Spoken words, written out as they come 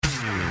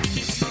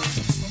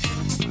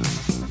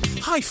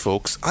Hi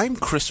folks, I'm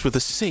Chris with a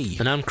C.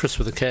 And I'm Chris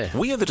with a K.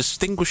 We are the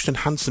distinguished and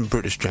handsome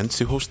British gents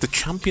who host the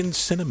Champion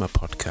Cinema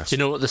podcast. Do you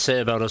know what they say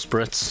about us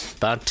Brits?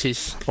 Bad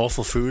teeth,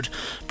 awful food,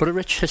 but a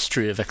rich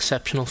history of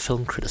exceptional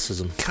film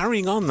criticism.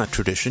 Carrying on that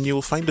tradition, you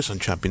will find us on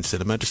Champion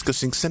Cinema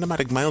discussing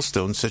cinematic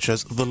milestones such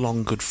as The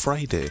Long Good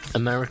Friday,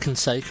 American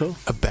Psycho,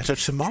 A Better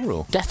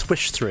Tomorrow, Death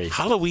Wish 3,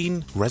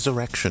 Halloween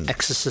Resurrection,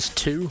 Exorcist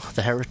 2,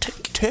 The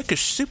Heretic,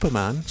 Turkish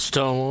Superman,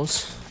 Star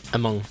Wars,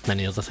 among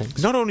many other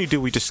things. Not only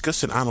do we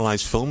discuss and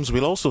analyse films,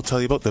 we'll also tell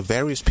you about the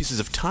various pieces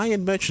of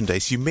tie-in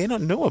merchandise you may not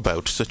know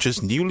about, such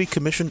as newly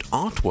commissioned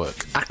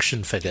artwork,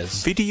 Action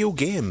figures, video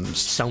games,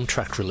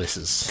 soundtrack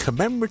releases,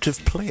 commemorative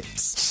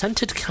plates,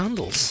 scented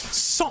candles,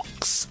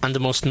 socks, and the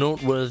most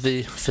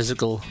noteworthy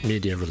physical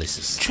media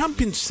releases.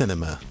 Champion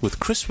Cinema with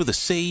Chris with a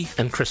C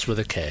and Chris with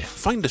a K.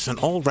 Find us on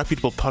all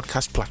reputable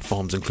podcast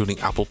platforms, including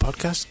Apple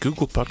Podcasts,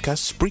 Google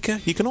Podcasts, Spreaker.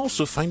 You can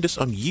also find us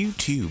on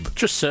YouTube.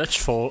 Just search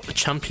for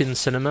Champion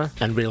Cinema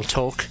and we'll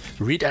talk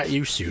read at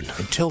you soon.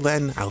 Until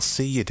then, I'll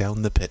see you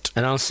down the pit.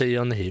 And I'll see you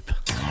on the heap.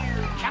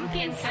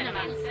 Champion Cinema.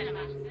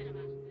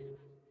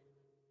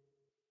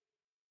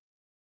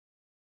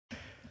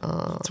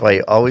 That's why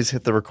you always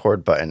hit the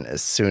record button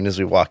as soon as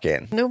we walk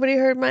in. Nobody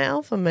heard my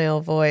alpha male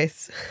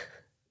voice.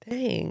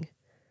 Dang.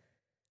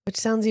 Which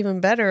sounds even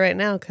better right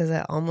now because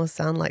I almost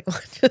sound like one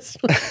just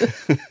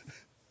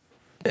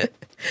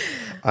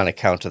On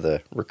account of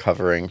the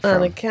recovering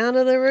from... On account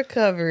of the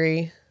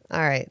recovery.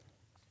 All right.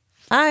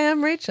 Hi,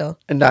 I'm Rachel.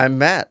 And I'm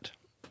Matt.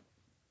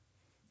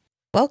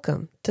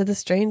 Welcome to the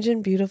Strange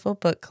and Beautiful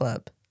Book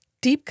Club.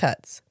 Deep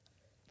Cuts.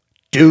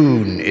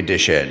 Dune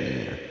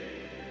Edition.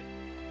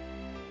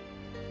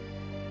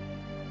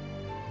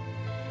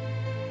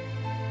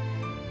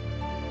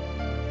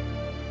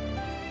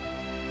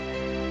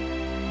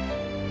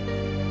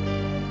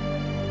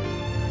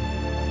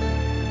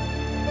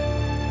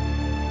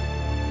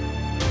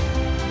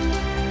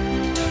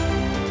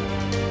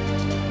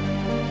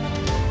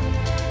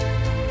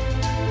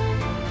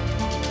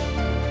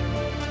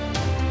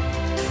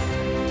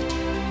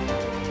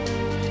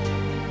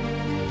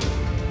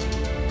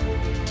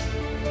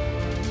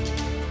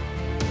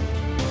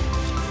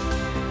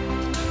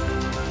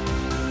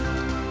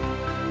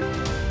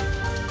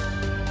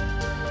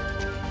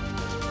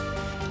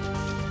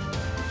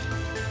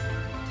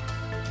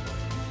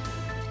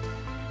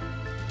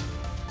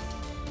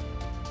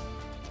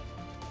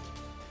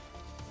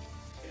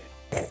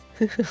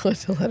 Want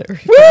to let it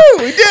read. Woo!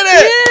 We did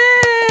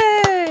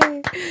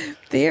it! Yay!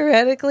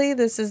 Theoretically,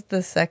 this is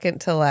the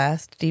second to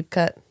last deep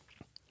cut.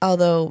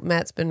 Although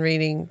Matt's been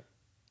reading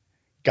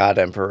God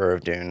Emperor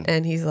of Dune.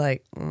 and he's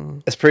like,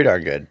 It's pretty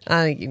darn good.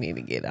 I think you need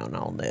to get on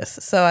all this.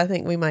 So I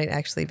think we might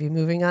actually be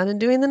moving on and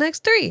doing the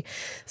next 3.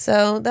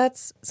 So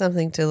that's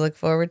something to look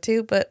forward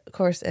to. But of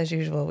course, as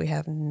usual, we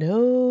have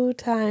no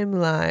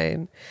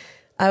timeline.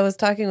 I was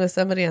talking with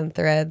somebody on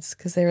Threads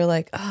because they were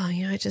like, oh,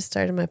 I just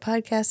started my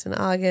podcast in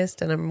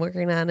August and I'm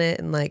working on it.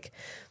 And like,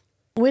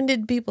 when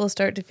did people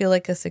start to feel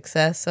like a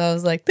success? So I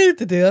was like, I'm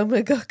going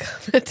to go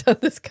comment on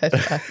this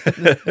guy's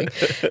thing.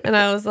 And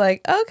I was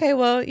like, okay,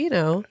 well,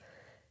 you're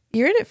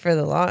in it for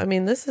the long. I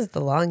mean, this is the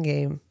long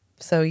game.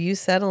 So you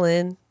settle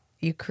in,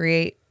 you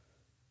create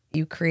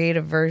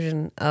a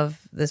version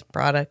of this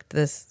product,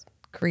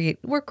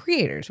 we're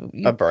creators.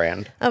 A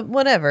brand.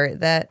 Whatever,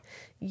 that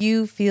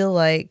you feel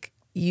like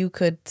you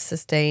could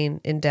sustain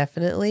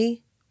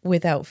indefinitely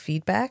without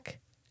feedback,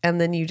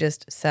 and then you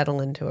just settle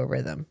into a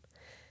rhythm.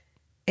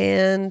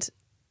 And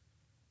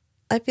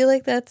I feel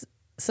like that's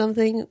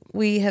something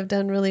we have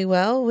done really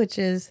well, which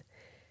is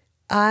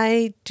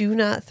I do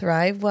not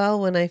thrive well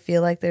when I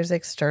feel like there's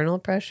external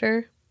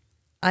pressure.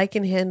 I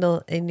can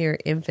handle a near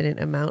infinite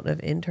amount of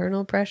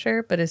internal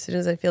pressure, but as soon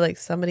as I feel like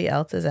somebody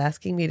else is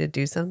asking me to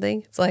do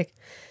something, it's like,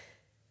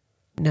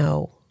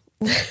 no.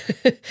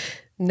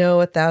 No,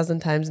 1,000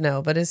 times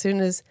no. But as soon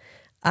as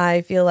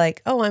I feel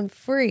like, oh, I'm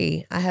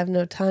free, I have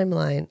no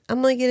timeline,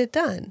 I'm going to get it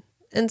done.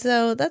 And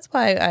so that's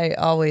why I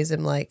always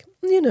am like,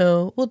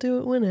 we'll do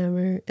it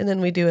whenever. And then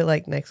we do it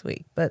like next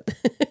week. But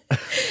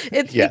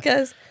it's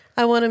because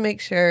I want to make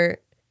sure.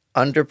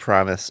 Under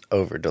promise,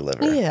 over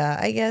deliver. Yeah,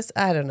 I guess.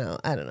 I don't know.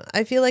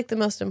 I feel like the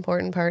most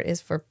important part is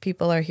for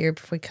people are here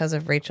because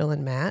of Rachel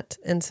and Matt.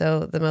 And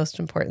so the most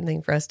important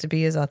thing for us to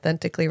be is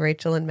authentically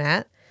Rachel and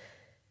Matt.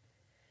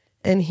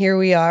 And here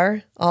we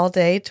are all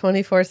day,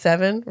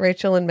 24/7,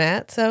 Rachel and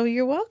Matt. So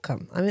you're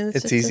welcome. I mean,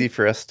 it's easy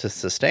for us to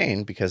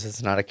sustain because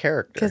it's not a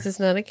character. Because it's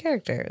not a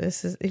character.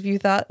 This is, if you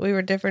thought we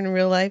were different in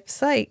real life,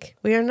 psych.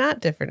 We are not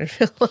different in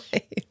real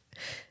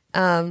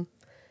life.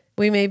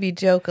 We maybe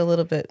joke a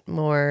little bit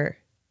more.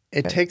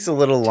 It takes a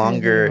little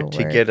longer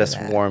to get us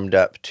warmed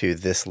up to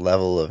this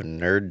level of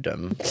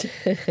nerddom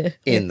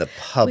in the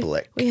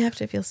public. We have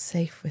to feel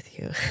safe with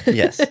you.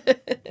 Yes.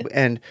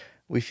 And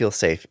we feel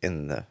safe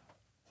in the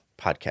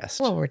podcast.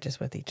 Well, we're just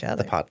with each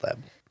other. The Pod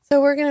Lab. So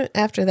we're going to,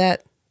 after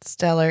that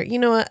stellar, you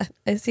know what?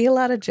 I see a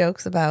lot of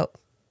jokes about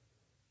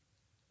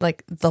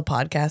like the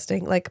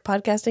podcasting. Like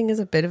podcasting is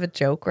a bit of a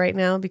joke right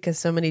now because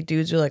so many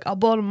dudes are like, I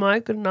bought a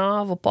mic and now I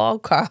have a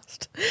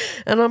podcast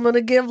and I'm going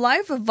to give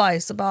life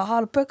advice about how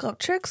to pick up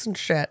chicks and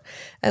shit.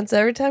 And so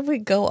every time we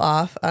go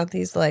off on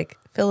these like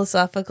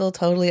philosophical,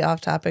 totally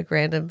off topic,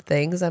 random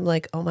things, I'm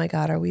like, oh my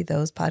God, are we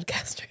those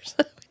podcasters?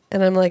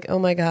 And I'm like, oh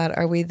my God,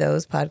 are we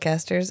those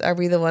podcasters? Are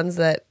we the ones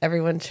that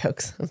everyone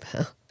jokes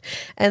about?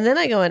 And then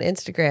I go on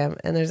Instagram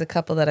and there's a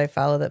couple that I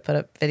follow that put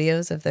up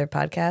videos of their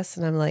podcasts.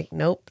 And I'm like,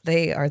 nope,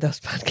 they are those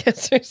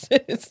podcasters.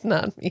 It's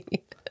not me.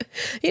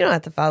 You don't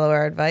have to follow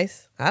our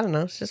advice. I don't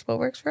know. It's just what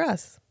works for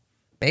us.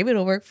 Maybe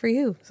it'll work for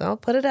you. So I'll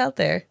put it out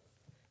there.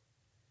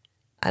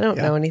 I don't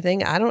know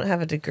anything. I don't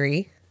have a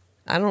degree.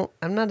 I'm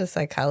not a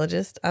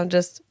psychologist. I'm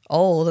just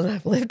old and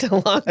I've lived a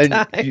long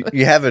time. And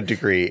you have a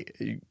degree.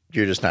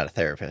 You're just not a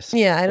therapist.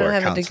 Yeah, I don't or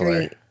have counselor.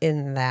 a degree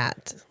in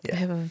that. Yeah. I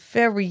have a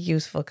very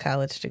useful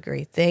college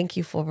degree. Thank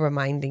you for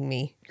reminding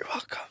me. You're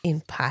welcome. In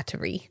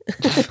pottery.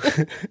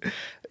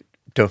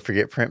 Don't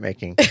forget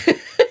printmaking.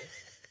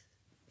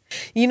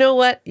 You know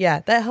what?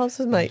 Yeah, that helps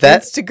with my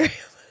Instagram.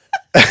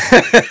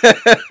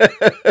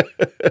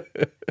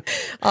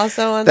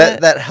 Also on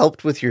that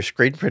helped with your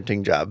screen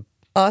printing job.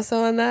 Also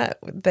on that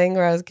thing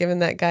where I was giving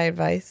that guy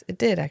advice, it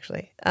did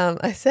actually.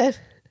 I said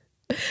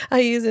I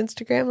use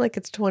Instagram like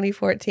it's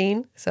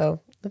 2014. So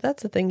if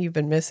that's the thing you've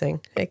been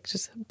missing, like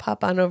just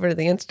pop on over to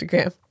the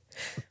Instagram.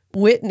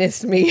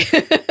 Witness me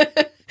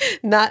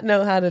not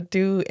know how to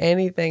do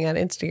anything on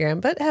Instagram,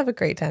 but have a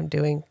great time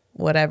doing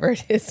whatever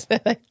it is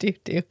that I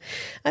do.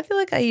 I feel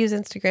like I use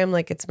Instagram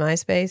like it's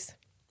MySpace.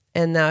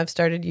 And now I've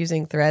started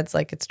using Threads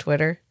like it's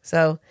Twitter.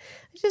 So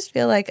I just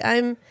feel like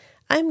I'm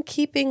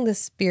keeping the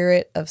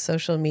spirit of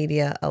social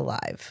media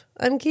alive.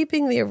 I'm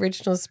keeping the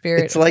original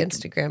spirit of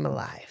Instagram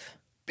alive.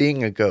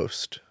 Being a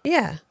ghost.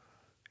 Yeah.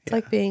 It's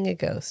like being a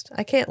ghost.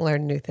 I can't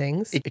learn new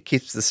things. It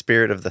keeps the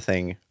spirit of the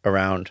thing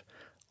around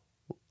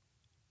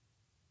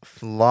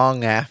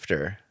long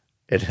after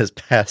it has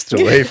passed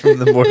away from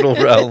the mortal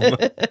realm.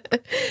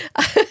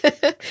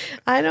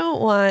 I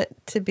don't want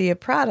to be a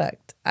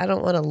product. I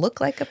don't want to look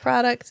like a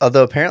product.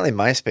 Although apparently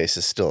MySpace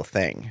is still a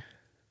thing.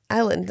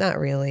 Not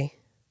really.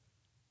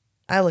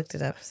 I looked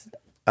it up.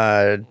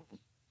 I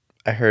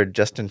heard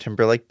Justin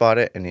Timberlake bought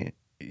it and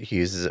he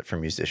uses it for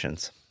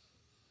musicians.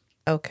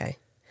 Okay.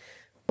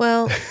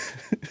 Well,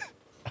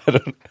 I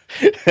don't.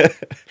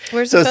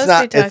 We're So supposed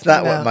to be talking it's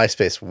not about, what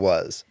MySpace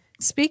was.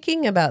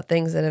 Speaking about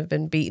things that have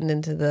been beaten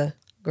into the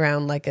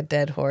ground like a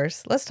dead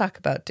horse, let's talk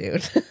about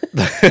Dune.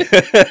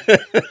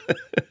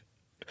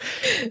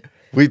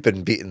 We've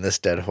been beating this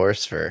dead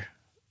horse for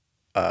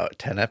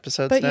 10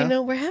 episodes now.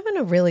 But we're having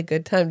a really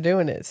good time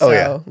doing it. Oh,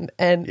 yeah.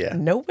 And Yeah.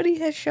 nobody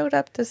has showed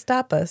up to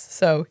stop us.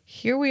 So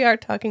here we are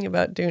talking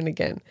about Dune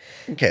again.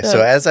 Okay,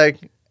 so as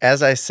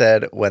I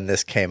said when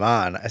this came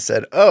on, I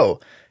said, "Oh,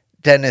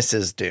 Denis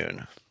is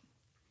Dune."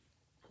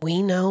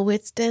 We know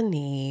it's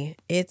Denis.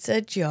 It's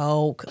a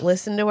joke.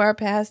 Listen to our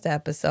past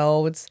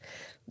episodes.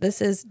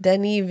 This is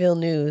Denis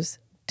Villeneuve's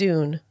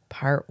Dune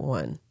Part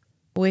 1,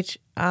 which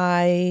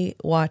I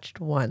watched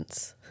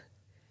once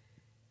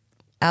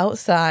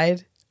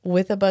outside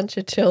with a bunch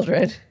of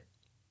children.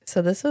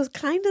 So this was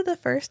kind of the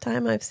first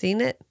time I've seen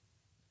it,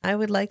 I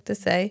would like to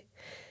say.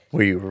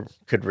 Where you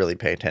could really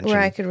pay attention.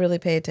 Where I could really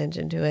pay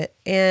attention to it.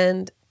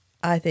 And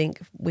I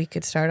think we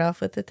could start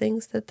off with the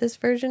things that this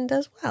version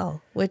does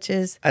well, which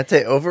is... I'd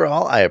say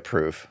overall, I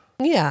approve.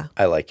 Yeah.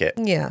 I like it.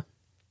 Yeah.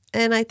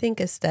 And I think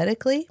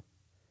aesthetically,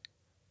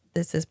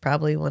 this is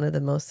probably one of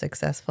the most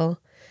successful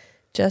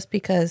just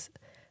because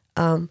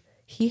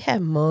he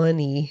had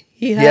money.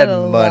 He had a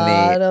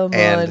lot of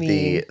money. And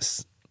the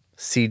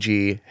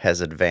CG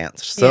has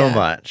advanced so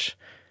much.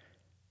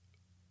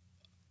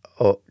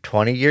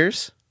 20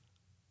 years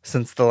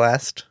since the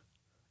last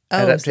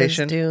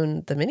adaptation? Since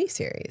Dune, the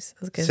miniseries. I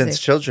was gonna Since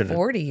say children.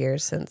 40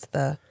 years since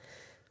the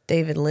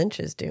David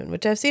Lynch's Dune,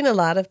 which I've seen a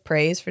lot of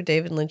praise for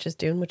David Lynch's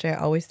Dune, which I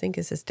always think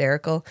is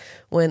hysterical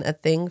when a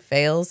thing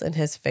fails and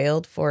has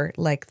failed for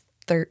like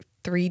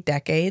 3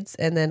 decades,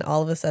 and then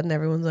all of a sudden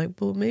everyone's like,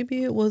 well,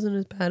 maybe it wasn't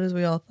as bad as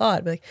we all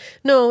thought. Like,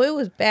 no, it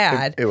was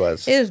bad. It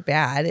was. It was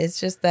bad.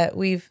 It's just that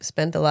we've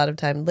spent a lot of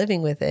time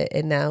living with it,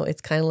 and now it's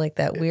kind of like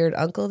that weird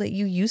uncle that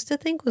you used to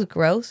think was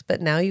gross,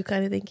 but now you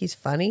kind of think he's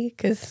funny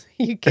because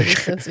you get his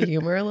sense of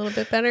humor a little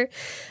bit better.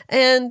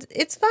 And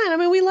it's fine. I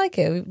mean, we like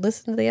it. We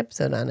listened to the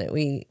episode on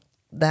it.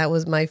 That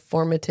was my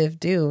formative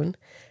Dune,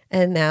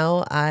 and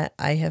now I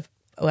have...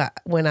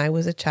 When I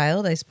was a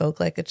child, I spoke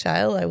like a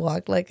child, I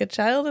walked like a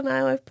child, and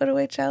now I've put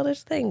away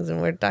childish things.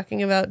 And we're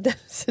talking about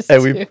Denis's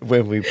Dune.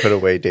 When we put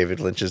away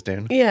David Lynch's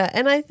Dune. Yeah,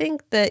 and I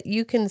think that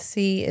you can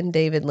see in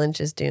David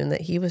Lynch's Dune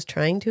that he was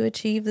trying to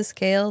achieve the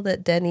scale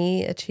that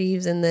Denis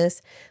achieves in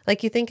this.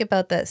 Like, you think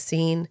about that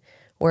scene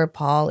where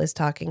Paul is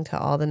talking to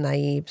all the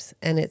naibs,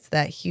 and it's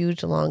that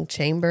huge, long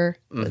chamber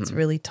that's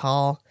really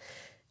tall.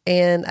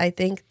 And I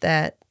think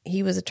that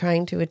he was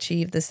trying to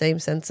achieve the same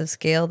sense of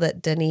scale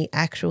that Denis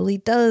actually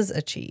does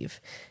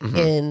achieve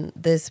in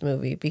this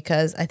movie,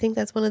 because I think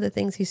that's one of the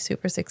things he's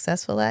super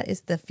successful at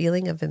is the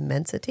feeling of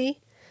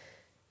immensity.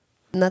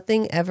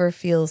 Nothing ever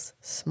feels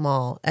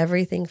small.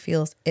 Everything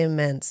feels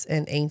immense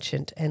and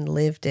ancient and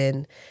lived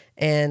in.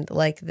 And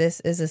like this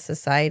is a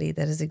society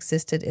that has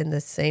existed in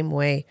the same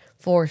way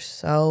for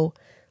so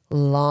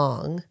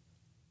long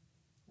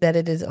that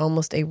it is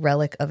almost a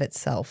relic of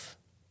itself.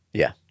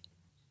 Yeah.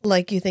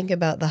 Like you think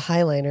about the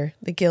Highliner,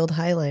 the Guild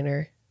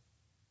Highliner.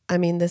 I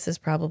mean, this is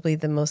probably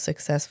the most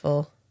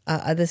successful.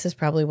 This is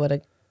probably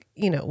what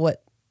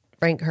what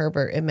Frank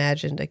Herbert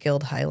imagined a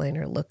Guild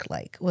Highliner looked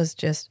like, was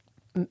just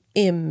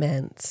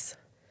immense.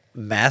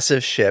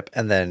 Massive ship,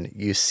 and then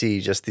you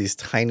see just these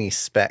tiny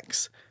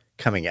specks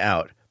coming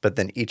out, but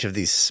then each of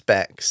these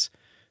specks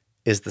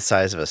is the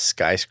size of a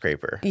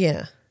skyscraper.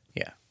 Yeah.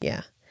 Yeah.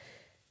 Yeah.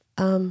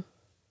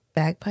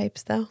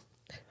 Bagpipes, though?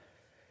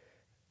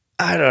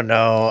 I don't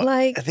know.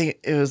 Like, I think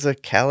it was a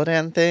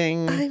Caladan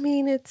thing. I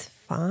mean, it's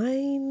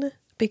fine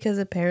because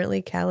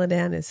apparently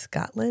Caladan is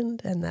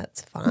Scotland, and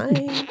that's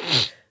fine.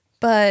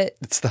 But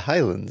it's the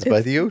Highlands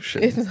by the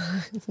ocean.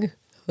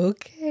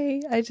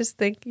 Okay. I just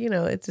think,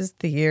 it's just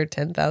the year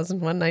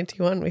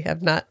 10,191.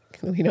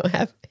 We don't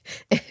have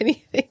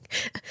anything.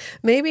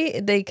 Maybe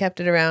they kept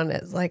it around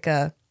as like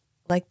the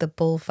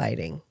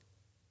bullfighting.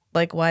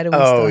 Like, why do we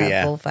still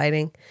have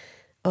bullfighting?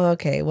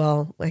 Okay,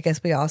 well, I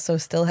guess we also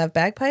still have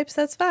bagpipes.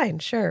 That's fine.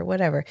 Sure,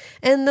 whatever.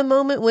 And the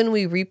moment when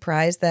we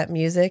reprise that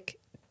music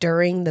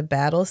during the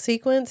battle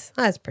sequence,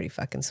 that's pretty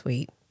fucking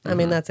sweet. I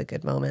mean, that's a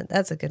good moment.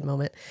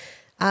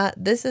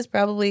 This is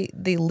probably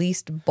the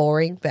least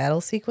boring battle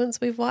sequence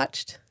we've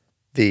watched.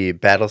 The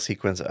battle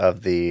sequence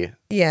of the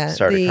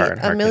Sardaukar and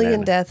A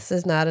Million Harkonnen. Deaths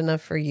is not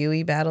enough for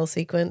Yui battle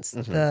sequence.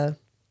 The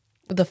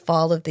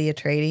fall of the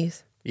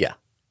Atreides. Yeah.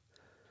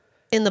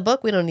 In the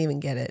book, we don't even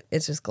get it.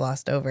 It's just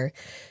glossed over.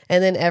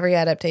 And then every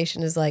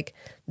adaptation is like,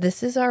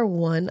 this is our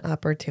one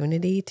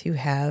opportunity to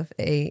have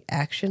a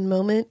action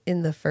moment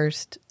in the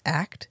first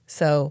act.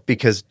 So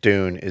Because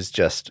Dune is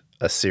just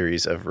a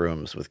series of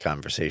rooms with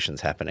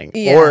conversations happening.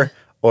 Yeah.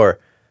 Or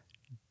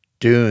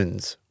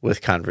dunes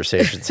with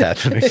conversations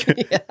happening.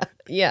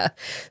 yeah.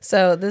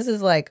 So this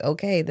is like,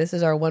 okay, this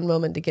is our one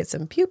moment to get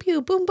some pew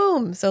pew boom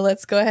boom. So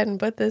let's go ahead and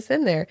put this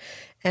in there.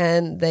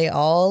 And they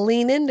all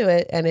lean into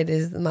it. And it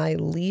is my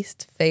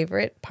least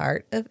favorite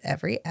part of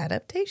every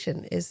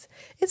adaptation. It's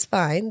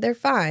fine. They're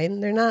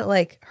fine. They're not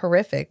like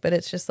horrific, but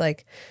it's just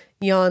like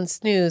yawn,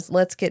 snooze.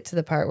 Let's get to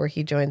the part where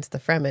he joins the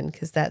Fremen,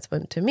 because that's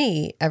when, to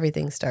me,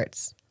 everything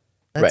starts.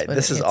 That's Right.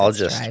 This is all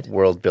just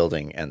world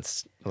building and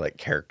like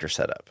character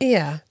setup.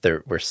 Yeah.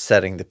 We're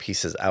setting the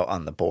pieces out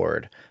on the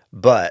board,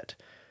 but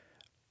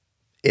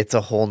it's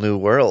a whole new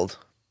world.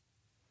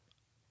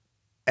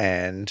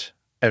 And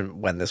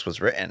when this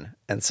was written,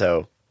 and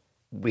so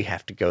we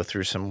have to go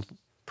through some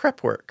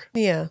prep work.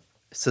 Yeah.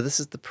 So this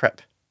is the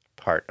prep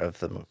part of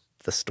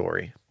the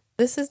story.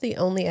 This is the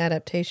only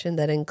adaptation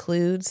that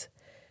includes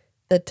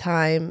the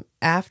time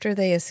after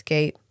they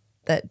escape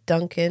that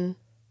Duncan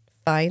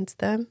finds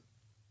them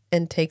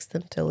and takes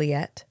them to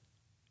Liette.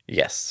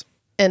 Yes.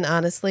 And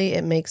honestly,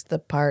 it makes the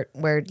part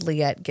where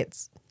Liette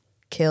gets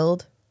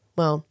killed.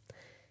 Well,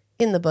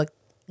 in the book,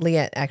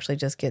 Liette actually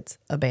just gets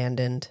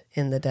abandoned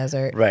in the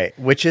desert. Right.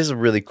 Which is a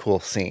really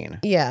cool scene.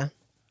 Yeah.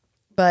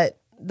 But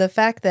the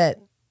fact that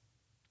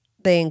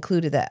they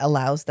included that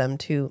allows them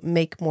to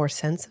make more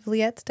sense of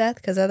Liette's death,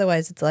 because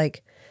otherwise it's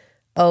like,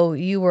 oh,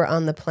 you were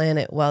on the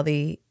planet while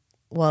the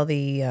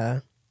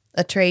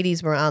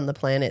Atreides were on the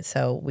planet,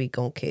 so we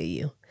gonna kill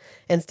you.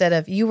 Instead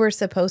of, you were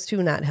supposed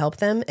to not help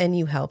them, and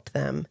you helped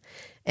them.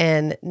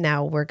 And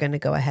now we're going to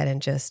go ahead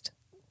and just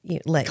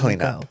let you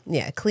go. Up.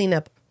 Yeah, clean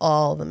up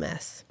all the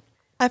mess.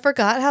 I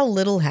forgot how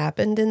little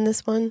happened in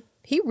this one.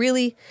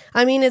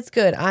 It's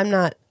good.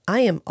 I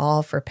am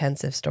all for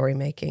pensive story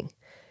making.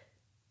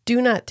 Do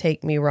not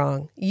take me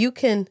wrong. You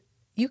can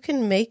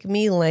make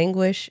me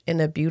languish in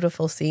a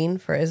beautiful scene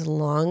for as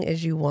long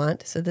as you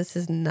want. So this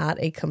is not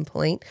a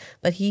complaint,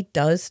 but he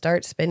does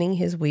start spinning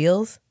his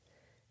wheels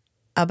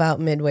about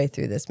midway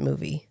through this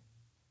movie.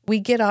 We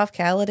get off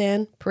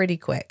Caladan pretty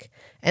quick.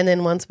 And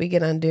then once we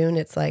get on Dune,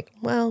 it's like,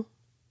 well,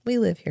 we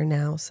live here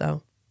now,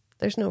 so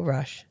there's no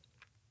rush.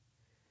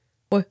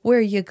 Where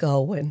are you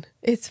going?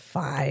 It's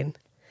fine.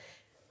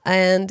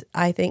 And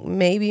I think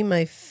maybe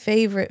my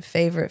favorite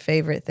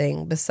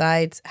thing,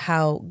 besides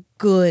how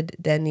good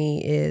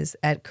Denis is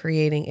at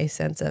creating a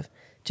sense of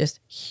just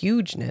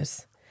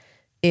hugeness,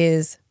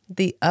 is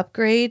the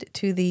upgrade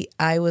to the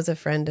I was a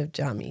friend of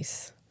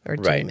Jamis, or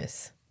Right.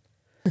 Jamis.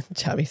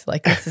 Jamis,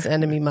 like, this is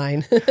enemy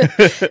mine.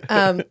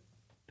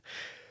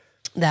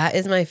 That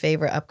is my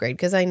favorite upgrade,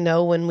 because I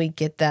know when we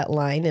get that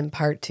line in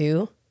part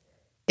 2,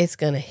 it's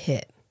going to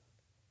hit.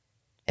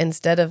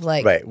 Instead of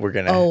like, Right, we're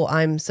gonna. Oh,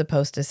 I'm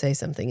supposed to say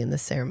something in the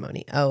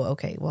ceremony. Oh,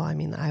 okay. Well,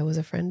 I was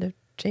a friend of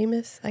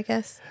Jamis, I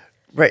guess.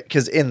 Right,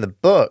 because in the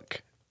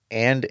book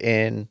and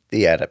in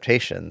the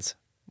adaptations,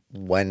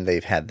 when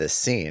they've had this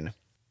scene,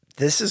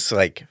 this is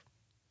like,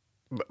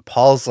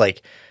 Paul's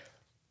like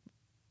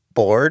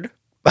bored.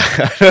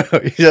 I don't know.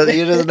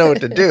 He doesn't know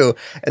what to do.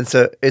 And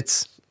so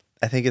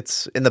I think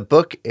it's, in the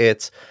book,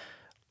 it's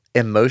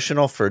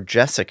emotional for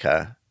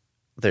Jessica,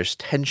 there's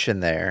tension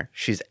there.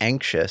 She's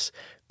anxious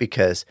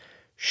because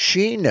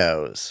she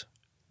knows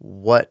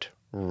what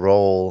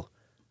role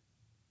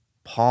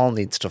Paul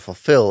needs to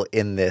fulfill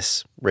in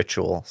this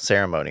ritual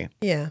ceremony.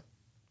 Yeah.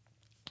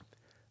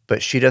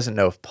 But she doesn't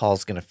know if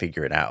Paul's going to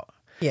figure it out.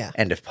 Yeah.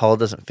 And if Paul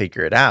doesn't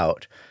figure it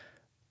out,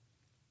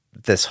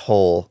 this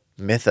whole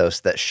mythos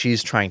that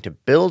she's trying to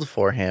build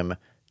for him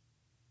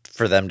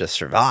for them to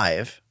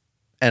survive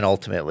and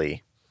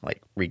ultimately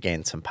like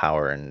regain some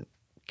power and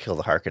kill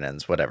the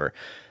Harkonnens, whatever.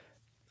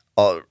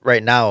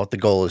 Right now, the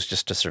goal is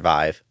just to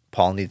survive.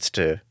 Paul needs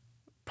to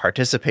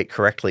participate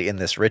correctly in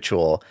this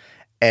ritual.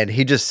 And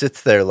he just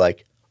sits there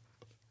like,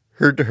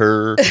 heard to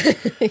her.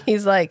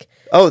 He's like,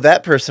 oh,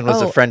 that person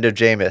was a friend of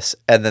Jameis.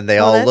 And then they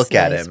all that's look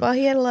at nice. him. Well,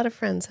 he had a lot of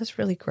friends. That's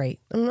really great.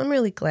 I'm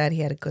really glad he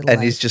had a good And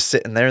life. he's just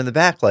sitting there in the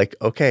back like,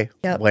 okay,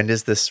 Yep. when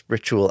does this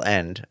ritual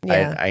end?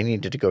 Yeah. I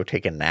needed to go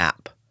take a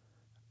nap.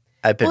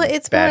 I've been Well,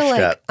 it's more bashed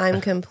like up.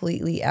 I'm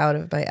completely out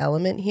of my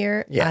element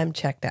here. Yeah. I'm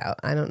checked out.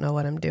 I don't know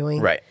what I'm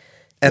doing. Right.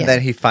 And Yeah.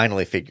 then he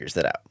finally figures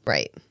it out.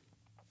 Right.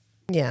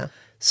 Yeah.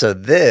 So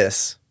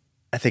this,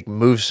 I think,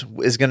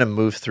 is going to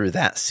move through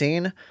that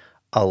scene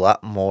a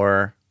lot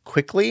more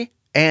quickly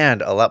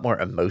and a lot more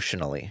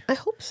emotionally. I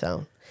hope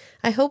so.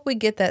 I hope we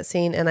get that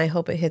scene, and I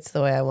hope it hits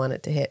the way I want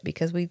it to hit,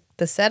 because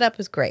the setup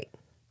is great.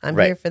 I'm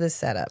Right. here for the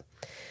setup.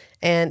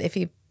 And if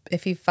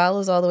he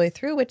follows all the way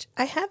through, which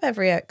I have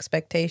every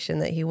expectation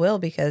that he will,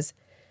 because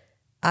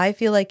I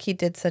feel like he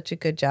did such a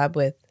good job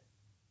with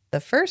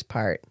the first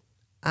part,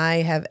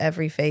 I have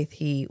every faith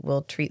he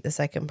will treat the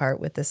second part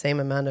with the same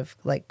amount of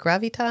like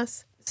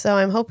gravitas. So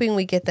I'm hoping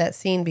we get that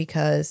scene,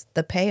 because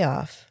the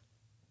payoff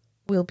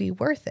will be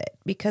worth it.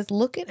 Because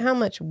look at how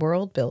much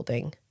world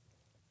building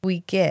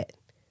we get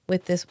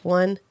with this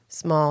one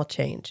small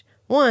change.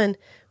 One,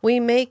 we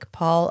make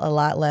Paul a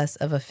lot less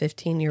of a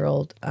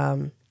 15-year-old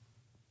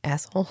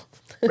asshole.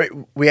 Right.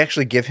 We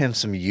actually give him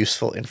some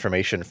useful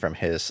information from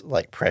his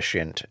like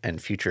prescient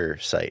and future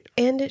sight.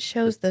 And it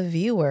shows the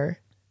viewer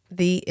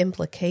the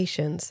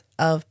implications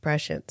of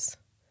prescience.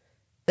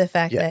 The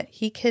fact Yeah. that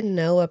he can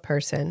know a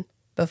person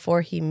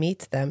before he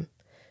meets them,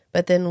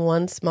 but then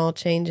one small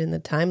change in the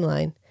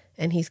timeline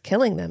and he's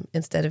killing them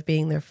instead of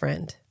being their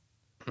friend.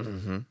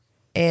 Mm-hmm.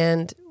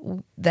 And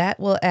that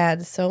will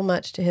add so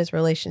much to his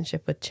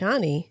relationship with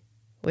Chani,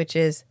 which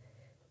is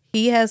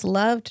he has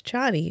loved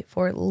Chani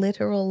for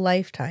literal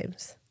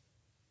lifetimes.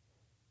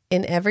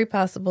 In every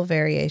possible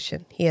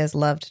variation, he has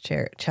loved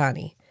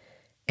Chani.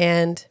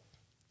 And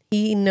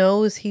he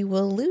knows he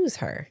will lose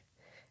her.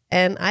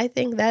 And I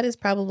think that is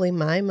probably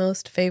my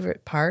most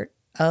favorite part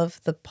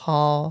of the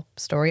Paul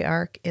story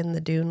arc in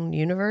the Dune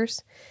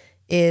universe,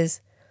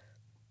 is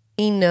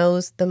he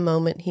knows the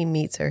moment he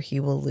meets her, he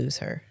will lose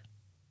her.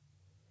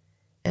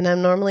 And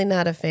I'm normally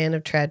not a fan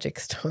of tragic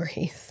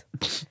stories,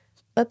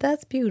 but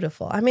that's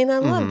beautiful. I mean, I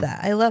love that.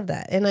 I love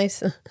that. And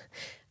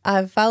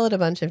I've followed a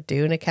bunch of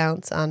Dune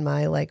accounts on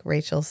my like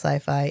Rachel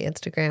Sci-Fi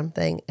Instagram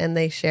thing, and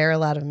they share a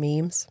lot of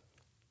memes.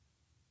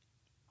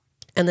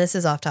 And this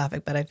is off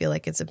topic, but I feel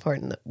like it's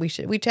important that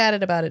we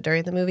chatted about it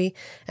during the movie,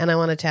 and I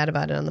want to chat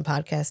about it on the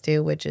podcast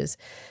too, which is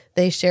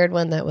they shared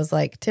one that was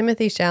like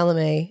Timothée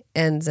Chalamet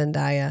and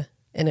Zendaya,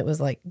 and it was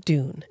like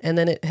Dune. And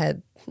then it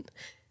had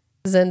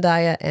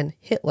Zendaya and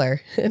Hitler,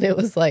 and it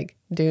was like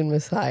Dune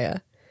Messiah.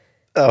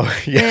 Oh,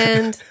 yeah.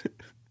 And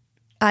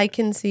I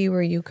can see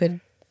where you could,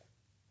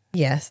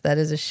 yes, that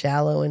is a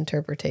shallow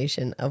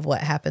interpretation of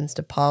what happens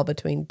to Paul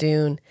between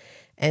Dune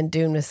and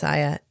Dune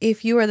Messiah.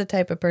 If you are the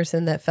type of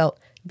person that felt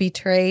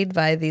betrayed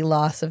by the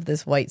loss of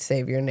this white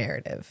savior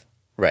narrative.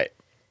 Right.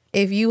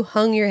 If you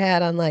hung your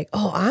hat on like,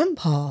 oh, I'm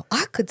Paul,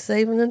 I could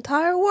save an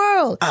entire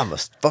world. I'm a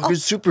fucking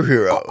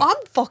superhero. I'm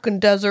fucking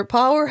desert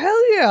power.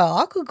 Hell yeah.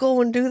 I could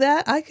go and do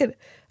that. I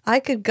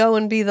could go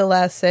and be the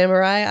last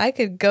samurai. I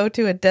could go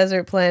to a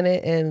desert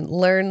planet and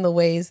learn the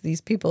ways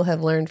these people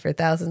have learned for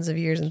thousands of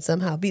years and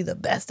somehow be the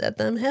best at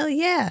them. Hell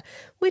yeah.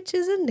 Which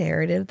is a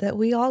narrative that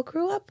we all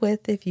grew up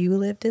with if you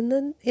lived in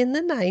the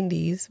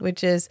 90s,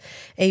 which is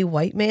a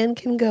white man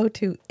can go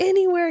to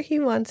anywhere he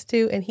wants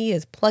to and he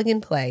is plug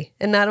and play.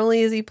 And not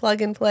only is he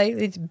plug and play,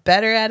 he's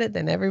better at it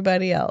than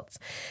everybody else.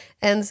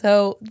 And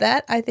so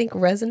that I think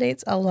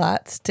resonates a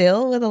lot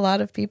still with a lot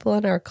of people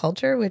in our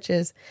culture, which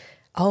is,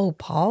 oh,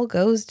 Paul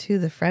goes to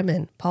the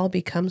Fremen. Paul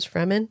becomes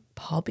Fremen.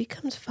 Paul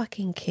becomes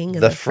fucking king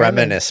of The the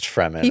Fremen. Fremenist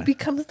Fremen. He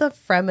becomes the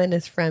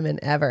Fremenist Fremen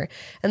ever.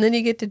 And then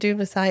you get to Dune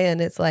Messiah and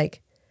it's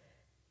like,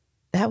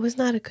 that was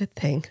not a good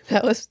thing.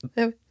 That was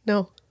bad.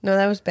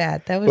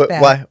 That was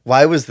bad.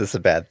 Why was this a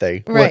bad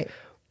thing? Right.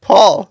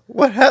 Paul,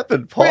 what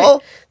happened, Paul?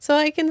 Right. So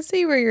I can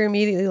see where you're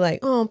immediately like,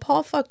 oh,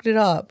 Paul fucked it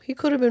up. He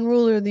could have been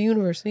ruler of the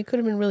universe and he could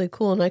have been really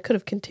cool and I could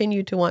have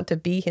continued to want to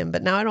be him,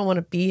 but now I don't want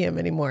to be him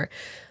anymore.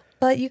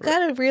 But you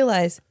got to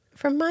realize,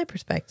 from my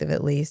perspective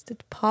at least,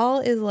 Paul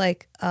is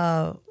like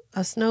a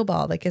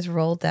snowball that gets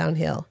rolled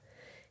downhill.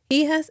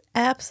 He has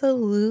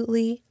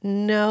absolutely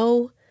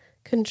no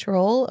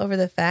control over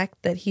the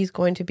fact that he's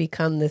going to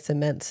become this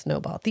immense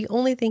snowball. The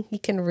only thing he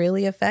can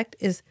really affect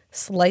is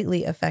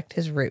slightly affect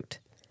his route.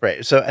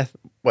 Right. So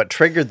what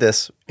triggered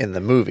this in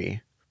the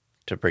movie,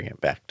 to bring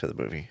it back to the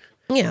movie.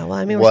 Yeah, well,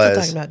 I mean, we're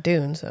still talking about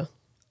Dune, so.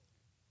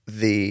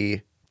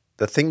 The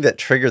thing that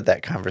triggered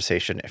that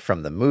conversation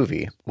from the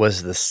movie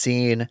was the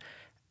scene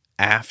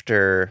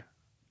after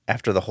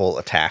the whole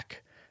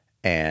attack,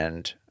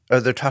 and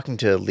they're talking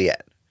to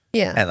Liette.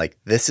 Yeah. And like,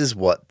 this is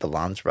what the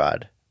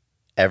Landsrod,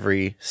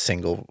 every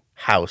single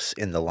house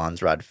in the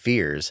Landsrod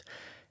fears,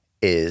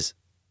 is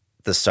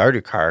the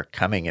Sardaukar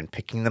coming and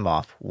picking them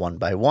off one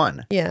by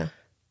one. Yeah.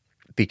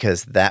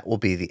 Because that will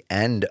be the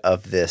end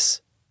of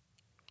this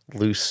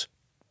loose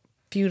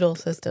feudal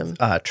system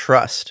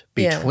trust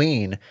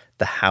between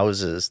the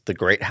houses, the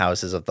great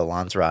houses of the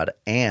Landsrod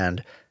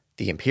and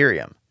the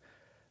Imperium.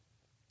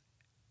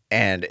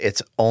 And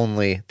it's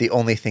the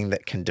only thing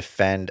that can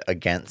defend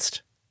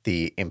against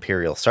the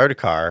Imperial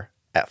Sardaukar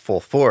at full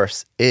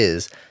force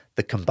is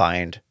the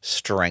combined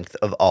strength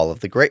of all of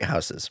the great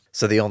houses.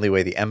 So the only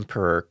way the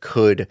Emperor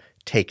could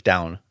take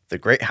down the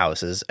great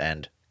houses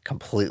and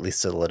completely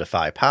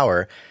solidify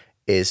power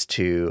is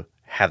to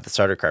have the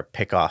Sardaukar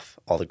pick off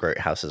all the great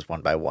houses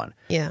one by one.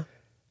 Yeah.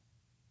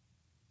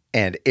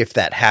 And if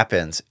that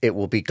happens, it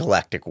will be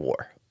galactic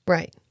war.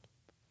 Right.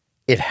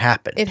 It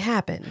happened. It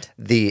happened.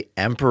 The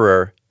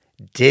Emperor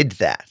did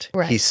that.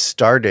 Right. He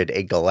started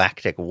a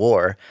galactic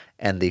war,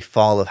 and the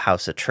fall of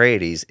House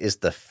Atreides is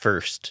the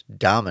first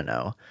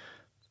domino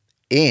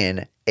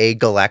in a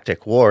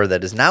galactic war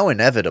that is now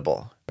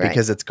inevitable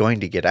because it's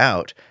going to get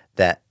out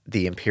that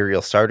the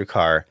Imperial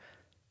Sardaukar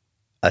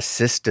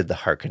assisted the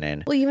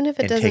Harkonnen. Well, even if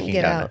it doesn't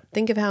get down out,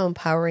 think of how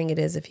empowering it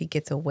is if he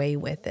gets away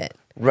with it.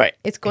 Right.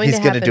 It's going to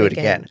happen do it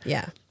again.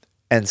 Yeah.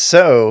 And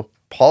so,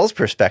 Paul's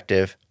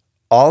perspective,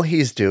 all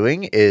he's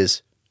doing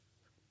is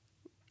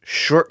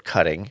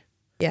shortcutting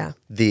Yeah.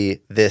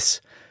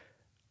 this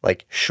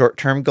like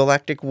short-term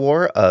galactic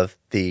war of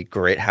the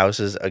great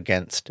houses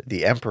against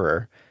the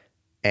Emperor,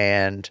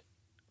 and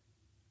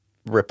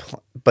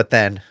but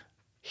then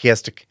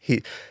he's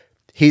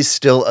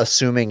still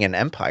assuming an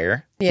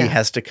empire. Yeah. He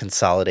has to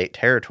consolidate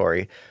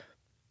territory.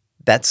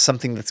 That's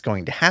something that's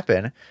going to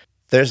happen.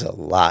 There's a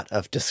lot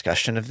of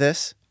discussion of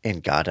this in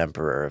God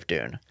Emperor of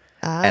Dune.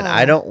 And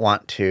I don't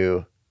want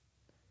to...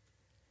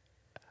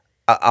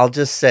 I'll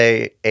just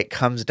say it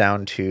comes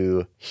down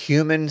to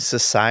human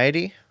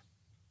society.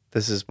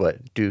 This is what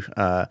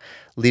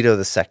Leto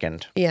II,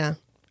 Yeah.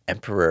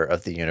 Emperor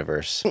of the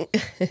Universe.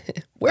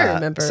 We're a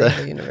member of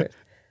the universe.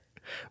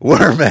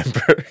 We're a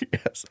member,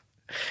 yes.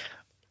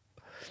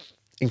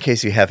 In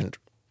case you haven't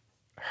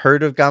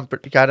heard of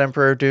God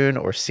Emperor of Dune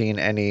or seen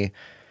any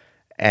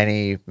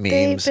memes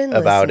They've been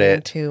about listening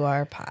it, to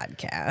our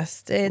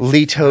podcast. It's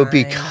Leto fine.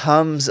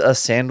 becomes a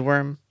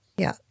sandworm.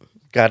 Yeah.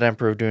 God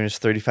Emperor of Dune is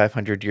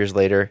 3,500 years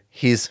later.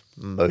 He's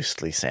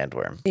mostly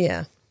sandworm.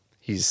 Yeah.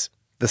 He's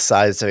the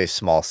size of a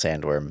small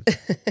sandworm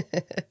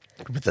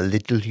with a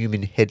little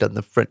human head on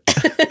the front.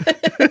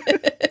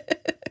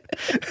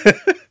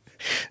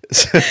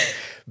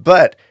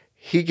 But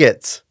he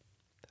gets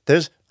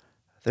there's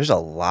a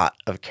lot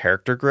of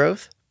character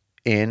growth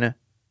in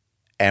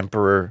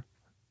Worm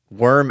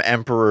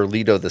Emperor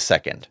Leto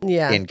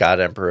II in God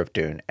Emperor of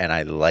Dune, and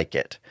I like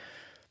it.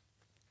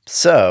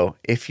 So,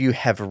 if you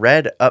have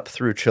read up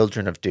through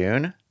Children of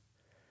Dune,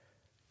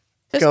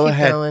 go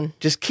ahead. Going.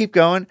 Just keep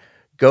going.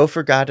 Go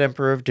for God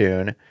Emperor of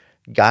Dune.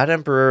 God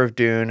Emperor of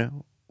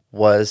Dune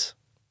was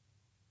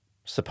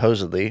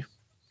supposedly,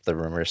 the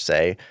rumors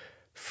say,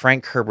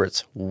 Frank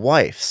Herbert's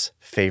wife's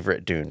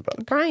favorite Dune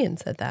book. Brian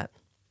said that.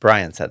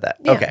 Brian said that.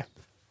 Yeah. Okay.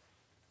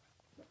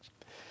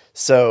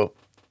 So,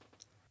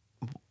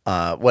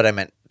 what I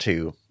meant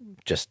to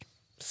just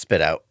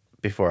spit out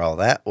before all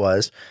that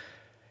was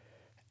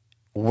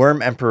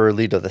Worm Emperor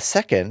Leto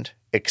II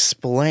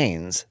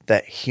explains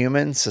that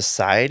human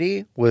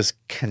society was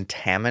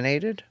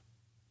contaminated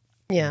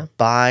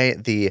by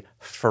the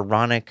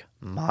pharaonic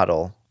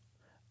model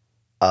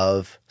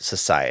of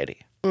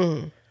society.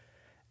 Mm.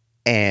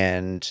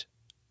 And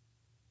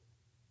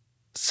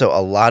so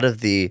a lot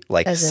of the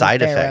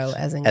side effects,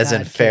 as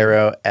in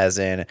Pharaoh, as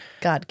in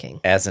God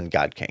King.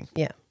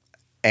 Yeah.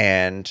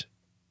 And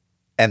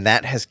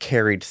that has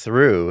carried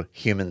through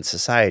human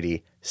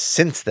society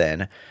since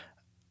then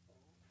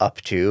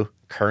up to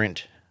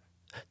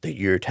the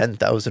year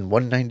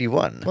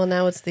 10,191. Well,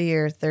 now it's the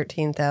year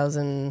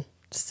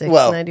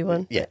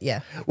 13,691. Yeah.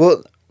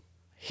 Well,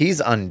 he's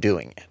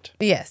undoing it.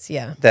 Yes,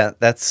 yeah.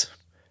 That's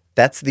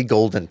the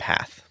golden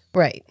path.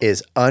 Right.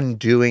 Is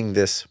undoing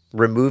this,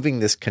 removing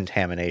this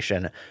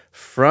contamination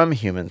from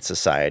human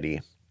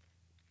society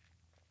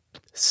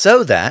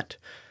so that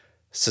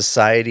human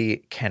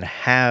society can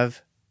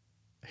have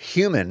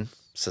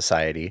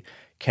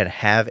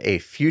a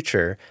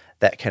future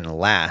that can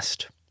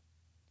last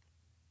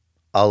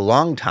a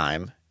long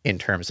time in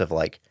terms of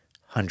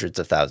hundreds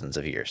of thousands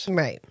of years.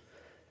 Right.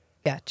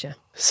 Gotcha.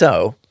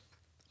 So,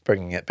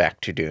 bringing it back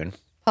to Dune.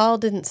 Paul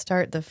didn't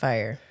start the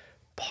fire.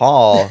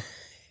 Paul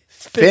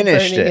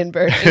finished it. And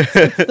burning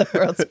since the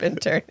world's been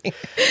turning.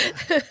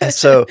 And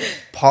so,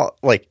 Paul,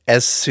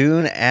 as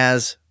soon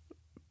as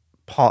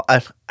Paul,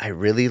 I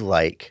really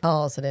like...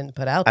 Paul also didn't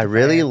put out the I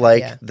really fire,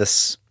 like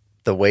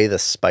the way the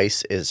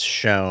spice is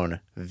shown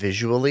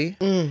visually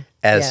as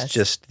yes.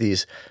 just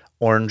these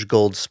orange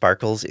gold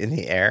sparkles in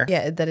the air.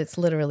 Yeah, that it's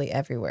literally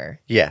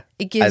everywhere. Yeah.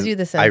 It gives you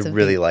the sense of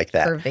really the like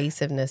that.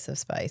 pervasiveness of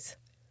spice.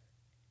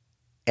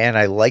 And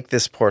I like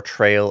this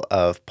portrayal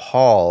of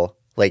Paul,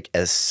 like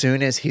as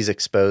soon as he's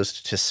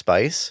exposed to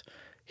spice,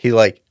 he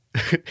like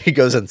he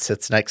goes and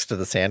sits next to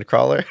the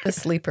sandcrawler. The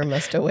sleeper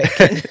must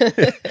awaken.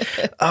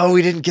 Oh,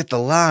 we didn't get the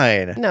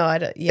line. No, I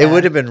don't. Yeah. It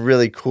would have been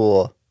really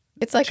cool.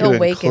 It's like to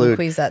awaken include-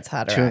 Kwisatz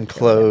Haderach. to or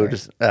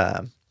include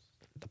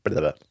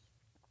whatever.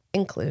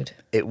 Include.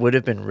 it would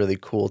have been really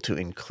cool to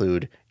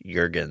include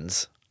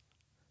Jurgen's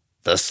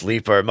 "The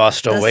sleeper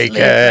must awaken"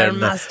 sleeper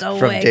must from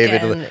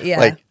David awaken, Lynch. yeah.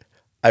 Like,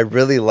 I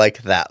really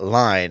like that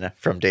line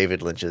from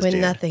David Lynch's When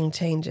Dune. nothing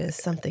changes,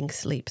 something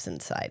sleeps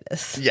inside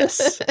us.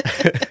 Yes,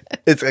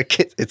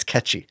 it's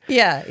catchy.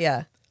 Yeah,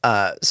 yeah.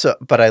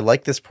 But I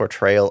like this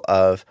portrayal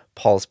of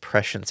Paul's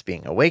prescience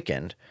being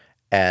awakened,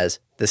 as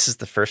this is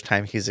the first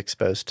time he's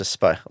exposed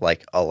to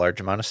like a large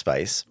amount of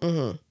spice.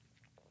 Mm-hmm.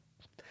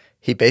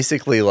 He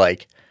basically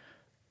like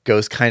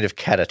goes kind of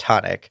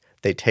catatonic.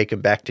 They take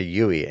him back to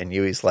Yui, and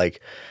Yui's like,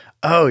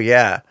 "Oh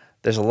yeah,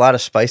 there's a lot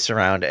of spice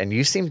around, and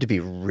you seem to be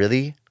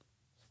really,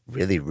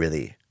 really,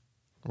 really,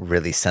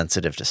 really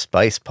sensitive to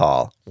spice,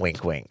 Paul."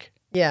 Wink, wink.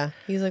 Yeah.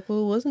 He's like,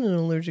 well, it wasn't an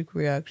allergic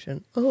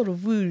reaction. I had a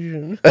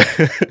vision.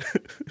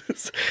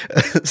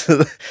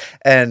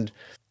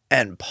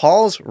 and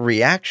Paul's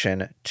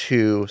reaction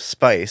to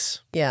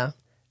spice Yeah.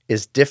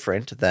 is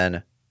different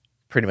than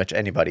pretty much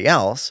anybody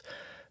else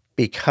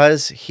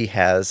because he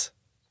has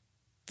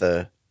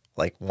the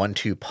like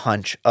 1-2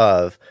 punch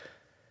of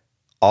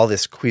all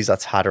this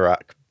Kwisatz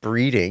Haderach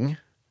breeding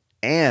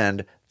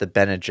and the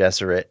Bene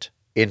Gesserit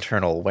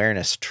internal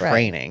awareness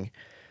training,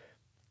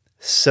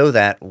 so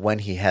that when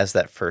he has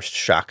that first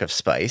shock of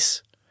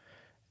spice,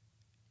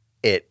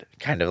 it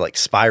kind of like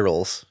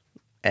spirals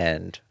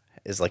and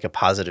is like a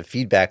positive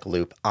feedback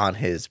loop on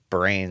his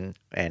brain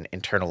and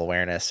internal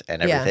awareness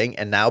and everything.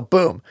 And now,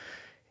 boom,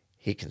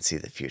 he can see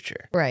the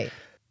future. Right.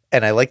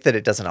 And I like that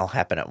it doesn't all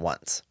happen at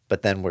once.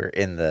 But then we're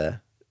in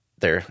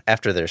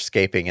after they're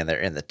escaping and they're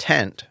in the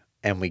tent,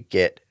 and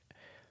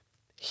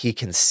he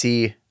can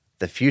see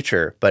the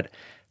future, but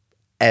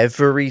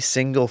every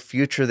single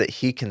future that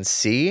he can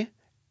see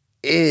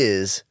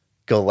is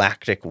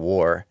galactic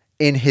war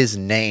in his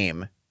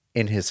name,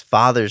 in his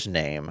father's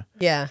name.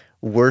 Yeah.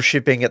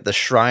 Worshipping at the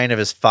shrine of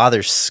his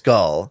father's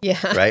skull. Yeah.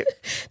 Right?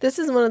 This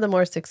is one of the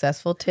more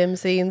successful Tim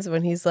scenes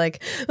when he's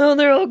like, oh,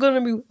 they're all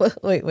going to be...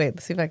 Wait.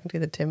 Let's see if I can do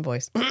the Tim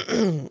voice.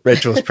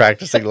 Rachel was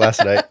practicing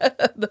last night.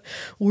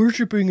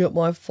 Worshipping at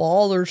my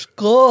father's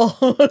skull.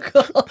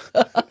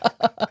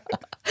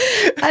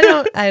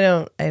 I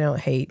don't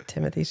hate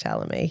Timothée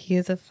Chalamet. He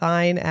is a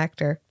fine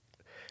actor.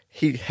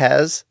 He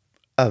has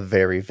a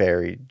very,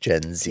 very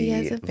Gen Z He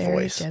has a very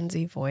voice. Gen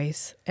Z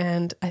voice.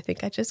 And I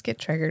think I just get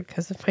triggered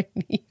because of my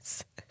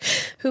niece,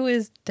 who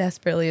is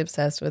desperately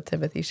obsessed with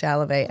Timothée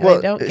Chalamet. And Well,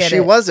 I don't get she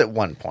it. was at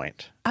one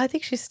point. I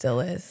think she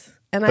still is.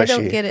 And I But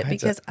don't she get it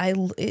hides because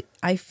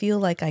I feel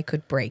like I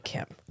could break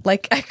him.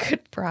 Like I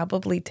could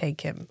probably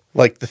take him.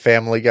 Like the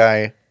Family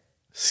Guy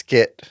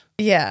skit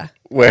Yeah.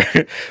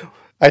 where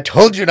I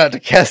told you not to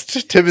cast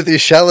Timothée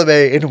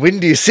Chalamet in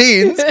windy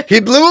scenes. He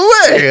blew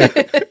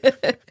away.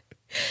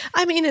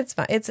 I mean, it's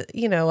fine. It's,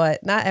 you know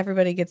what? Not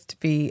everybody gets to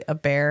be a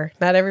bear.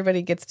 Not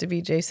everybody gets to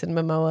be Jason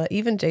Momoa.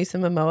 Even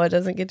Jason Momoa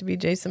doesn't get to be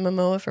Jason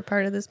Momoa for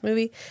part of this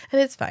movie. And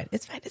it's fine.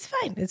 It's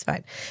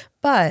fine.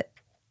 But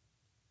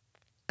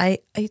I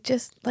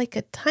just, like,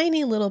 a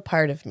tiny little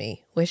part of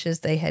me wishes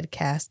they had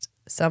cast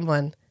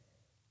someone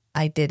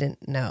I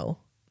didn't know,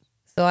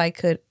 so I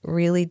could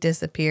really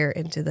disappear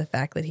into the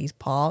fact that he's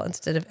Paul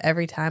instead of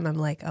every time I'm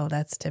like, oh,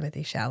 that's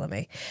Timothée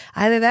Chalamet.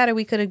 Either that or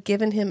we could have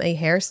given him a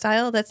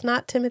hairstyle that's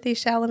not Timothée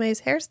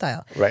Chalamet's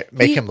hairstyle. Right.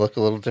 Make him look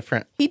a little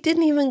different. He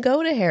didn't even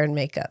go to hair and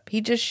makeup.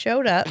 He just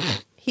showed up,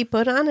 he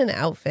put on an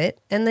outfit,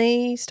 and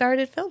they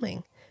started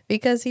filming.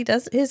 Because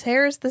his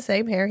hair is the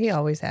same hair he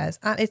always has.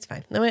 It's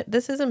fine. No,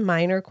 this is a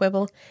minor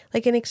quibble,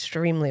 like an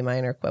extremely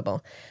minor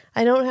quibble.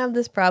 I don't have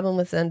this problem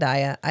with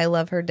Zendaya. I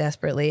love her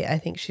desperately. I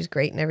think she's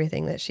great in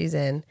everything that she's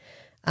in.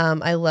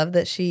 I love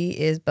that she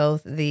is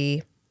both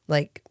the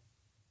like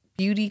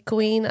beauty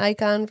queen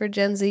icon for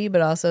Gen Z, but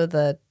also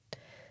the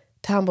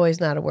tomboy's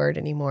not a word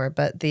anymore,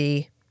 but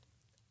the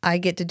I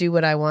get to do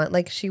what I want.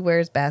 Like she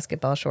wears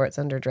basketball shorts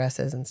under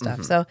dresses and stuff.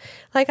 Mm-hmm. So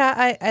like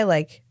I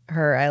like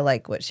her. I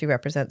like what she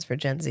represents for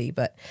Gen Z,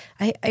 but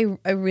I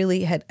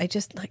really had, I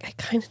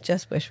kind of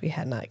just wish we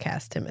had not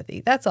cast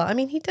Timothy. That's all. I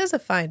mean, he does a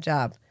fine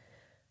job,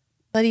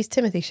 but he's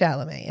Timothée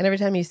Chalamet. And every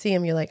time you see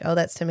him, you're like, oh,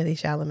 that's Timothée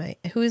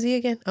Chalamet. Who is he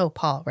again? Oh,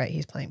 Paul, right.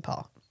 He's playing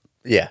Paul.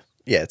 Yeah.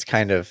 Yeah. It's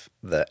kind of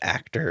the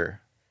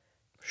actor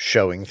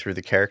showing through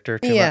the character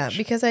too much. Yeah,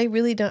 because I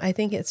really don't, I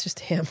think it's just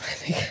him.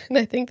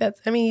 I think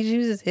that's, I mean, he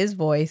uses his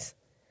voice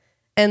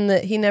and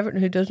he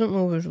doesn't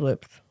move his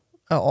lips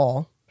at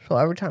all. So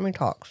every time he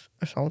talks,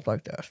 it sounds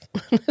like this.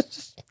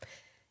 Just,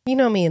 you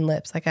know me and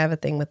lips. Like I have a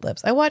thing with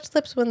lips. I watch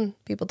lips when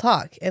people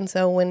talk. And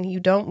so when you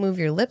don't move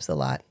your lips a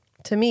lot,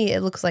 To me,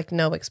 it looks like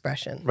no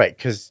expression. Right,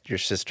 because your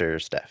sister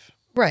is deaf.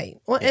 Right.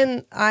 Well,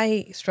 and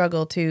I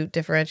struggle to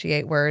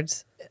differentiate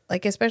words.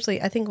 Like,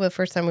 especially, I think the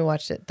first time we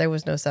watched it, there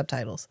was no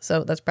subtitles.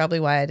 So that's probably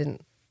why I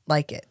didn't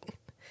like it.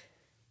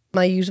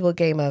 My usual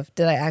game of,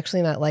 did I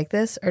actually not like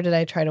this? Or did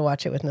I try to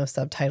watch it with no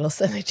subtitles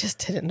and I just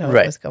didn't know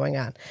what was going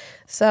on?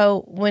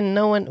 So when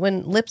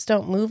lips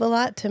don't move a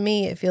lot, to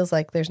me, it feels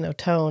like there's no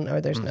tone or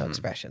there's no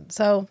expression.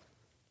 So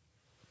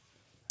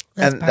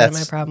that's part of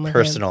my problem with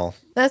personal.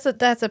 That's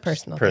a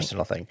personal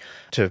thing.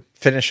 To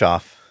finish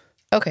off,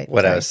 okay.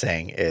 What I was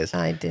saying is,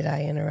 I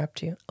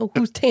interrupt you? Oh,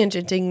 who's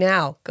tangenting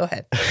now? Go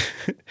ahead.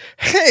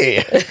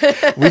 hey,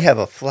 we have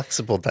a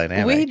flexible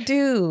dynamic. We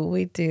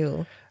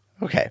do.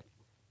 Okay.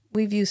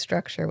 We view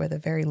structure with a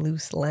very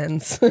loose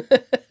lens.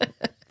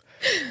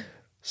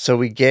 So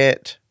we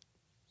get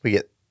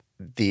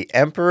the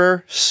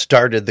Emperor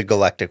started the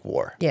Galactic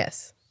War.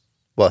 Yes.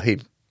 Well, he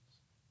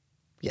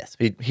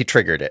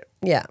triggered it.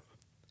 Yeah.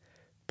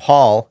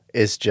 Paul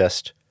is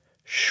just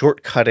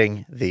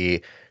shortcutting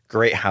the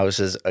great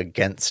houses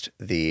against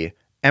the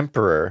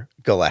Emperor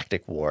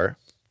Galactic War.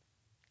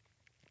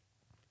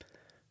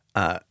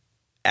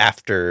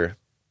 After,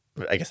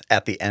 I guess,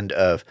 at the end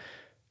of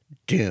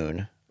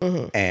Dune,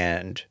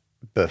 and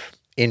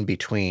in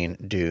between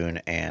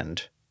Dune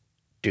and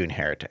Dune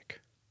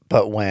Heretic.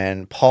 But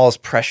when Paul's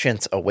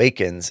prescience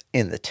awakens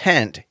in the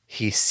tent,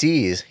 he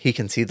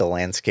can see the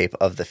landscape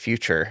of the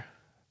future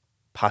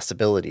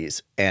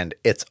possibilities, and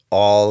it's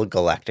all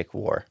galactic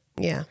war.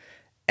 Yeah.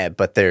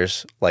 But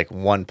there's like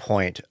one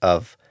point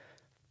of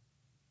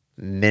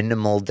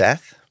minimal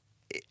death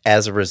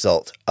as a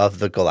result of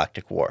the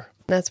galactic war.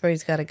 That's where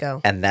he's got to go.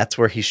 And that's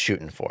where he's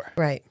shooting for.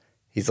 Right.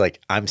 He's like,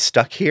 I'm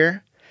stuck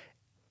here.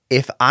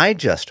 If I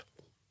just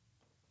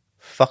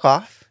fuck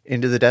off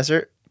into the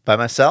desert by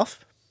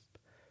myself,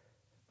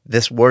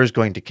 this war is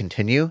going to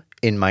continue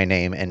in my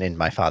name and in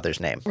my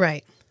father's name.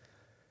 Right.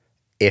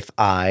 If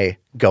I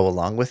go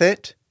along with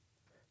it,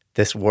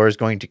 this war is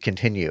going to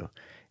continue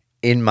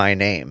in my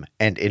name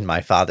and in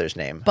my father's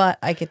name. But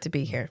I get to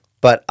be here.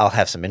 But I'll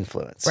have some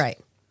influence. Right.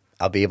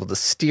 I'll be able to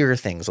steer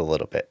things a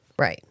little bit.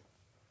 Right.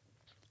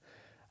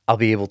 I'll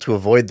be able to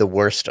avoid the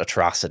worst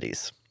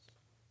atrocities.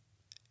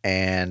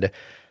 And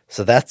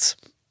so that's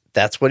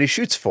what he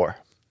shoots for.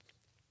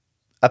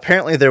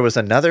 Apparently there was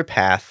another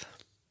path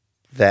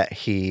that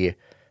he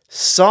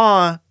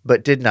saw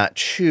but did not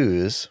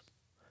choose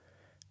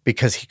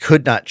because he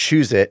could not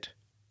choose it.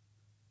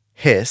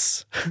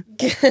 Hiss.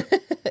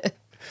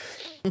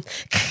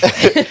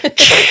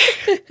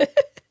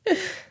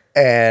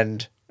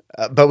 And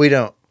but we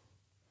don't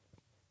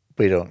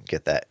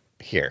get that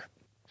here.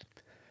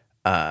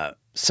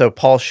 So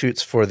Paul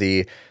shoots for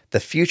the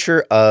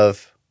future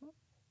of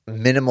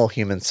minimal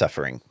human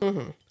suffering.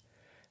 Mm-hmm.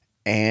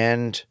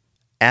 And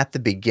at the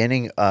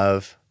beginning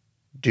of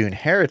Dune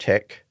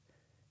Heretic,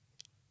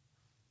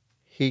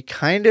 he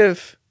kind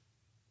of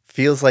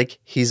feels like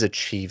he's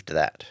achieved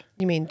that.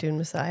 You mean Dune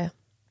Messiah?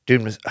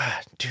 Dune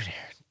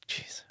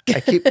Jeez. I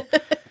keep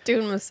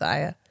Dune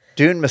Messiah.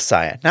 Dune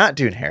Messiah, not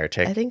Dune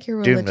Heretic. I think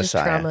your Dune religious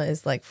Messiah. trauma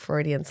is like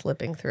Freudian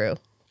slipping through.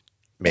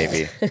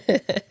 Maybe.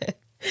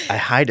 I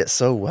hide it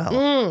so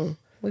well.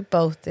 We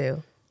both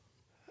do.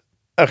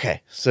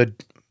 Okay, so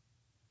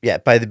yeah,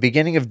 by the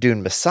beginning of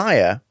Dune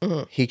Messiah,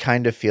 he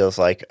kind of feels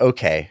like,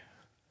 okay,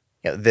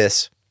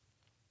 this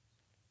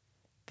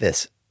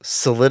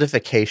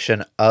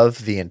solidification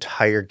of the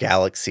entire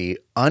galaxy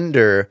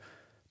under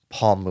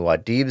Paul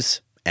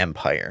Muad'Dib's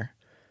empire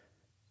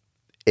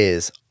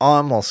is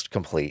almost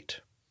complete.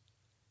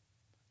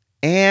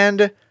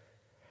 And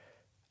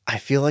I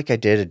feel like I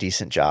did a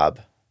decent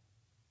job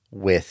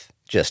with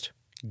just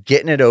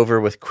getting it over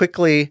with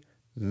quickly,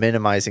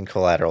 minimizing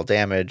collateral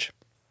damage.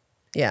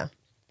 Yeah.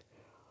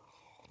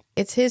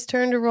 It's his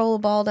turn to roll a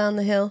ball down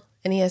the hill,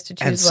 and he has to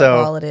choose what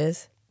ball it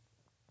is.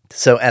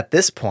 So at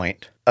this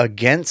point,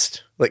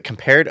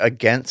 compared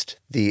against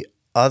the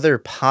other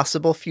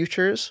possible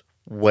futures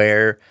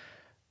where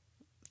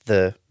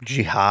the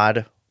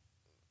jihad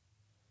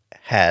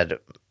had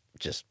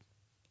just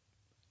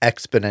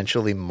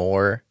exponentially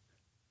more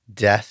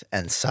death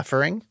and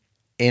suffering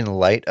in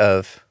light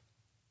of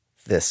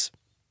this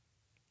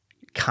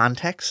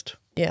context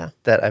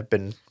that I've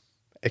been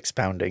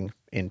expounding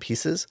in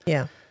pieces.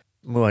 Yeah.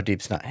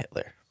 Muad'Dib's not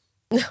Hitler.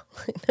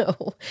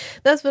 No,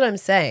 that's what I'm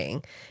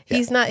saying.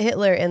 He's not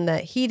Hitler in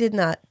that he did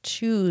not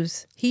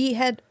choose. He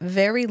had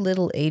very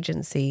little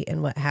agency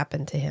in what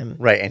happened to him.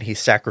 Right, and he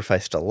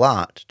sacrificed a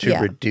lot to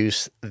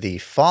reduce the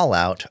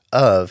fallout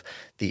of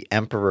the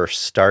Emperor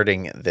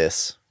starting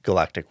this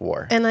galactic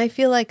war. And I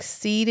feel like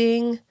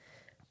seeding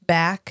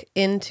back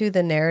into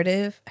the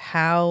narrative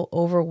how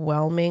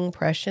overwhelming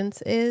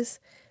prescience is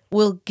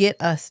will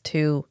get us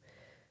to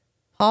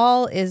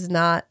Paul is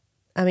the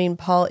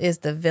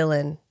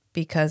villain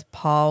because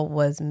Paul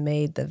was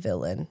made the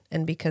villain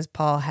and because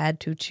Paul had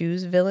to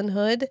choose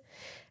villainhood.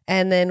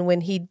 And then when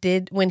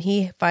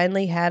he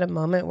finally had a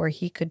moment where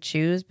he could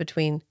choose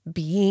between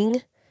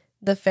being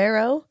the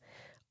Pharaoh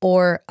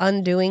or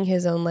undoing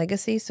his own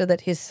legacy so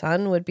that his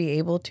son would be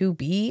able to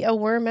be a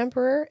worm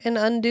emperor and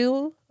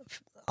undo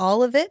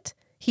all of it.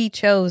 He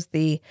chose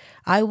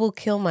I will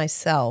kill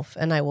myself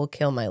and I will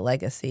kill my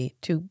legacy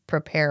to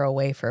prepare a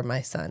way for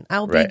my son.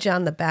 I'll be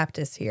John the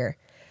Baptist here.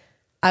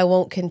 I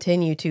won't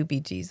continue to be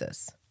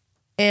Jesus.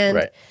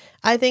 And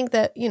I think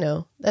that,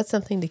 that's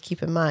something to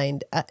keep in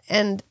mind.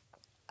 And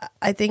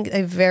I think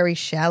a very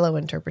shallow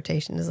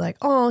interpretation is like,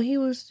 oh, he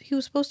was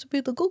supposed to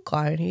be the good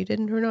guy and he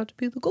didn't turn out to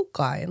be the good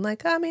guy. And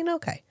like, I mean,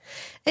 okay.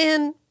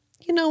 And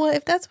you know what?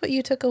 If that's what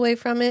you took away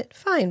from it,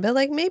 fine. But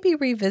like maybe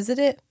revisit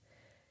it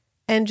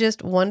and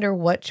just wonder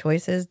what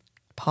choices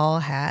Paul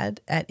had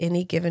at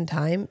any given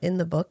time in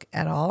the book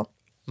at all.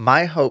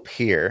 My hope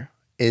here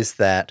is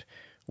that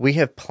we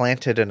have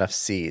planted enough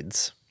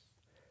seeds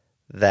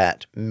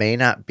that may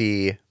not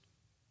be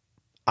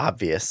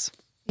obvious.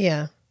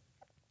 Yeah.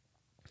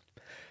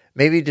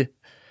 Maybe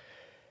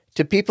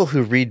to people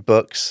who read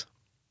books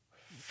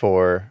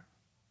for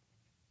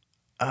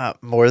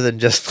more than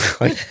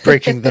just like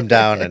breaking them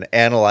down and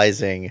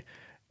analyzing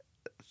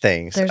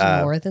things. There's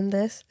more than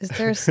this? Is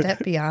there a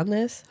step beyond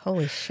this?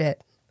 Holy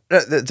shit.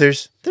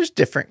 There's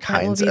different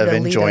kinds of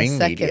enjoying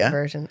media.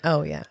 Version.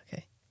 Oh, yeah.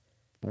 Okay.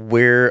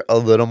 We're a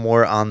little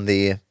more on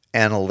the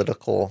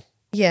analytical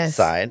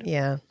side.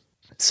 Yeah.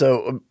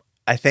 So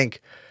I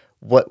think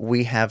what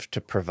we have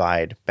to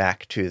provide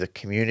back to the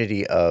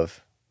community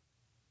of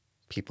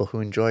people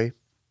who enjoy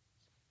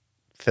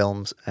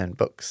films and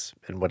books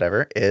and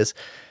whatever is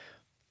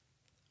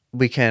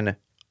we can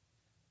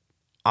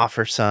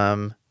offer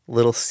some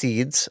little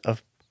seeds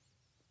of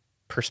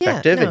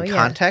perspective and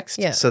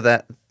context so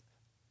that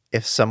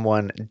if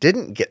someone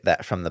didn't get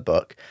that from the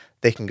book,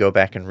 they can go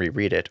back and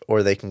reread it,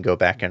 or they can go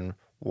back and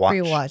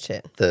rewatch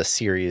it, the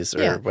series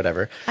or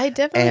whatever. I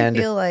definitely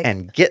feel like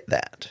and get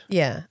that.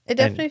 Yeah, I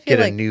definitely and feel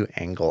get like a new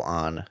angle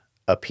on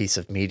a piece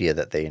of media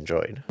that they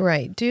enjoyed.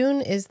 Right.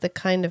 Dune is the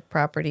kind of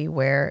property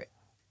where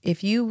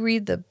if you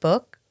read the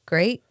book,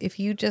 great. If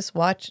you just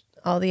watch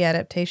all the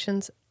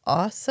adaptations,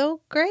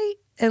 also great.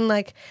 And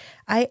like,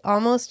 I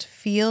almost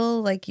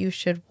feel like you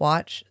should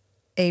watch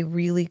a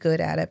really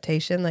good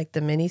adaptation, like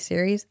the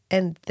miniseries,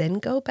 and then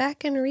go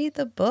back and read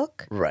the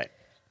book. Right.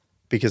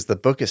 Because the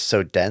book is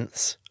so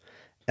dense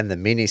and the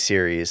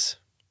miniseries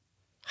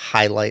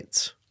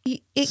highlights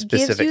it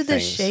gives you the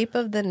shape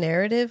of the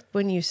narrative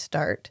when you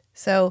start.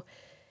 So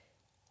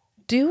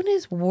Dune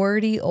is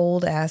wordy,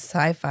 old-ass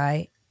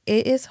sci-fi.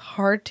 It is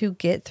hard to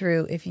get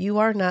through if you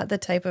are not the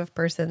type of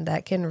person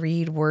that can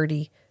read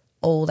wordy,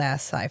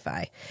 old-ass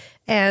sci-fi.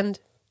 And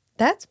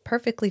that's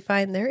perfectly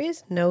fine. There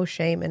is no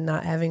shame in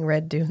not having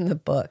read Dune the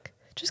book.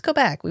 Just go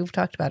back. We've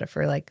talked about it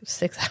for like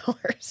 6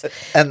 hours.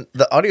 And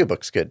the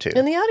audiobook's good too.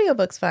 And the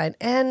audiobook's fine.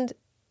 And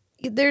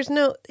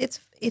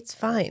it's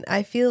fine.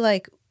 I feel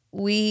like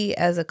we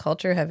as a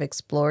culture have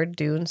explored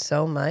Dune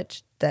so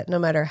much that no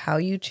matter how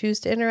you choose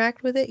to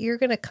interact with it, you're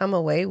going to come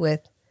away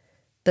with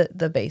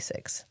the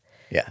basics.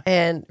 Yeah.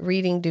 And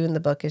reading Dune the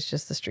book is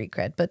just the street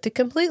cred. But to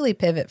completely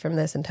pivot from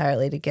this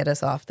entirely to get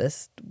us off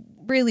this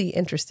really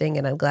interesting,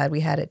 and I'm glad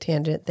we had it,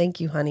 tangent. Thank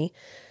you, honey.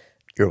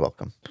 You're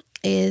welcome.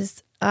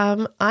 Is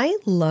I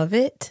love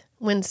it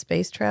when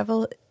space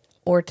travel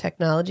or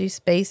technology,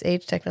 space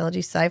age technology,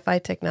 sci-fi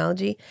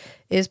technology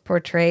is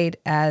portrayed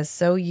as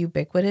so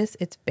ubiquitous.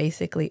 It's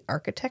basically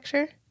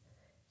architecture.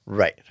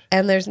 Right.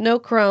 And there's no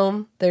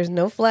chrome, there's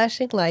no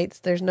flashing lights,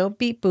 there's no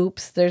beep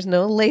boops, there's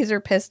no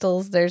laser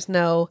pistols,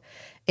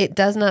 it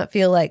does not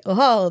feel like,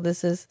 oh,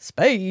 this is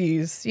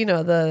space,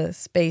 the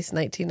space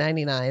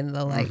 1999,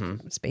 the like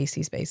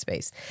spacey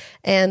space.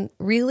 And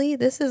really,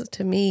 this is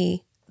to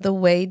me, the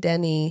way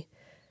Denis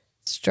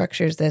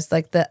structures this,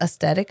 like the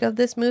aesthetic of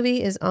this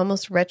movie is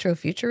almost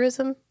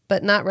retrofuturism,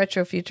 but not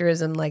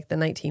retrofuturism like the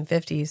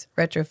 1950s,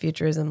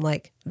 retrofuturism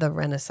like the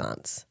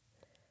Renaissance.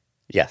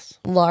 Yes.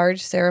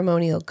 Large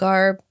ceremonial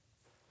garb.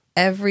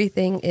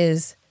 Everything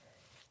is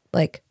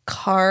like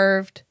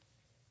carved.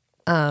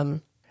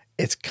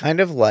 It's kind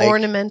of like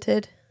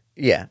ornamented.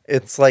 Yeah.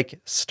 It's like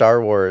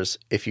Star Wars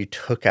if you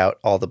took out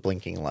all the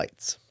blinking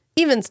lights.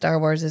 Even Star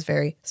Wars is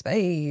very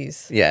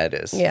space. Yeah, it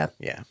is. Yeah.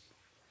 Yeah.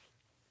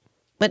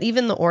 But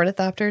even the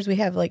ornithopters, we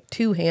have like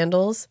 2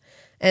 handles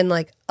and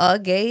like a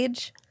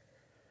gauge.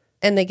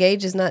 And the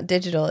gauge is not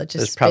digital. It just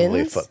There's spins.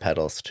 probably foot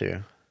pedals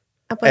too.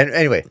 But, and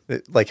anyway,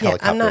 like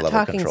helicopter I'm not level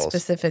talking controls.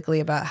 specifically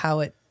about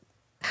how it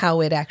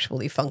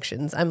actually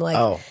functions. I'm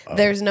like,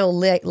 there's no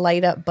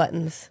light up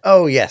buttons.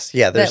 Oh yes,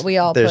 yeah. There's that we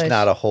all there's push.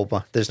 not a whole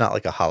bunch. There's not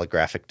like a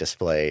holographic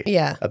display.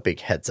 Yeah, a big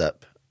heads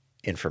up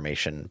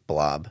information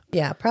blob.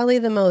 Yeah, probably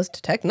the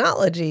most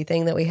technology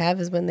thing that we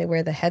have is when they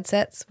wear the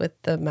headsets with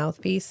the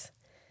mouthpiece,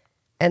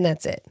 and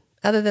that's it.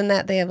 Other than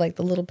that, they have like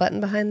the little button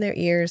behind their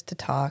ears to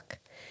talk,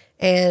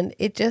 and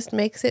it just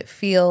makes it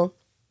feel.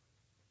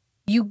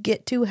 You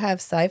get to have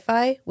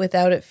sci-fi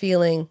without it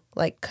feeling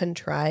like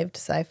contrived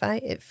sci-fi.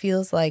 It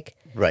feels like...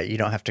 Right. You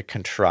don't have to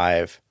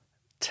contrive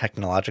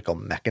technological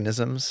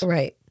mechanisms.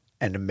 Right.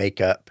 And make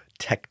up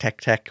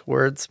tech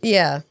words.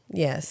 Yeah.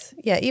 Yes.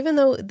 Yeah. Even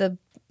though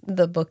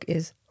the book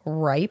is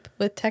ripe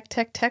with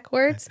tech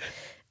words,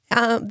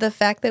 The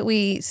fact that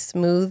we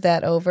smooth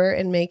that over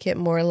and make it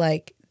more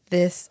like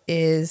this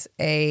is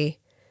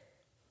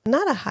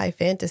not a high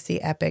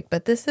fantasy epic,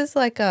 but this is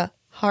like a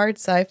hard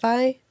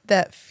sci-fi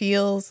that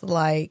feels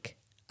like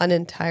an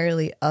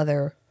entirely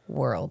other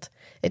world.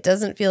 It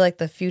doesn't feel like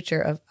the future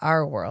of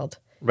our world.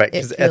 Right,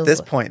 because at this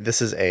point,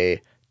 this is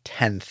a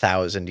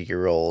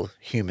 10,000-year-old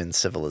human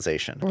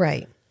civilization.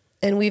 Right.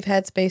 And we've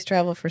had space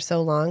travel for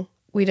so long,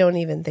 we don't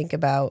even think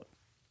about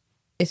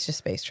it's just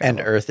space travel.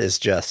 And Earth is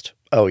just,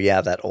 oh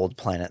yeah, that old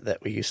planet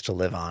that we used to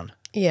live on.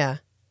 Yeah.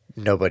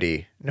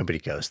 Nobody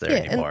goes there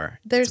anymore.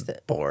 There's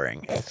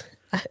boring.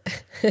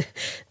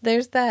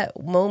 There's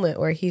that moment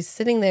where he's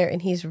sitting there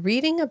and he's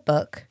reading a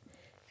book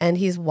and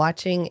he's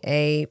watching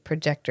a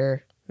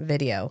projector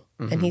video.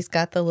 Mm-hmm. And he's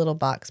got the little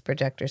box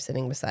projector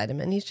sitting beside him.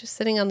 And he's just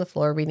sitting on the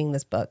floor reading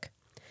this book.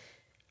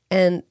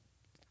 And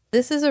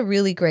this is a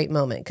really great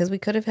moment because we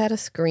could have had a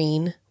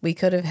screen. We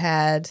could have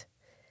had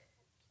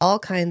all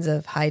kinds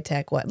of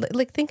high-tech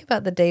like think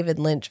about the David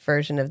Lynch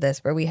version of this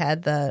where we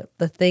had the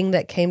thing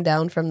that came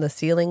down from the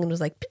ceiling and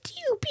was like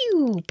pew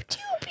pew pew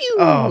pew.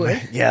 Oh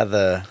yeah,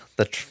 the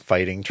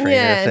fighting trainer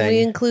thing. And we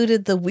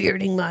included the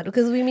weirding mod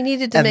because we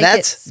needed to and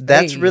make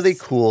that's really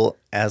cool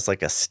as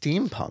like a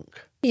steampunk.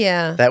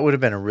 Yeah. That would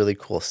have been a really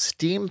cool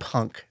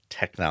steampunk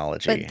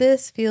technology. But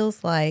this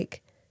feels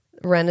like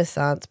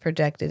Renaissance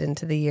projected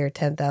into the year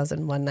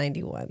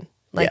 10,191.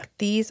 Like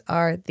these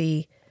are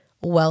the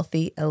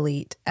wealthy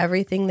elite.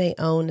 Everything they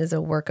own is a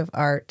work of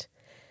art.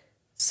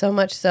 So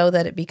much so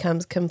that it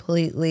becomes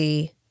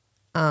completely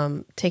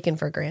taken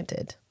for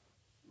granted.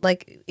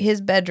 Like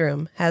his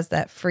bedroom has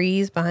that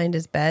frieze behind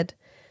his bed,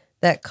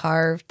 that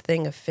carved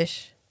thing of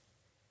fish.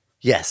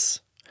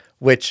 Yes,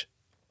 which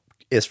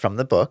is from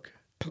the book.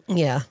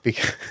 Yeah.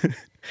 Because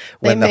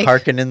when the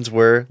Harkonnens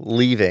were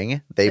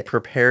leaving, they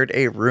prepared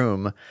a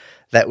room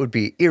that would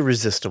be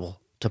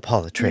irresistible to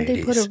Paul Atreides.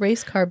 They put a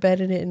race car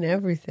bed in it and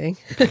everything.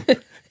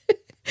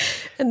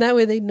 And that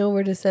way they know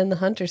where to send the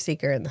Hunter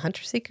Seeker. And the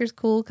Hunter Seeker's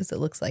cool because it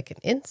looks like an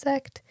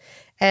insect.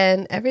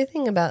 And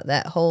everything about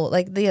that whole,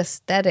 like the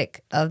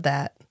aesthetic of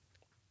that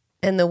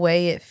and the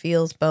way it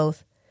feels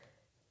both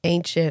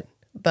ancient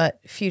but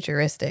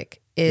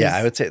futuristic is... Yeah,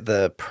 I would say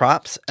the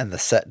props and the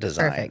set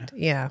design. Perfect,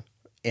 yeah.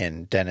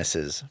 In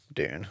Denis's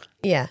Dune.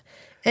 Yeah.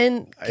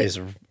 And is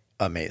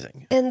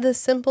amazing. And the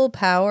simple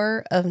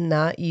power of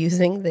not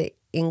using the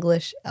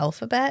English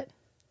alphabet.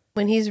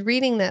 When he's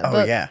reading that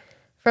book,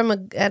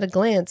 at a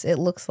glance, it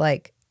looks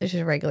like it's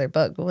just a regular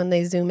book. But when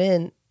they zoom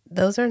in,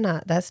 that's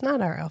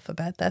not our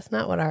alphabet. That's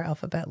not what our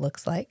alphabet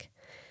looks like.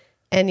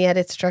 And yet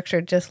it's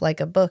structured just like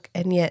a book.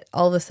 And yet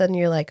all of a sudden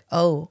you're like,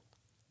 oh,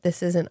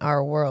 this isn't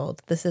our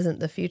world. This isn't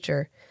the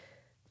future.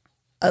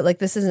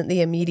 This isn't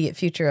the immediate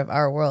future of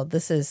our world.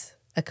 This is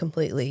a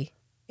completely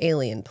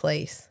alien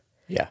place.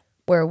 Yeah.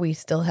 Where we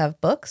still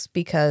have books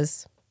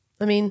because,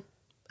 I mean,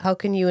 how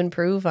can you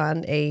improve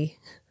on a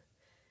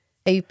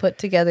put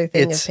together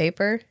thing of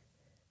paper?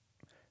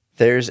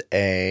 There's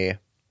a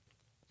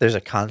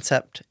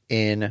concept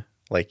in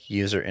like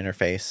user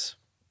interface.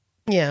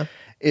 Yeah.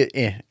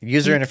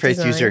 User interface,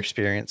 design. User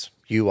experience,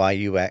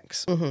 UI,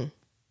 UX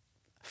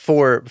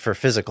for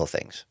physical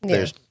things.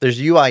 Yeah. There's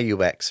UI,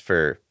 UX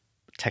for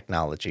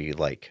technology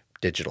like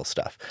digital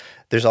stuff.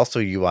 There's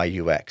also UI,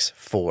 UX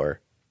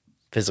for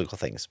physical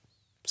things,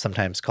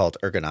 sometimes called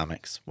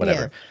ergonomics,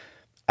 whatever. Yeah.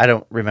 I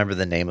don't remember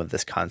the name of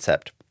this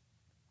concept,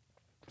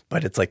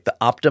 but it's like the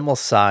optimal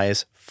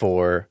size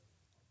for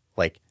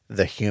like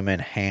the human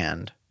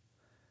hand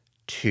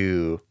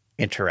to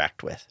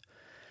interact with.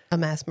 A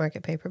mass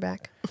market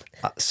paperback.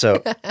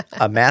 So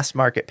a mass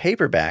market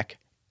paperback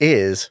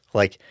is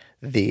like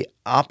the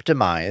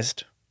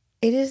optimized.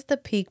 It is the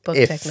peak book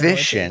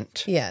efficient,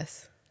 technology.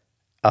 Yes.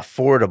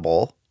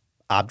 Affordable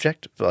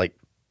object, like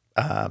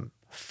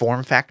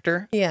form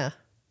factor. Yeah.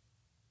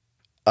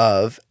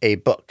 Of a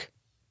book.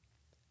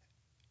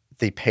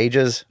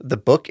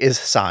 The book is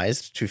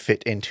sized to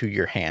fit into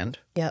your hand.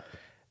 Yep.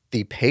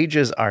 The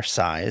pages are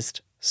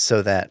sized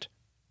so that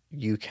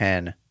you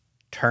can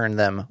turn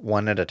them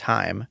one at a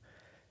time.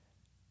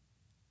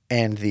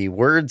 And the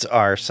words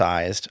are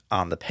sized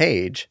on the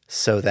page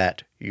so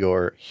that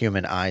your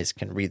human eyes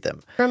can read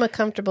them. From a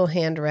comfortable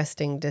hand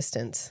resting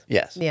distance.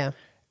 Yes. Yeah.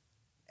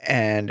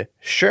 And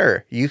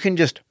sure, you can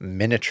just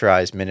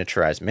miniaturize.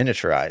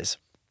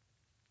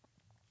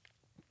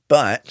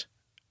 But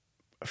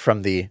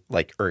from the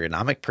like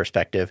ergonomic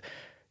perspective,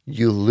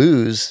 you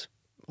lose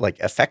like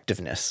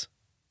effectiveness,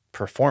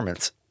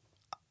 performance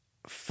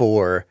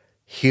for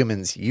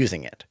humans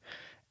using it.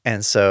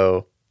 And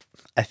so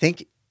I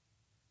think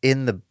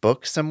in the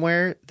book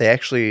somewhere, they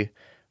actually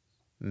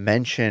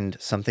mentioned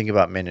something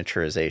about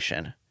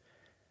miniaturization.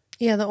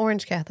 Yeah, the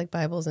Orange Catholic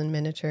Bible's in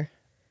miniature.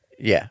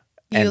 Yeah.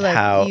 And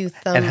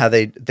how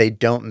they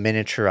don't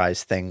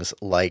miniaturize things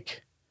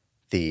like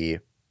the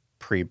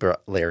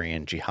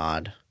pre-Balerian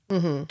jihad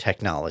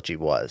technology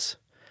was,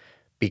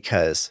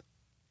 because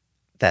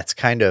that's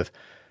kind of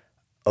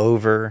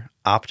over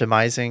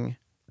optimizing.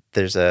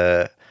 There's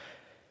an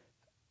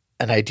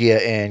idea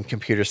in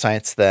computer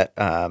science that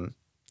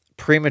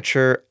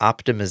premature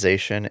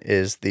optimization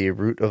is the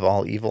root of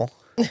all evil.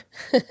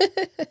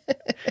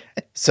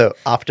 So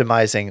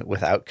optimizing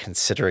without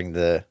considering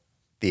the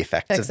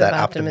effects of that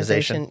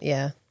optimization.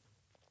 Yeah.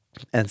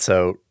 And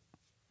so,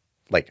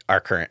 like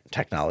our current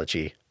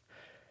technology,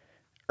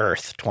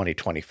 Earth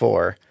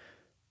 2024,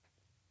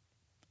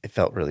 it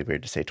felt really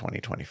weird to say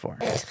 2024.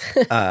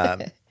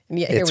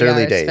 Yeah, It's here we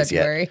early are, days it's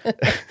yet. February.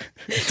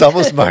 It's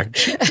almost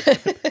March.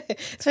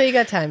 So you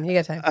got time. You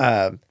got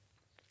time.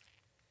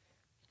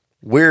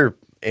 We're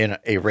in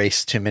a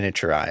race to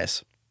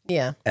miniaturize,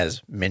 yeah.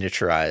 as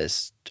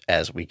miniaturized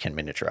as we can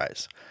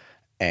miniaturize.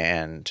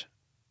 And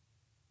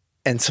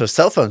so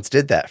cell phones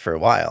did that for a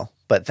while.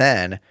 But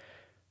then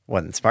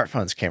when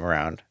smartphones came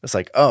around, it's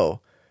like, oh,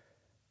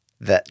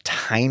 that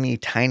tiny,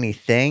 tiny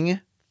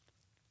thing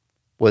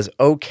was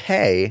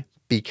okay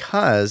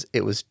because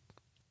it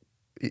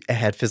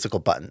had physical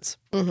buttons.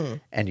 Mm-hmm.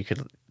 And you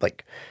could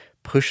like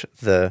push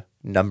the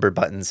number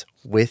buttons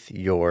with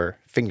your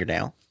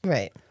fingernail.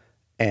 Right.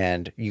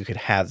 And you could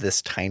have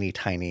this tiny,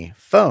 tiny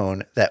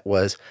phone that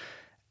was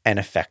an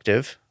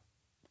effective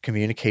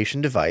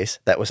communication device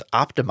that was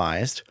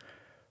optimized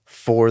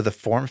for the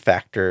form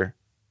factor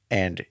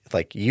and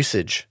like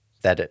usage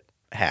that it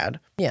had.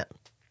 Yeah.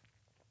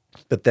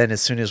 But then as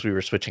soon as we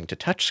were switching to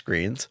touch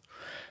screens,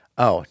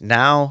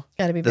 now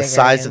Gotta be the bigger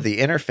size again. of the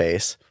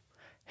interface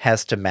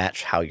has to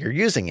match how you're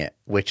using it,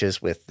 which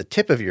is with the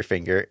tip of your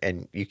finger,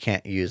 and you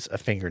can't use a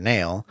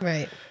fingernail.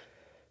 Right.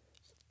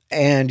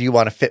 And you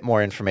want to fit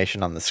more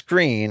information on the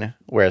screen,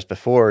 whereas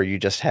before you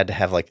just had to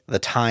have like the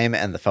time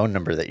and the phone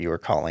number that you were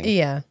calling.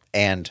 Yeah.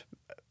 And,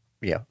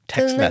 So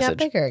text then they message.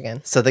 got bigger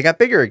again. So they got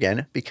bigger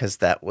again because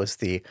that was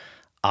the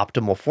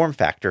optimal form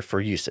factor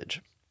for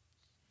usage.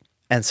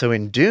 And so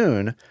in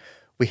Dune,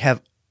 we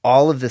have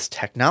all of this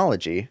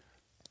technology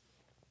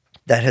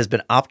that has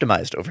been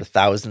optimized over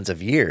thousands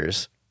of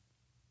years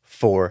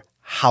for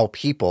how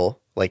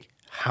people, like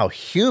how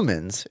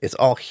humans, it's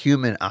all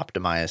human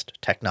optimized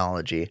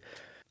technology,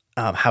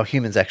 how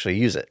humans actually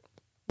use it.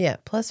 Yeah.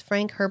 Plus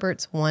Frank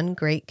Herbert's one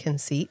great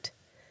conceit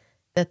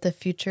that the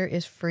future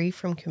is free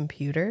from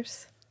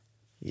computers.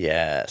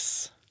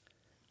 Yes.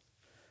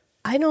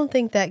 I don't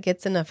think that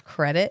gets enough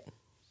credit.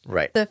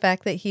 Right. The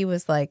fact that he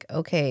was like,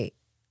 okay,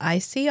 I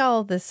see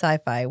all of this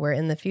sci-fi where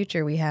in the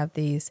future we have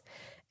these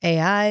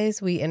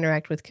AIs, we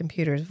interact with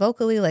computers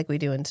vocally like we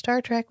do in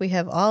Star Trek. We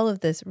have all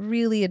of this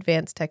really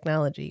advanced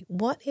technology.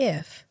 What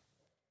if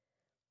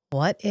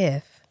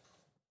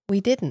we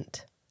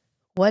didn't?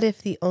 What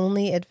if the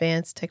only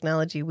advanced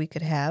technology we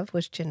could have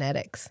was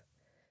genetics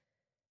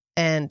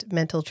and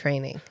mental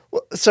training?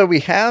 Well, so we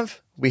have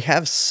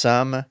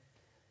some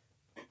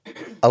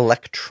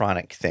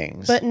electronic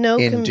things, But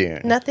in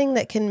Dune. nothing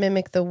that can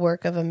mimic the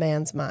work of a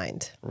man's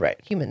mind, Right.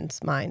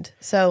 human's mind.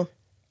 So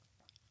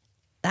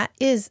that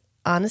is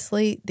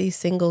honestly the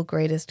single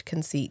greatest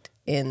conceit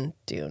in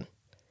Dune.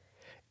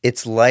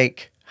 It's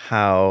like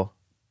how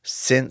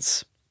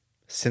since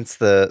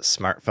the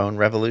smartphone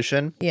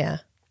revolution, Yeah.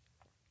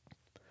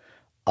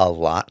 a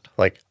lot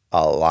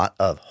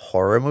of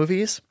horror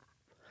movies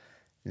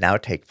now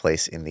take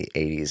place in the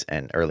 80s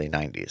and early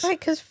 90s. Right,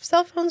 because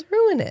cell phones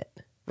ruin it.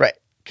 Right.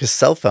 Because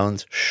cell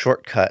phones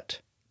shortcut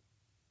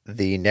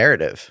the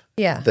narrative.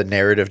 Yeah. The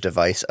narrative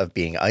device of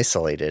being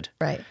isolated.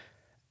 Right.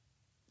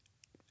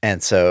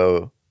 And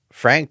so,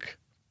 Frank,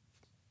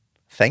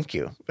 thank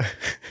you.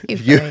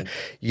 Frank.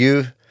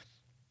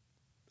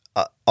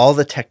 All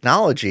the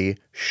technology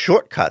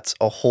shortcuts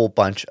a whole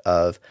bunch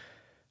of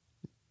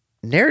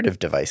narrative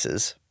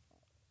devices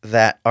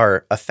that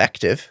are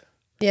effective,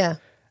 Yeah.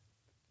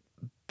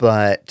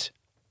 but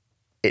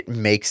it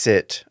makes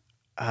it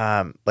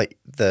It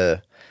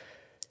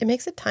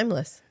makes it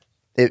timeless.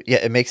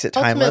 it makes it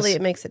timeless. Ultimately,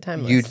 it makes it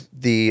timeless.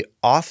 The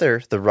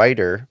author, the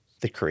writer,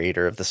 the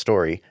creator of the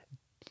story.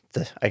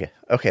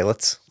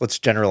 Let's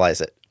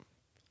generalize it.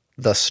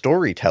 The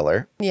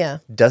storyteller Yeah.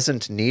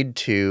 doesn't need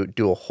to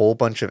do a whole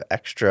bunch of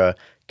extra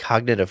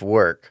cognitive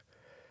work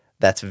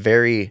that's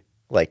very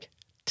like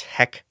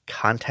tech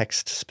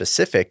context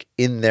specific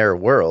in their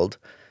world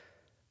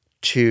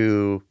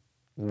to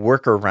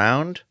work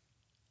around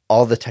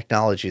all the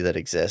technology that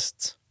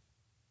exists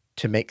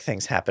to make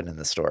things happen in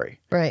the story.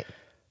 Right.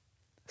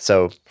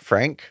 So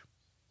Frank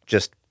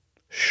just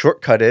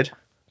shortcutted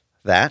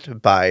that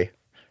by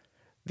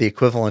the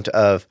equivalent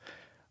of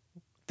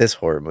this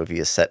horror movie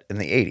is set in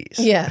the 80s.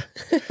 Yeah.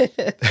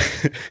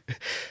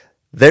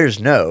 There's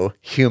no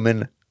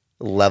human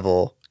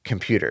level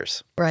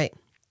computers. Right.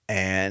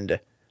 And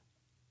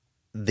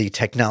the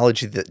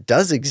technology that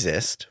does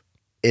exist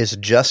is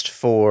just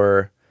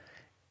for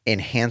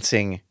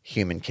enhancing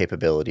human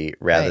capability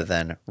rather Right.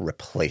 than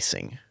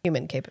replacing.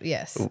 Human capable.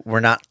 Yes. We're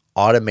not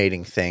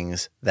automating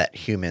things that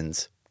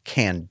humans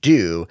can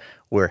do.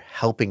 We're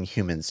helping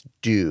humans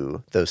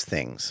do those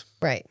things.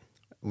 Right.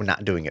 We're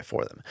not doing it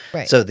for them.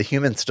 Right. So the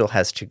human still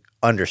has to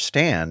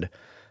understand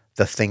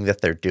the thing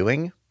that they're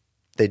doing.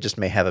 They just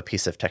may have a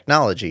piece of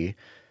technology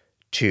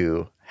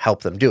to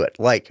help them do it.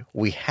 Like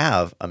we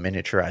have a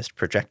miniaturized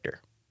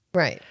projector.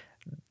 Right.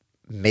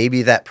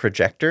 Maybe that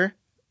projector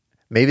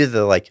maybe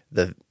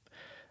the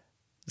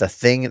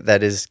thing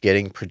that is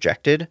getting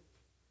projected,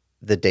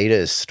 the data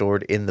is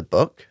stored in the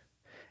book,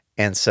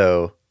 and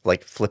so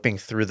like flipping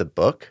through the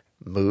book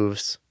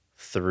moves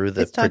through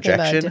the It's talking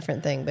projection. about a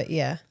different thing, but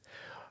yeah.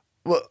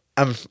 Well,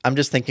 I'm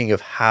just thinking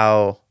of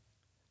how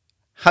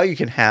you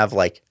can have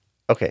like,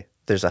 okay,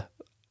 there's a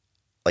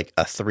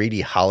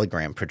 3D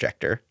hologram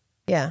projector.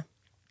 Yeah.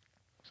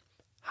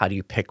 How do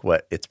you pick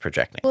what it's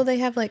projecting? Well, they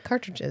have like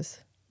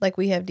cartridges, like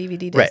we have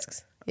DVD Right.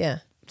 discs. Yeah.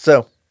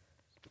 So,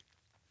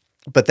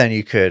 but then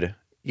you could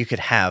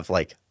have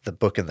like the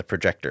book and the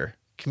projector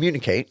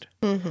communicate,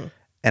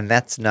 and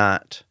that's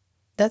not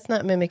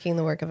mimicking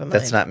the work of a mind.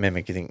 that's not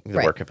mimicking the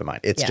Right. work of a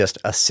mind. It's Yeah. just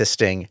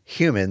assisting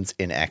humans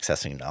in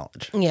accessing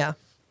knowledge. Yeah.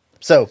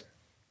 So,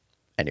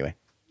 anyway,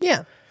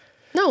 Yeah.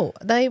 No,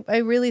 I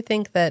really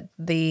think that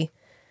the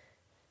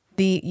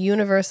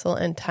universal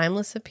and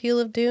timeless appeal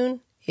of Dune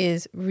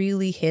is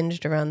really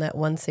hinged around that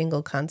one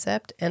single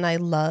concept. And I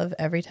love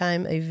every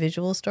time a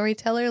visual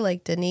storyteller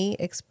like Denis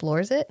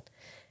explores it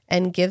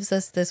and gives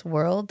us this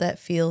world that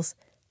feels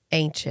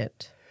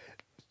ancient.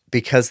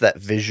 because that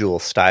visual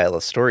style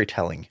of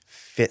storytelling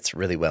fits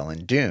really well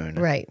in Dune,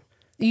 Right.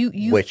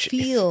 You which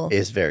feel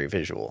is very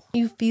visual.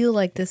 you feel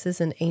like this is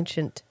an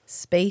ancient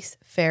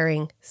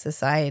space-faring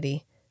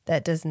society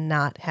that does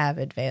not have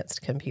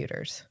advanced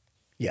computers.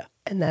 Yeah.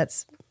 And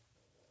that's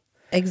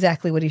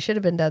exactly what he should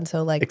have been done.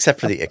 So, like, Except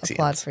for the Ixians.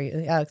 applaud for you.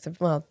 Yeah, except,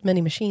 well, many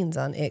machines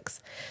on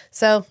Ix.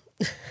 So,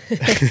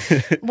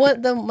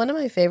 one of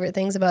my favorite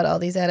things about all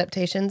these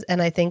adaptations,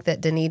 and I think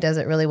that Denis does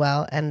it really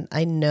well, and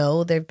I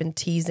know they've been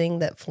teasing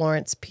that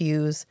Florence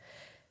Pugh's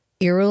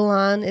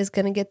Irulan is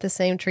going to get the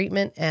same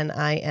treatment, and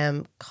I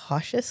am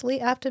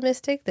cautiously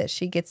optimistic that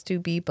she gets to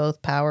be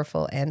both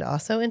powerful and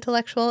also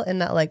intellectual, and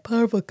not like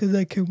powerful because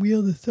I can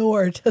wield a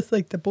sword just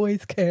like the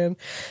boys can.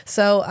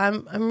 So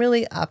I'm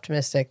really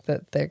optimistic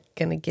that they're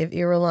going to give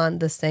Irulan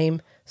the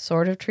same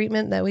sort of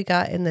treatment that we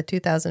got in the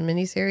 2000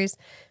 miniseries,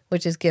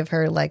 which is give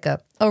her like a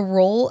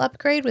role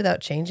upgrade without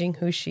changing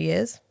who she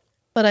is.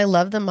 But I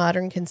love the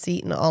modern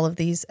conceit in all of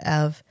these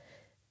of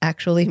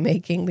actually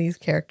making these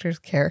characters.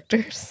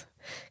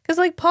 Because,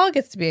 like, Paul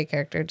gets to be a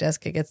character,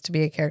 Jessica gets to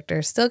be a character,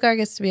 Stilgar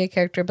gets to be a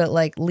character, but,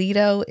 like,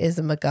 Leto is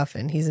a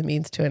MacGuffin. He's a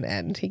means to an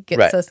end. He gets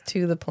Right. us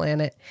to the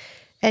planet.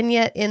 And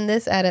yet, in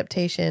this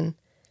adaptation,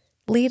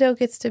 Leto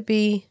gets to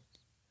be,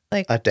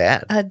 like, A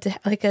dad.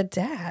 like a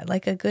dad,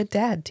 like a good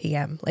dad,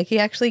 TM. Like, he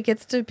actually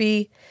gets to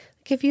be,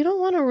 like, if you don't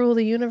want to rule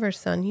the universe,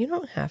 son, you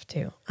don't have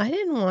to. I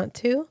didn't want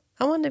to.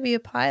 I wanted to be a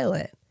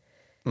pilot.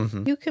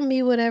 You can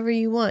be whatever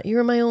you want.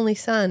 You're my only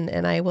son,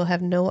 and I will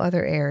have no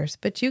other heirs.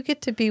 But you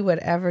get to be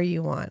whatever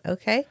you want,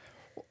 okay?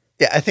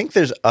 Yeah, I think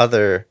there's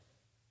other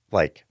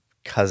like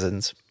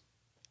cousins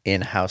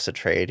in House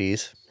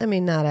Atreides. I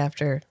mean, not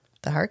after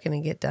the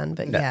Harkonnen get done,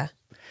 but yeah.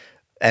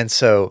 And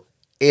so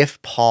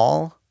if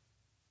Paul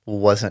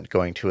wasn't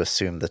going to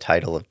assume the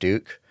title of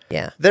Duke,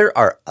 Yeah. there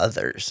are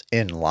others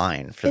in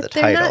line for If the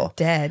they're title. not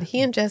dead,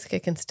 he and Jessica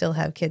can still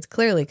have kids,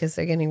 clearly, because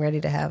they're getting ready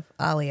to have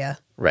Alia.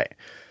 Right.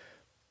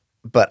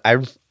 But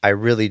I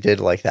really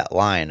did like that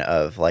line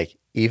of like,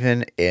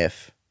 even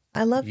if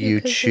I love you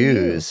you 'cause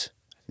choose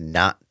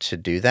not to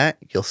do that,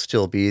 you'll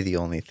still be the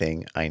only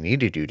thing I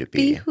needed you to be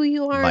be. who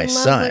you are my and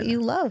love son. what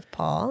you love,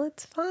 Paul.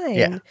 It's fine.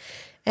 Yeah.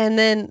 And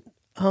then,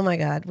 oh my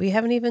God, we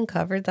haven't even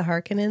covered the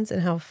Harkonnens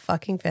and how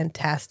fucking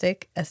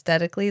fantastic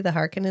aesthetically the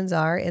Harkonnens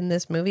are in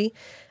this movie.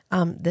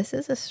 This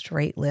is a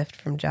straight lift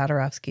from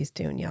Jodorowsky's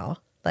Dune, y'all.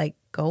 Like,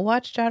 go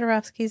watch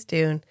Jodorowsky's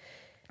Dune.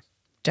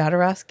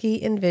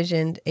 Jodorowsky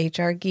envisioned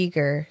H.R.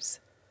 Giger's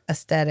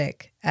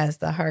aesthetic as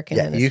the Harkonnen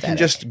Yeah, you aesthetic. can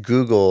just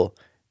Google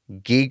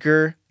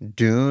Giger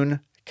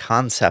Dune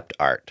concept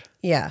art,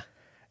 Yeah.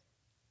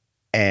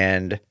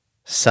 and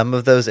some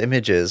of those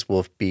images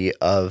will be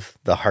of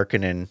the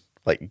Harkonnen,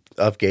 like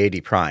of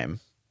Gaiety Prime,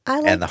 I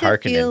like and the to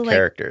Harkonnen feel like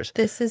characters.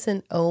 this is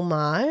an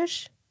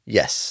homage,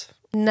 Yes,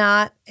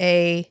 not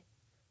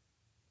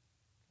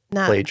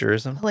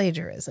plagiarism.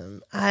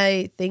 plagiarism.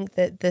 I think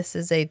that this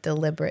is a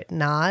deliberate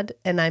nod,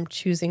 and I'm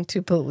choosing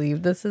to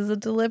believe this is a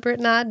deliberate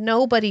nod.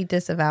 Nobody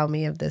disavow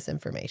me of this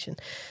information.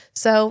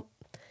 So,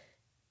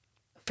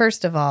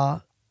 first of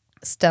all,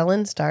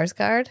 Stellan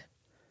Skarsgård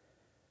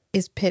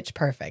is pitch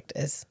perfect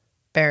as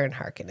Baron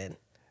Harkonnen.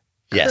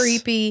 Yes.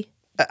 Creepy.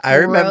 I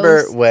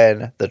remember gross.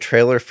 when the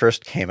trailer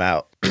first came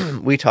out,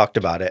 we talked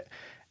about it,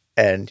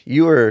 and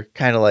you were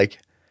kind of like,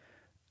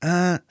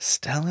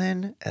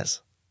 Stellan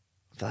as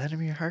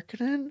Vladimir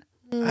Harkonnen?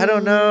 I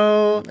don't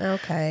know.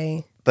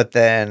 Okay. But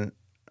then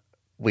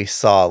we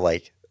saw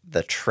like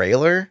the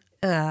trailer,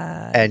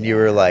 and you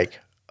were like,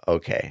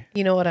 okay,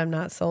 You know what I'm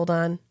not sold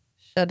on?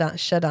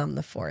 Shaddam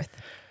the Fourth.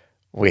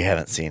 we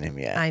haven't seen him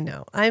yet. I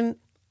know.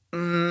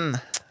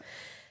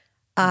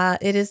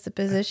 It is the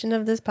position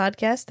of this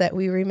podcast that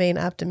we remain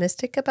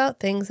optimistic about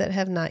things that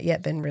have not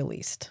yet been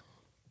released.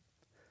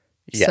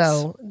 Yes.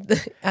 So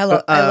I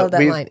love that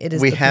we- line. It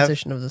is we the have-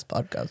 position of this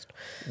podcast.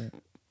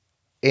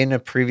 In a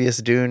previous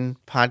Dune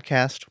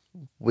podcast,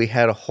 we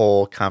had a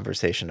whole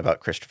conversation about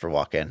Christopher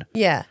Walken.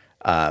 Yeah.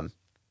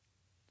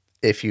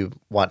 if you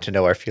want to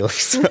know our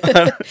feelings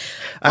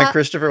on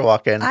Christopher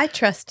Walken. I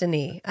trust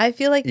Denis. I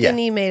feel like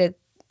Denis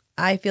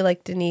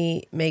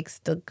makes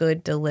the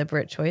good,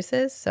 deliberate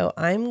choices. So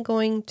I'm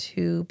going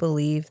to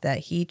believe that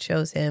he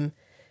chose him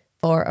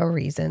for a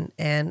reason,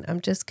 and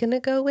I'm just going to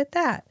go with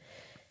that.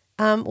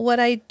 What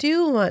I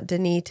do want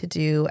Denis to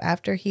do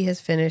after he has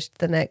finished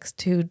the next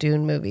 2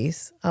 Dune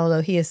movies,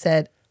 although he has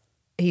said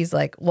he's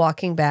like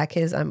walking back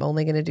I'm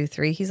only going to do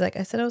 3. He's like,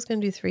 I said I was going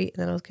to do 3 and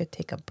then I was going to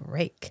take a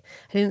break.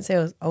 I didn't say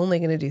I was only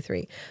going to do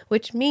 3,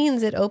 which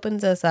means it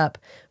opens us up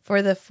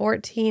for the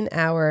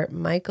 14-hour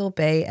Michael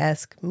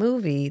Bay-esque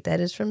movie that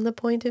is from the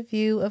point of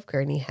view of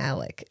Gurney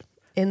Halleck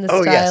in the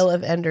style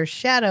of Ender's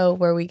Shadow,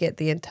 where we get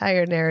the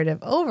entire narrative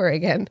over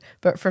again,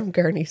 but from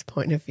Gurney's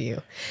point of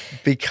view.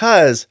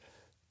 Because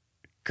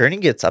Gurney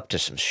gets up to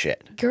some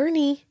shit.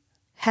 Gurney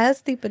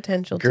has the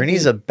potential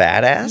Gurney's a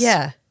badass.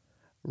 Yeah.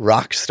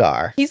 Rock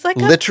star. He's like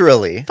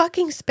literally a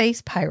fucking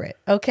space pirate,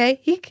 okay?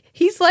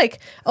 He's like,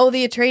 oh,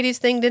 the Atreides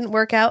thing didn't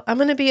work out. I'm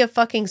going to be a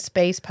fucking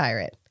space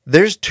pirate.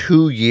 There's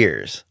 2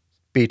 years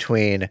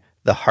between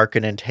the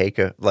Harkonnen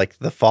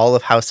the fall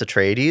of House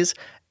Atreides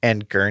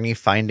and Gurney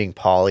finding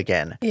Paul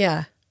again.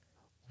 Yeah.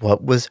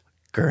 What was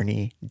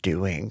Gurney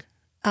doing?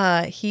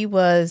 He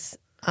was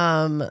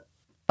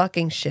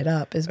fucking shit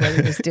up is what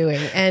he was doing.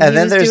 And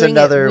then was there's doing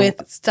another it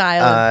with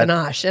style and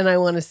panache, and I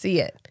want to see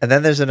it. And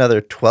then there's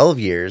another 12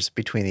 years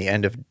between the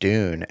end of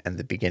Dune and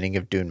the beginning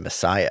of Dune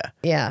Messiah.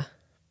 Yeah.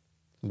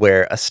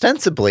 Where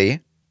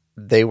ostensibly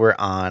they were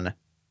on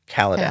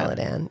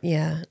Caladan.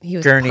 Yeah. He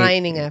was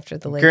pining after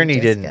the Lady Gurney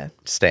Jessica.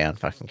 Didn't stay on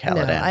fucking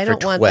Caladan for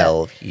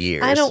 12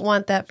 years. I don't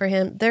want that for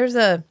him. There's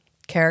a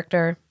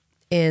character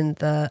in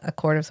the A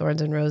Court of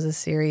Thorns and Roses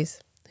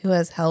series who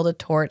has held a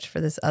torch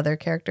for this other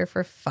character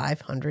for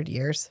 500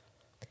 years.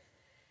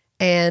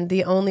 And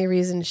the only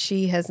reason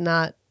she has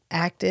not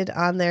acted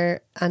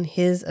on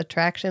his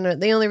attraction, or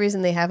the only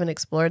reason they haven't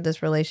explored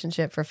this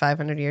relationship for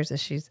 500 years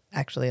is she's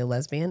actually a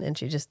lesbian and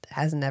she just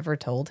has never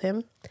told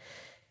him.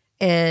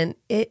 And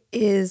it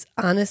is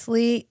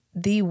honestly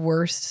the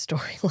worst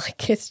story.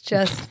 Like, it's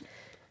just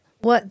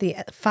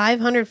the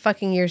 500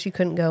 fucking years you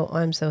couldn't go, oh,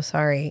 I'm so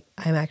sorry,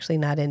 I'm actually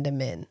not into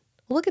men.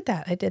 Look at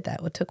that. I did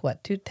that. It took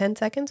 10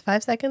 seconds,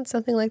 5 seconds,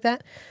 something like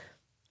that.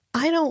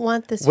 I don't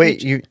want this.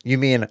 Wait, you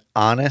mean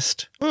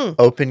honest,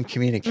 open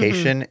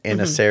communication in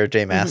a Sarah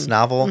J. Maas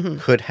novel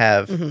could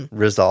have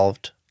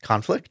resolved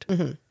conflict?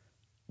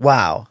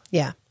 Wow.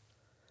 Yeah.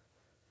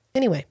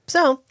 Anyway,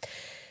 so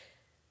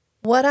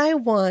what I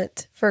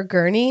want for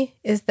Gurney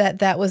is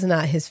that was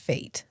not his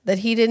fate. That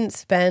he didn't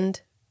spend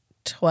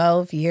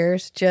 12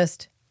 years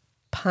just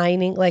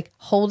pining, like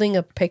holding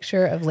a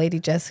picture of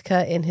Lady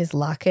Jessica in his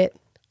locket.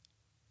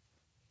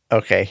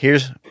 Okay,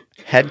 here's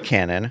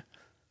headcanon.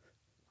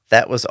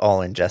 That was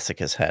all in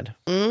Jessica's head.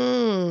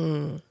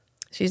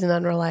 She's an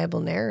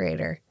unreliable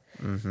narrator.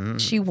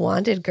 She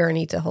wanted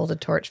Gurney to hold a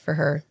torch for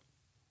her.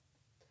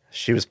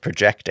 She was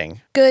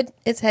projecting. Good.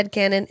 It's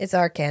headcanon. It's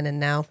our canon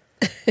now.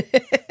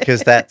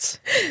 Because that's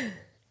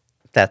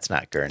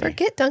not Gurney.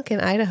 Forget Duncan,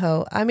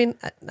 Idaho. I mean,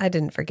 I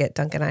didn't forget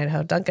Duncan,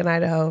 Idaho. Duncan,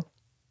 Idaho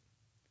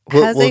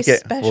has a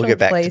special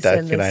place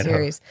in this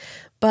series.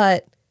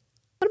 But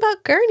what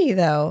about Gurney,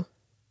 though?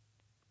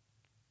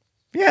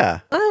 Yeah.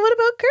 What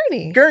about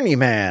Gurney? Gurney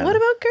man. What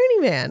about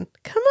Gurney man?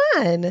 Come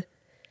on.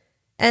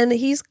 And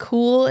he's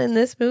cool in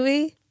this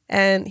movie.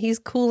 And he's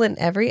cool in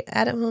every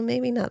Adam. Well,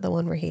 maybe not the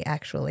one where he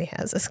actually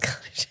has a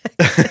Scottish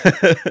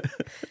accent.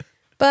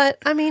 But,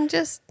 I mean,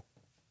 just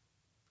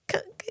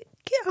get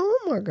on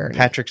more Gurney.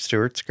 Patrick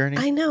Stewart's Gurney?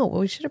 I know. Well,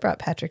 we should have brought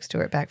Patrick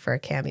Stewart back for a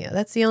cameo.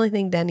 That's the only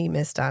thing Denny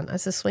missed on.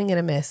 That's a swing and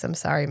a miss. I'm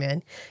sorry,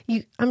 man.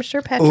 I'm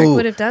sure Patrick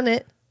would have done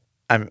it.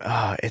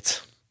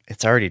 It's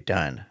already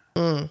done.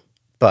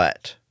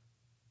 But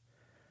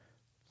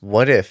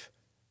what if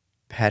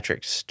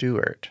Patrick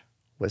Stewart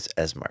was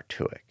Esmar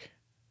Tuick?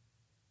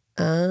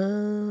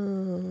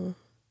 Oh.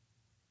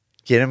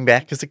 Get him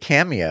back as a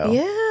cameo.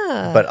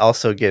 Yeah. But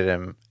also get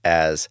him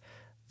as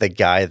the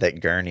guy that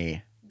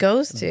Gurney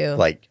goes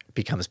to.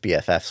 Becomes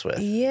BFFs with.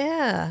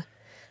 Yeah.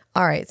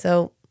 All right.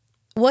 So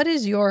what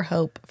is your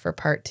hope for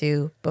part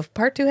 2? But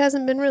part 2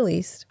 hasn't been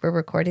released. We're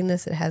recording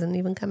this. It hasn't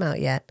even come out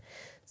yet.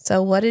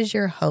 So what is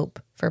your hope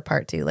for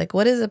part 2? Like,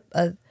 what is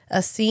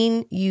a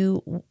scene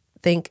you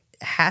think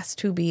has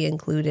to be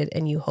included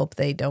and you hope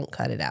they don't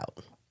cut it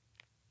out?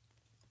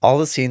 All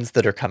the scenes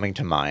that are coming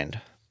to mind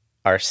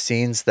are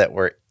scenes that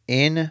were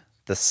in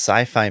the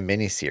sci-fi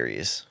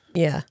miniseries.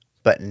 Yeah.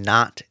 But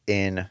not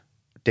in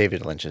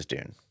David Lynch's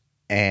Dune.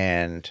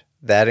 And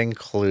that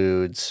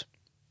includes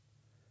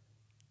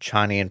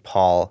Chani and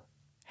Paul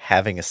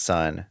having a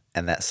son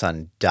and that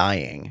son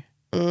dying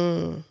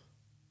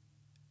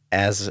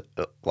as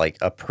like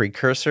a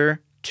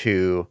precursor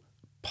to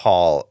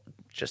Paul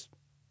just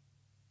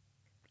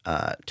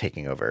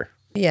taking over.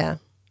 Yeah.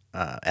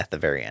 At the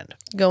very end.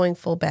 Going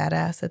full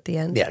badass at the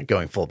end. Yeah,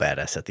 going full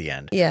badass at the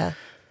end. Yeah.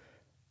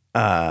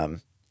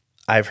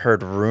 I've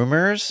heard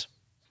rumors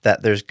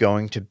that there's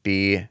going to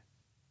be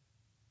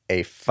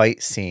a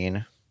fight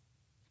scene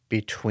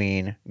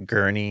between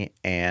Gurney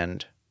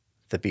and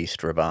the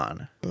Beast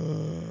Raban.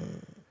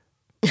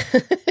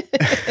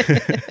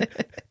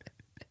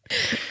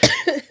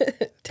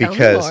 Tell me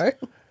Because more.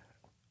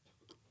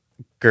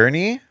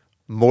 Gurney,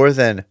 more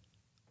than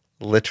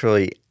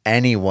literally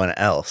anyone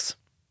else,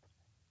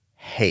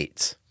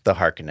 hates the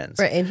Harkonnens.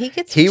 Right, and he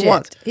gets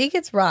he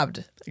gets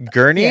robbed.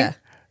 Gurney. Yeah.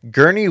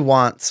 Gurney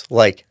wants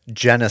like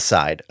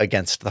genocide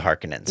against the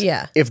Harkonnens.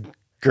 Yeah. If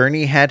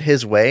Gurney had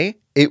his way,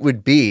 it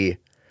would be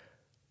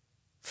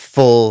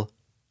full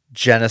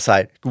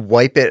genocide.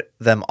 Wipe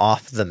them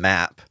off the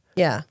map.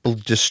 Yeah.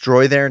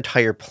 Destroy their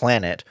entire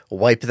planet.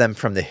 Wipe them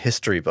from the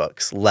history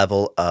books.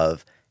 Level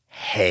of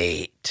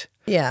hate.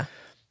 Yeah.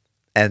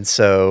 And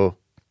so,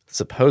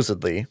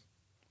 supposedly,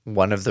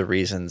 one of the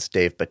reasons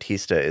Dave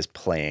Bautista is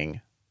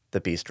playing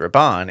the Beast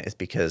Raban is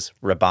because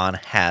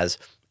Raban has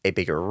a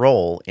bigger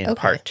role in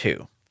part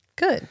 2.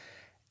 Good.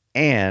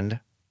 And,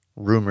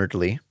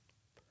 rumoredly,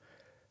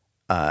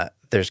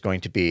 there's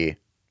going to be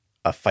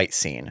a fight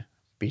scene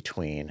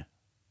between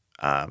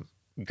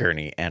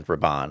Gurney and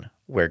Raban,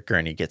 where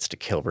Gurney gets to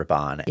kill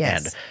Raban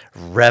Yes.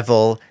 and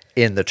revel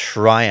in the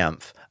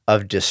triumph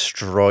of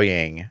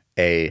destroying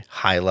a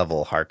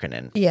high-level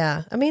Harkonnen.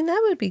 Yeah. I mean,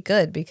 that would be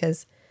good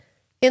because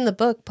in the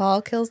book,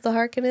 Paul kills the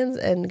Harkonnens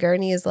and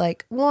Gurney is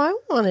like, well, I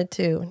wanted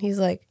to. And he's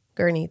like,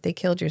 Gurney, they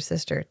killed your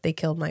sister. They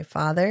killed my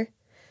father.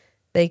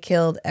 They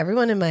killed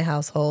everyone in my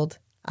household.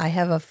 I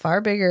have a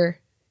far bigger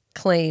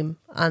claim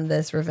on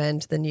this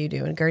revenge than you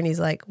do. And Gurney's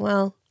like,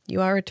 well,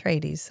 you are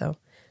Atreides, so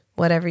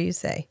whatever you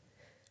say.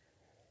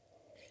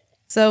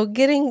 So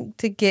getting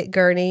to get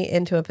Gurney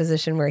into a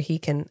position where he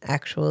can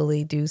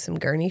actually do some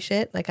Gurney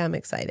shit, like I'm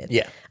excited.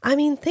 Yeah. I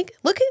mean,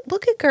 look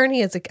at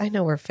Gurney as I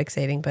know we're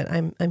fixating, but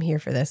I'm here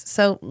for this.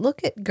 So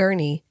look at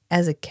Gurney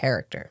as a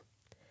character.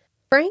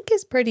 Frank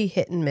is pretty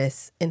hit and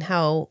miss in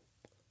how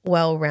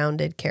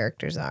well-rounded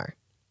characters are.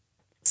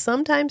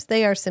 Sometimes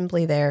they are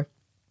simply there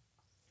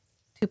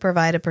to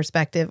provide a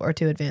perspective or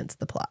to advance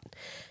the plot.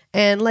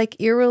 And like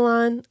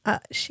Irulan,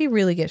 she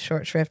really gets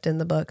short shrift in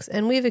the books,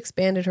 and we've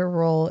expanded her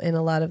role in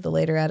a lot of the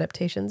later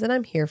adaptations, and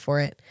I'm here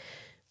for it.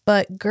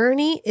 But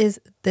Gurney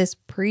is this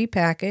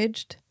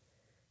prepackaged.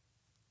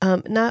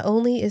 Not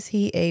only is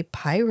he a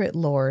pirate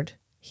lord,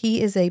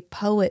 he is a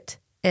poet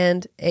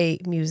and a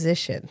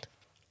musician.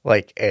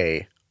 Like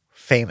a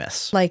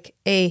famous Like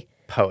a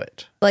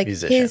poet, like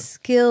musician. his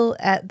skill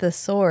at the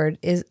sword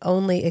is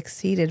only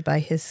exceeded by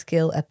his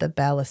skill at the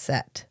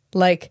balisette.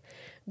 Like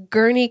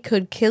Gurney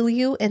could kill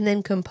you and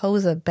then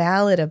compose a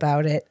ballad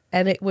about it,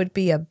 and it would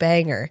be a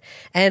banger.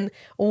 And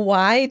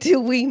why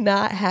do we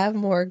not have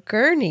more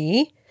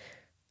Gurney?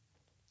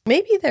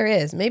 Maybe there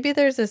is. Maybe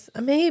there's this.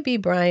 Maybe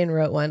Brian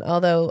wrote one,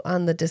 although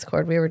on the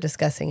Discord we were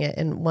discussing it,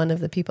 and one of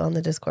the people on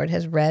the Discord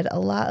has read a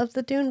lot of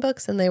the Dune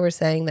books, and they were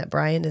saying that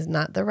Brian is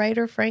not the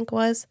writer Frank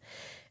was.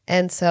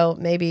 And so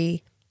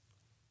maybe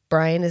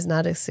Brian is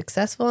not as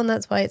successful, and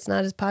that's why it's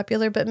not as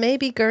popular. But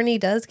maybe Gurney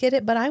does get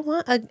it. But I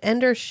want an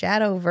Ender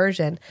Shadow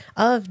version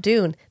of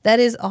Dune that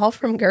is all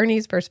from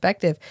Gurney's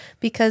perspective,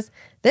 because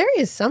there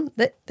is some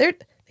that there.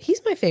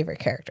 He's my favorite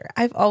character.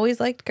 I've always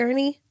liked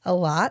Gurney a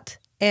lot,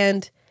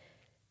 and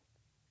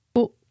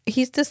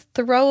he's this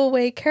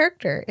throwaway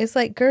character. It's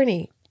like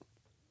Gurney.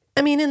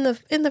 I mean, in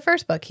the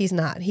first book, he's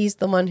not. He's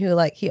the one who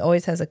he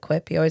always has a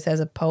quip. He always has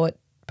a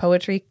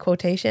poetry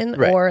quotation,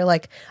 right, or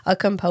like a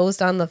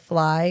composed on the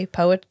fly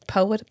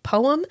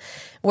poem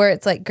where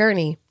it's like,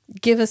 Gurney,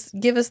 give us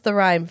the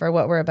rhyme for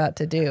what we're about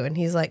to do. And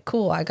he's like,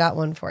 cool, I got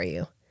one for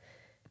you.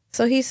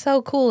 So he's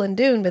so cool in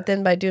Dune, but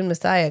then by Dune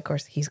Messiah, of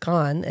course, he's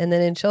gone. And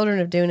then in Children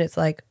of Dune, it's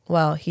like,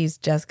 well, he's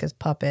Jessica's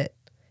puppet,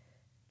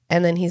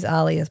 and then he's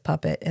Alia's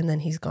puppet, and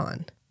then he's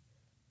gone.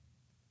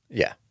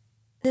 Yeah.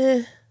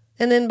 And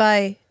then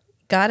by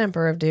God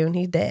Emperor of Dune,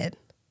 he's dead.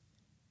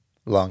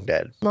 Long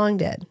dead. Long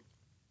dead.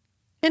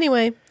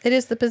 Anyway, it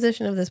is the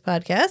position of this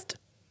podcast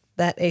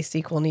that a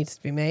sequel needs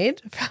to be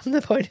made from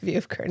the point of view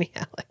of Gurney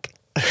Halleck.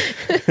 And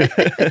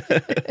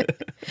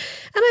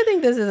I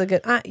think this is a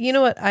good... you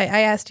know what?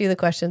 I asked you the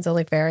questions,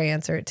 only fair I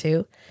answer it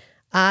too.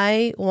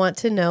 I want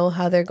to know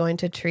how they're going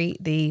to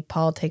treat the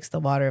Paul takes the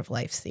water of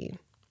life scene.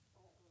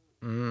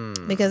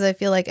 Because I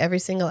feel like every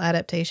single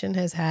adaptation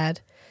has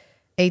had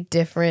a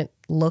different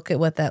look at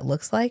what that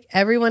looks like.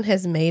 Everyone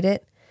has made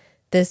it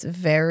this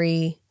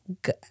very...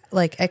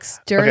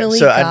 externally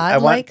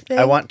godlike thing.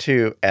 I want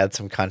to add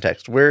some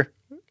context.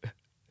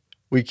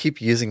 We keep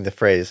using the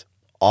phrase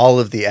all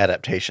of the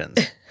adaptations.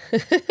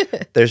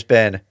 There's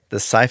been the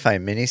sci-fi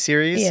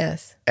miniseries,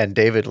 yes, and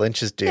David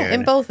Lynch's Dune,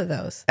 in both of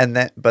those.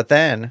 But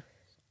then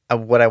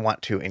what I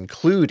want to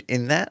include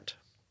in that,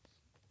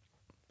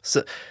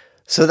 so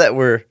that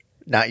we're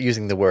not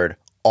using the word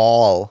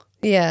all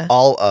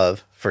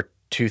of for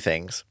two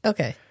things.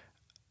 Okay.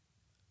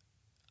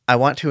 I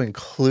want to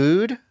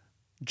include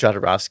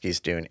Jodorowsky's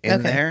Dune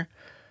in there,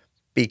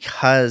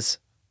 because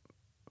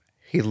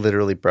he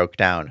literally broke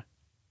down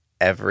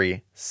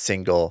every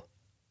single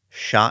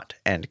shot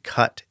and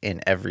cut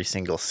in every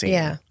single scene.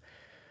 Yeah.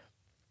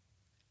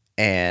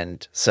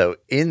 And so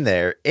in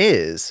there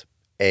is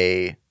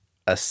a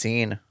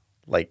scene,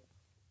 like,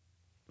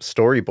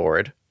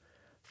 storyboard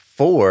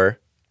for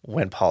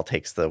when Paul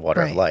takes the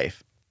water of Right.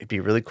 life. It'd be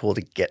really cool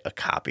to get a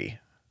copy.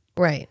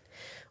 Right.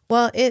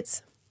 Well,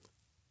 it's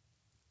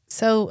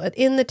so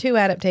in the two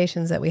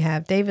adaptations that we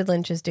have, David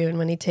Lynch is doing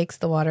when he takes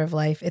the water of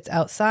life. It's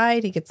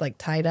outside. He gets like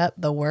tied up.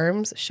 The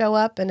worms show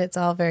up, and it's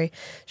all very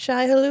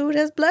Shai Hulud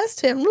has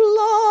blessed him. La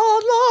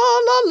la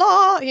la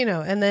la. You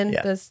know. And then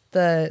Yeah.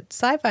 the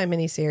sci-fi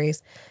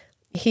miniseries,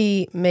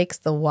 he makes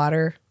the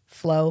water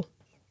flow.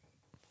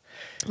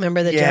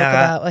 Remember the joke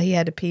about he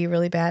had to pee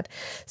really bad.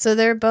 So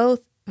they're both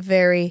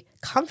very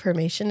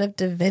confirmation of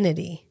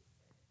divinity.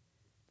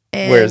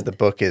 And Whereas the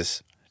book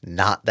is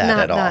not that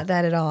at all. Not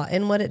that at all.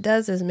 And what it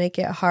does is make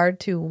it hard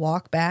to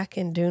walk back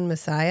in Dune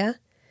Messiah.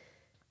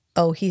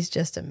 Oh, he's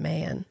just a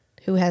man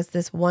who has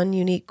this one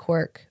unique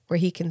quirk where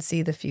he can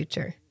see the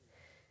future.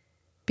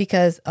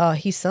 Because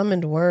he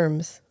summoned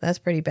worms. That's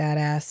pretty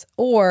badass.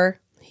 Or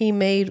he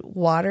made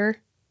water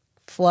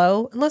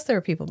flow, unless there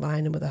were people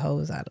behind him with a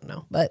hose. I don't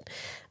know. But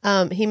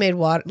he made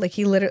water, like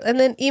he literally, and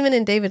then even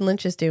in David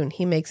Lynch's Dune,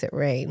 he makes it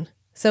rain.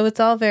 So it's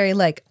all very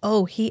like,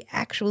 oh, he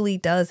actually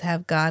does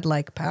have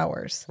godlike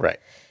powers. Right.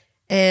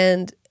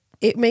 And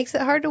it makes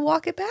it hard to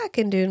walk it back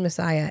in Dune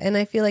Messiah. And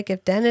I feel like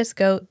if Denis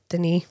goes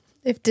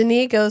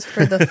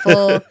for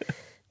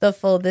the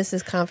full, this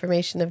is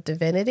confirmation of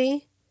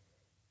divinity,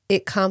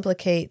 it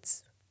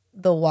complicates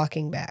the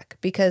walking back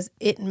because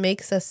it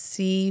makes us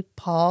see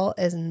Paul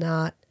as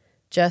not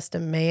just a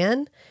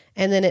man.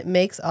 And then it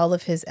makes all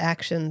of his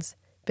actions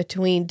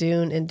between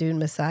Dune and Dune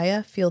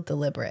Messiah feel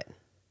deliberate.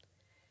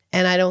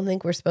 And I don't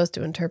think we're supposed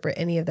to interpret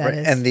any of that Right.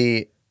 as... And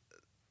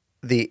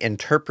the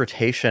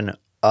interpretation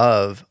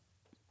of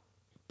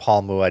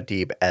Paul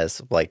Muad'Dib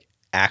as like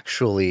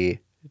actually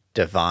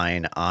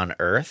divine on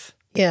Earth,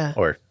 Yeah.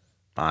 or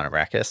on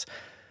Arrakis,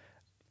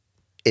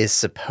 is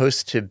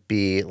supposed to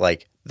be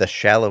like the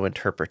shallow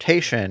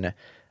interpretation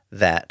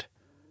that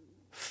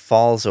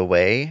falls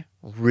away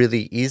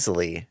really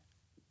easily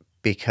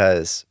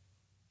because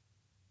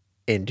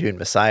in Dune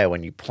Messiah,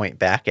 when you point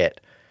back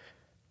at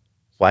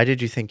why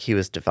did you think he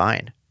was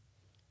divine?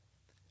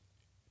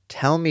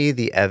 Tell me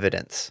the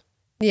evidence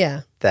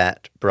Yeah.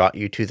 that brought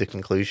you to the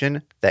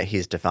conclusion that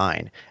he's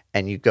divine.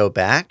 And you go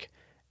back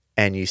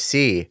and you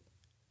see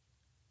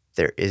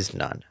there is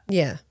none.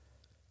 Yeah.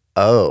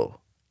 Oh,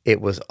 it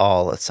was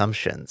all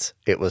assumptions.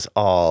 It was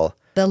all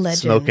The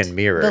legend. smoke and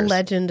mirrors. The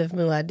legend of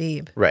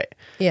Muad'Dib. Right.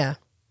 Yeah.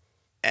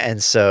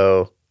 And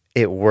so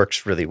it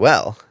works really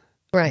well.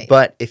 Right.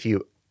 But if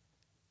you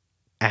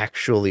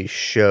actually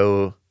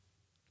show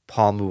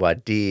Paul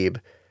Muad'Dib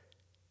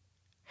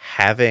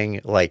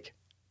having like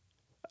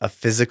a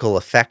physical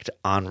effect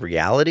on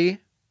reality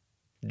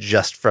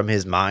just from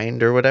his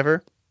mind or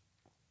whatever,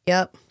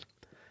 Yep.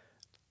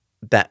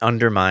 that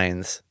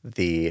undermines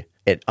in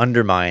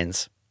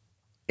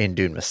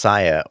Dune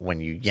Messiah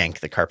when you yank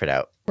the carpet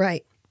out.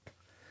 Right.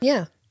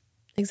 Yeah.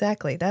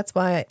 Exactly. That's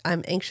why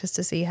I'm anxious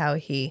to see how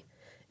he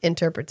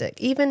interprets it.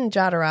 Even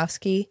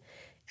Jodorowsky,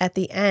 at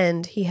the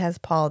end, he has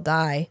Paul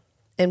die,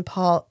 and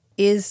Paul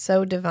is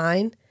so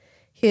divine,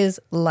 his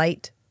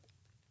light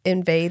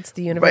invades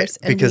the universe,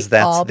 Right, because and we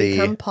that's all the-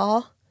 become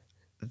Paul.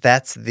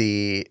 That's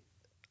the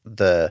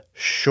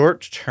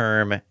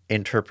short-term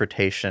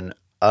interpretation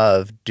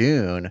of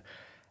Dune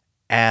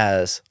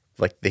as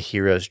like the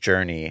hero's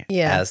journey,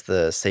 Yeah. as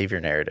the savior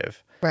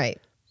narrative. Right.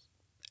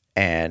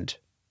 And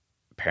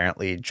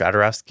apparently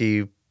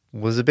Jodorowsky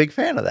was a big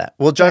fan of that.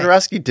 Well,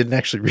 Jodorowsky didn't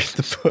actually read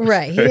the book.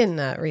 Right. He did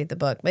not read the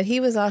book, but he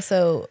was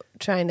also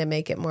trying to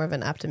make it more of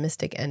an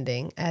optimistic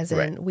ending, as in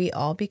Right. we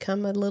all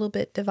become a little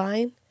bit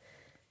divine.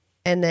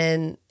 And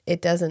then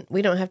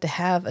we don't have to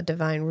have a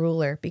divine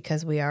ruler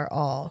because we are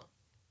all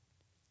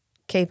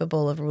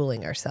capable of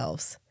ruling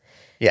ourselves.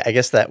 Yeah, I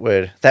guess that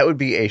would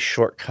be a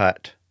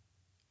shortcut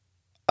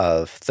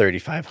of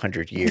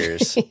 3,500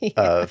 years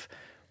of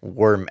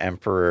Worm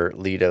Emperor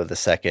Leto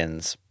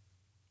II's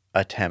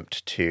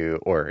attempt to,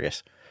 or I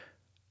guess,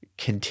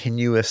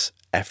 continuous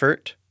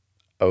effort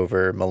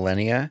over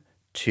millennia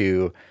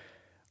to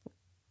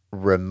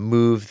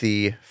remove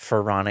the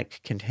pharaonic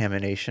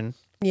contamination.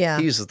 Yeah.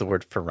 He uses the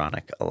word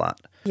pharaonic a lot.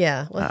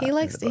 Yeah. Well,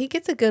 he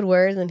gets a good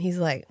word and he's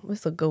like,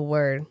 what's a good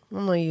word?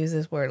 I'm going to use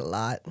this word a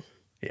lot.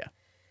 Yeah.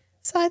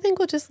 So I think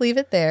we'll just leave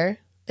it there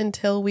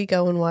until we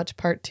go and watch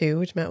part 2,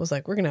 which Matt was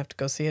like, we're going to have to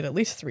go see it at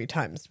least 3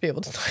 times to be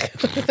able to talk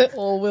about it.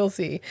 Well, we'll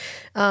see.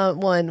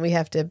 One, we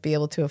have to be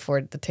able to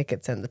afford the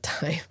tickets and the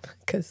time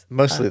because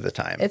Mostly the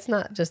time. it's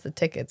not just the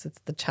tickets, it's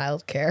the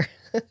childcare.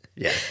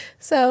 Yeah.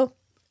 So,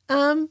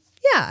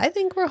 yeah, I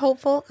think we're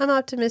hopeful. I'm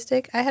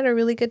optimistic. I had a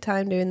really good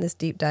time doing this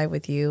deep dive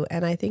with you,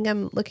 and I think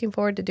I'm looking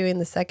forward to doing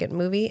the second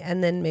movie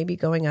and then maybe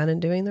going on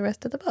and doing the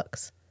rest of the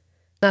books.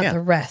 Not Yeah.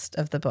 the rest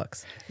of the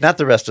books. Not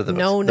the rest of the books.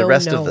 No, the no,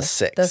 rest no. of the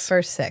 6. The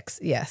first 6,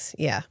 yes,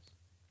 yeah.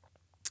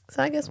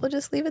 So I guess we'll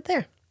just leave it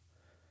there.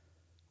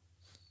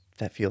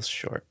 That feels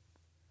short.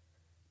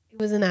 It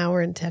was an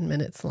hour and 10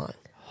 minutes long.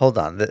 Hold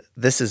on.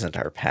 This isn't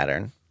our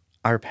pattern.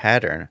 Our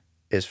pattern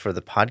is for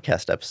the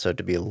podcast episode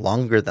to be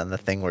longer than the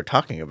thing we're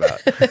talking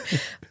about.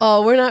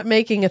 Oh, we're not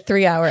making a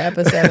 3-hour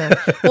episode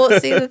now. Well,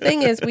 see, the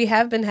thing is, we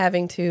have been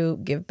having to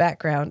give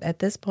background. At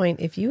this point,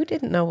 if you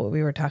didn't know what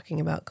we were talking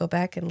about, go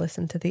back and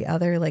listen to the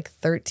other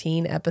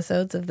 13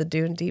 episodes of the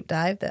Dune Deep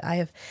Dive that I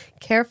have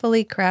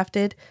carefully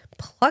crafted,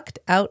 plucked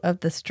out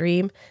of the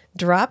stream,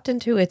 dropped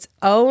into its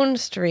own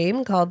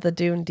stream called the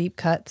Dune Deep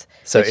Cuts.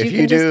 So which if can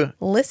you just do,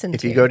 listen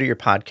if to. you go to your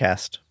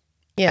podcast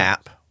Yeah.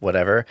 app,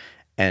 whatever,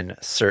 and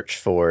search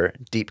for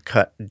Deep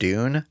Cut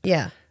Dune,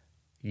 Yeah.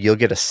 you'll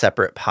get a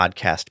separate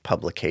podcast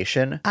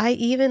publication. I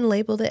even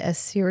labeled it as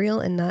serial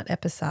and not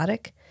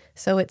episodic.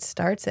 So it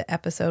starts at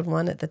episode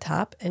 1 at the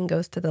top and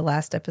goes to the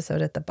last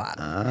episode at the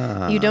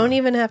bottom. You don't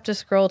even have to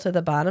scroll to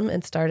the bottom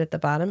and start at the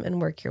bottom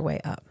and work your way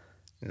up.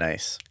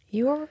 Nice.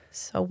 You're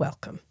so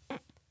welcome.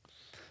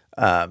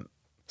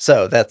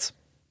 So that's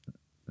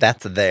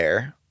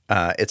there.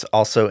 It's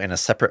also in a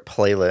separate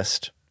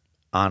playlist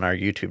on our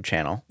YouTube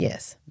channel.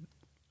 Yes.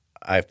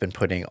 I've been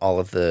putting all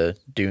of the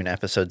Dune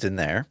episodes in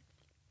there.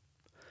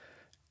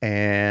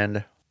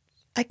 And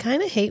I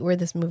kind of hate where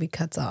this movie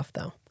cuts off,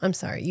 though. I'm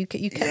sorry. You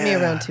kept me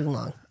around too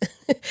long.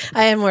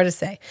 I have more to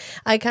say.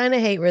 I kind of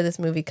hate where this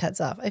movie cuts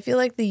off. I feel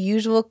like the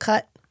usual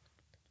cut,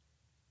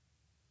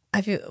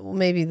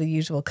 maybe the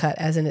usual cut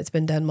as in it's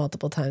been done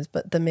multiple times,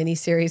 but the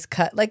miniseries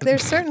cut,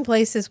 there's certain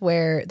places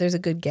where there's a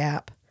good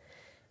gap.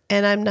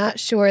 And I'm not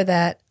sure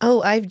that,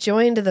 I've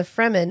joined the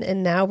Fremen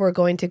and now we're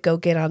going to go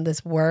get on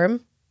this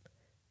worm.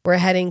 We're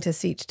heading to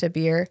Sietch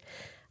Tabir.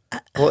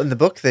 well, in the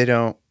book, they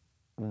don't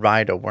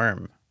ride a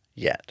worm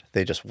yet.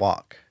 They just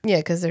walk. Yeah,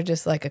 because they're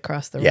just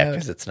across the Yeah, road.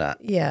 because it's not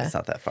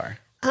that far.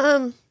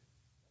 I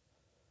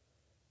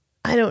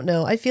don't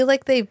know. I feel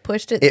like they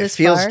pushed it It this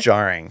feels far.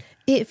 jarring.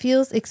 It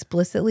feels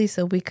explicitly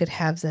so we could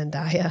have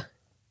Zendaya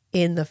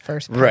in the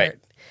first part. Right.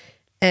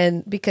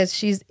 And because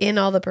she's in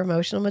all the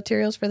promotional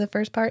materials for the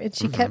first part, and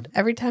she kept,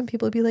 every time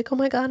people would be like, oh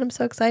my God, I'm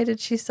so excited.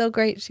 She's so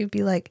great. She'd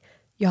be like,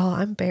 y'all,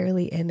 I'm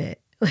barely in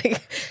it.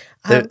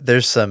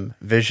 There's some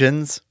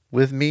visions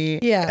with me.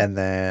 Yeah. And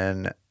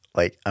then,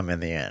 I'm in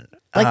the end.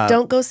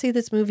 Don't go see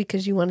this movie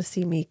because you want to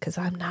see me because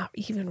I'm not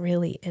even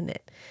really in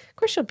it. Of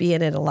course, she'll be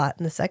in it a lot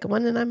in the second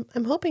one, and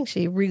I'm hoping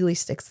she really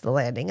sticks to the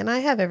landing, and I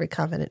have every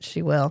confidence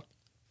she will.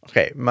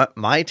 Okay,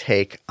 my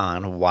take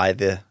on why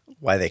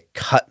they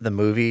cut the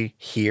movie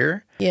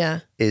here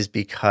is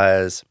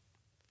because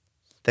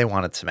they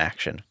wanted some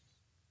action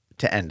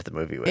to end the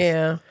movie with.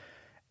 Yeah.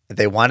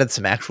 They wanted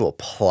some actual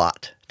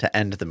plot to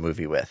end the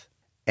movie with.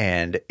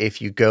 And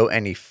if you go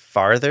any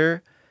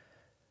farther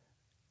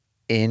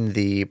in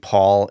the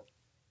Paul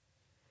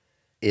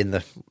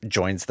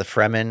joins the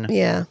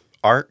Fremen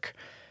arc,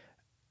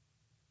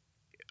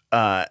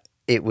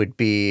 it would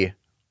be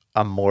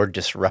a more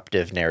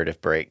disruptive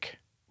narrative break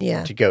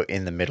to go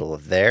in the middle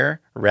of there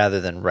rather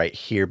than right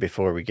here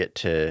before we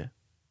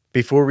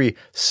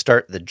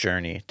start the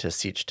journey to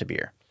Sietch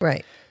Tabir.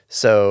 Right.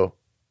 So,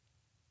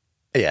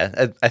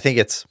 yeah, I think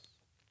it's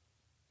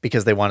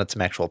because they wanted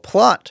some actual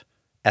plot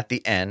at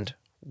the end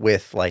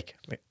with a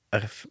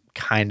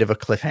kind of a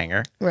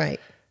cliffhanger. Right.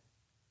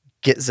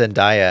 Get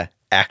Zendaya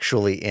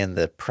actually in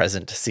the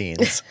present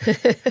scenes.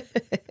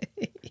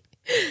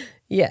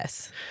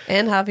 Yes.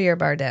 And Javier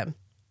Bardem.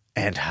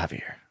 And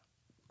Javier.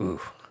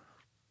 Ooh.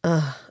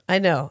 I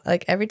know.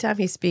 Every time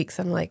he speaks,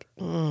 I'm like,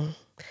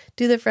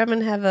 do the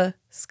Fremen have a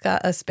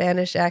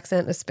Spanish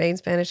accent, a Spain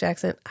Spanish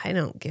accent? I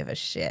don't give a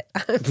shit.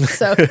 I'm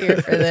so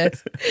here for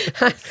this.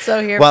 I'm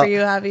so here for you,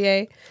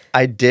 Javier.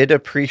 I did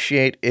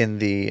appreciate in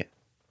the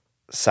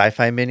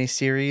sci-fi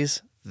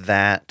miniseries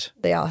that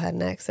They all had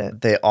an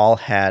accent. they all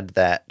had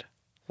that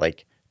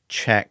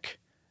Czech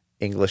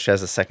English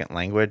as a second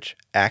language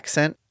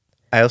accent.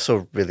 I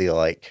also really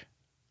like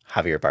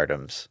Javier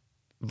Bardem's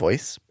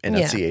voice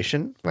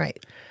enunciation.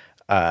 Right.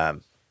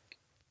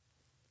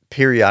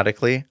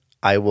 Periodically,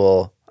 I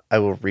will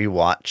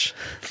rewatch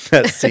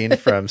that scene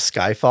from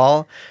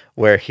Skyfall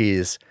where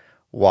he's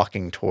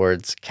walking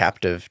towards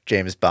captive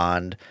James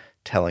Bond,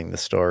 telling the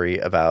story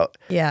about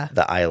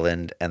the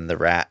island and the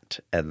rat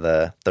and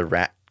the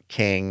rat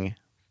king,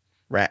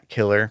 rat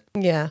killer.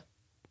 Yeah.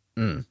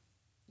 Peak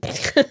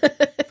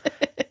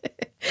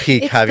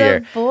It's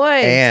Javier. the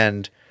voice.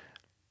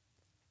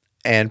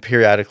 And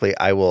periodically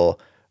I will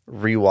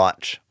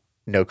rewatch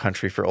No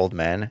Country for Old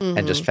Men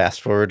and just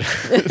fast forward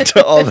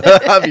to all the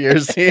Javier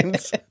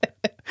scenes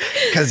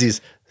because he's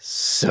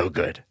so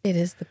good. It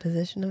is the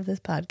position of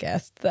this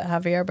podcast that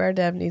Javier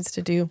Bardem needs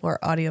to do more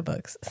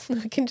audiobooks so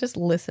I can just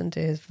listen to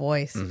his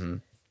voice. Mm-hmm.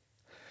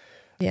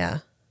 Yeah.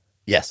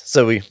 Yes.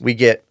 So we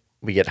get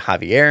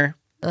Javier.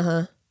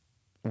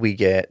 We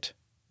get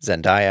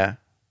Zendaya.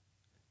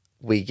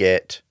 We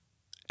get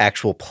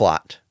actual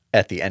plot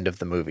at the end of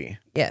the movie.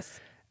 Yes.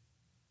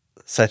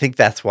 So I think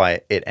that's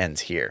why it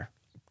ends here.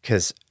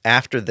 Because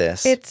after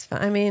this, It's,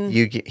 I mean,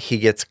 he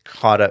gets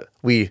caught up.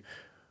 We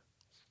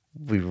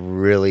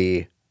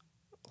really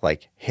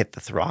hit the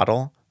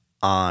throttle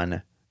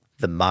on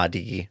the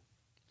Mahdi,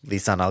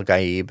 Lisan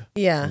al-Gaib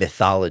Yeah.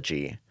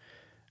 mythology.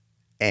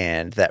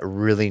 And that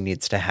really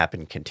needs to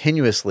happen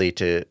continuously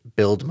to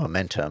build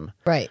momentum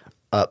Right.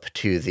 up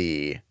to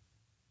the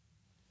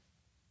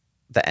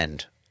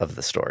end of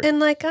the story. And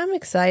like, I'm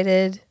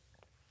excited.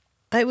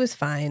 It was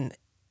fine.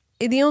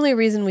 The only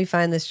reason we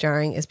find this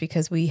jarring is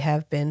because we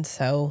have been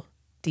so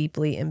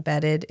deeply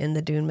embedded in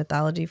the Dune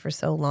mythology for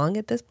so long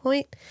at this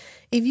point.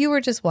 If you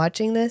were just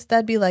watching this,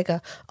 that'd be like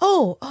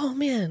oh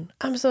man,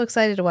 I'm so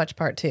excited to watch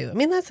part 2. I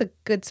mean, that's a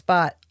good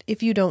spot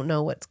if you don't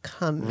know what's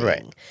coming.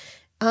 Right.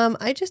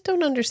 I just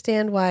don't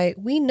understand why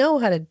we know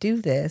how to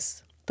do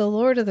this. The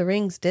Lord of the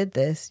Rings did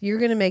this. You're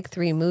going to make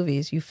 3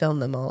 movies. You film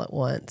them all at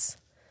once.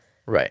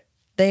 Right.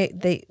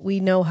 We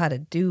know how to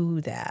do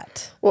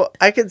that. Well,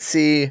 I could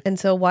see. And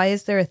so why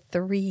is there a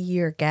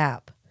 3-year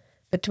gap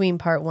between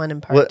part 1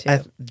 and part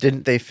 2?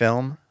 Didn't they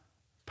film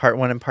part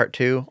 1 and part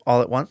 2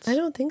 all at once? I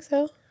don't think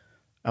so.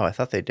 Oh, I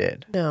thought they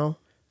did. No.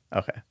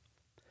 Okay.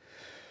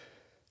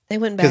 They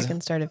went back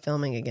and started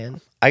filming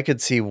again. I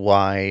could see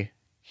why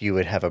you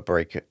would have a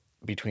break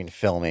between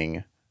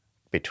filming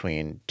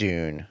between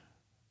Dune,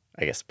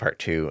 I guess, part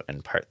 2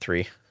 and part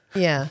 3.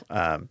 Yeah.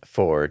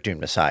 For Dune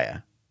Messiah.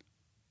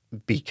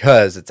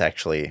 Because it's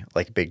actually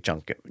like a big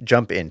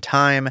jump in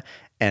time,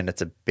 and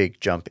it's a big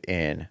jump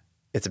in.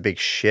 It's a big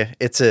shift.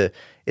 It's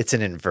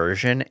an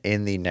inversion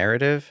in the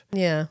narrative,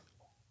 Yeah.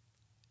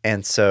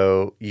 and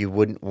so you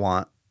wouldn't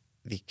want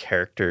the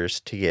characters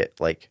to get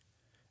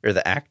or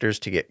the actors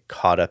to get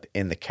caught up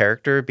in the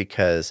character,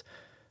 because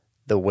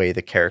the way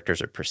the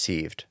characters are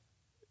perceived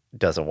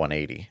does a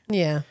 180.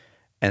 Yeah.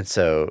 And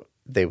so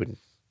they would.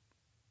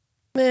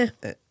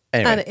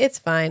 Anyway. It's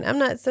fine.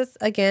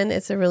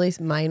 It's a really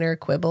minor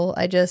quibble.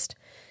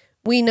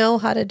 We know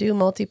how to do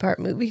multi-part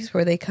movies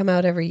where they come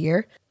out every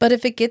year. But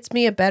if it gets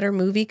me a better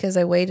movie because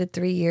I waited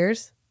 3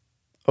 years,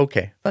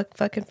 okay,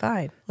 fucking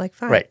fine. Like,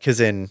 fine. Right, because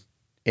in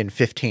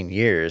 15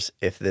 years,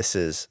 if this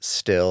is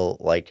still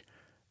like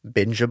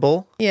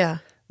bingeable, yeah,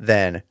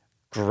 then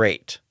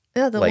great.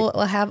 Yeah, we'll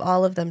have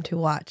all of them to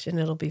watch, and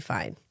it'll be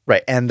fine.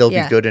 Right, and they'll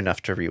be good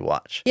enough to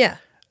rewatch. Yeah.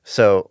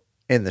 So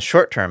in the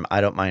short term, I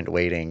don't mind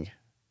waiting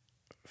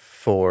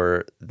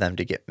for them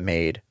to get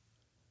made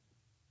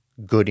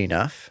good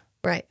enough.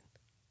 Right.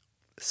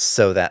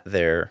 So that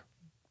they're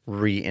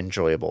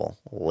re-enjoyable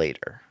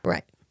later.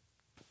 Right.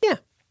 Yeah.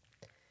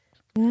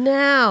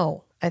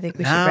 Now, I think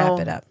we should wrap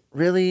it up.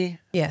 Really?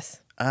 Yes.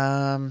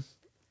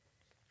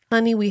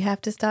 Honey, we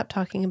have to stop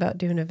talking about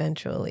Dune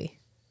eventually.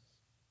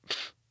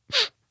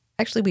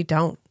 Actually, we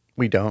don't.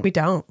 We don't. We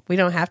don't. We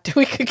don't have to.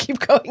 We could keep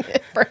going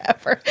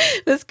forever.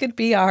 This could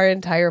be our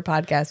entire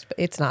podcast, but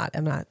it's not.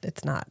 I'm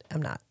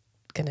not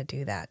going to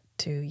do that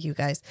to you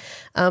guys.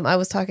 I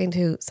was talking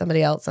to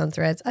somebody else on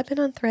Threads. I've been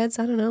on Threads.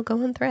 I don't know.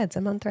 Go on Threads.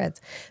 I'm on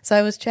Threads. So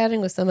I was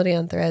chatting with somebody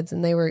on Threads,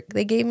 and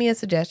they gave me a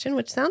suggestion,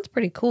 which sounds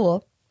pretty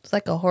cool. It's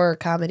like a horror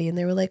comedy. And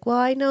they were like, well,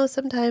 I know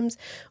sometimes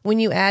when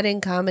you add in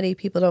comedy,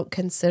 people don't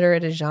consider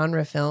it a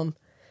genre film.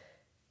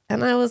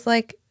 And I was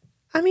like,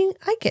 I mean,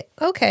 I get,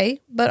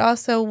 okay. But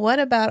also, what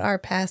about our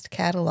past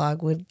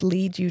catalog would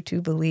lead you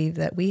to believe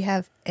that we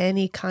have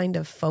any kind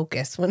of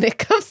focus when it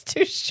comes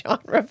to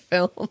genre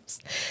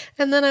films?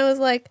 And then I was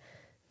like,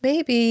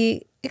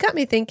 maybe, it got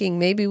me thinking,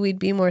 maybe we'd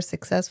be more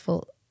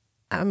successful.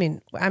 I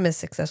mean, I'm as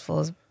successful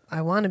as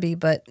I want to be,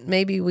 but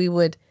maybe we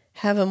would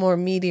have a more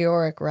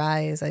meteoric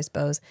rise, I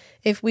suppose,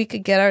 if we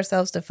could get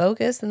ourselves to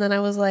focus. And then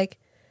I was like,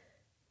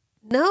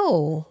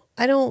 no,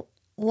 I don't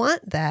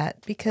want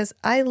that, because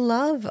I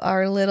love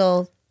our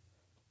little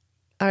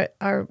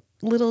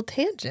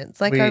tangents,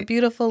 like our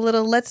beautiful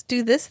little let's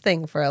do this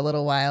thing for a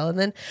little while, and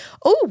then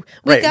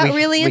we got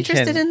really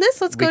interested in this,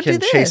 let's go do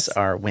this. We can chase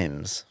our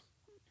whims.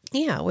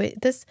 Yeah,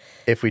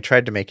 if we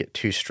tried to make it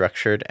too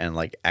structured and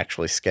like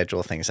actually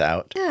schedule things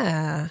out,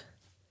 that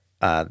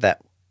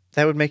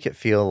would make it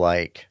feel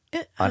like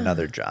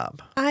another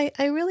job. I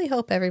really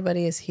hope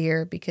everybody is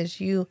here because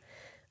you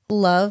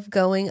love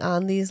going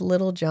on these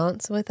little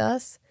jaunts with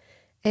us.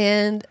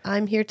 And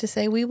I'm here to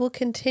say we will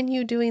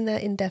continue doing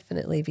that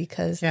indefinitely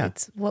because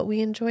it's what we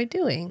enjoy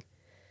doing.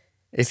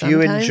 If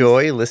you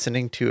enjoy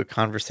listening to a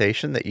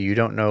conversation that you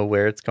don't know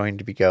where it's going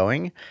to be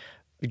going,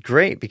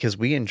 great, because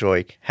we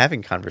enjoy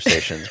having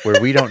conversations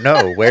where we don't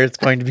know where it's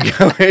going to be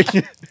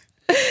going.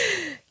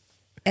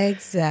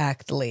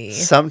 Exactly.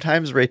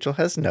 Sometimes Rachel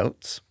has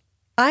notes.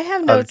 I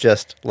have notes. Of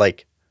just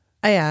like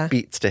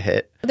beats to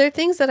hit. There are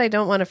things that I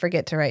don't want to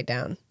forget to write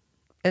down.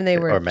 And they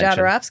were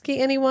Jodorowsky,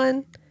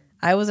 anyone?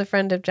 I was a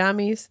friend of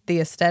Jami's,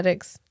 the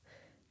aesthetics,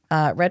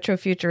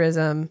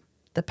 retrofuturism,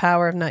 the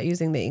power of not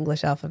using the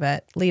English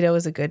alphabet, Leto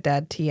is a good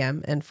dad,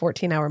 TM, and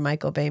 14-hour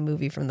Michael Bay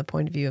movie from the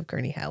point of view of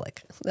Gurney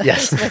Halleck.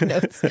 Yes. My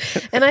notes.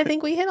 And I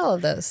think we hit all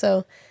of those.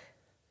 So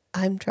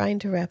I'm trying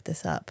to wrap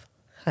this up,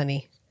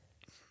 honey.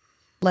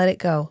 Let it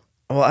go.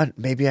 Well,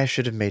 maybe I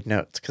should have made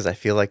notes because I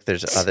feel like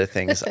there's other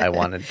things I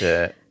wanted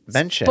to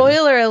mention.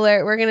 Spoiler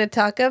alert, we're going to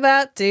talk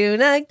about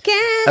Dune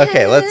again.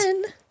 Okay,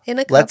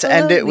 let's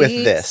end it with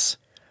this.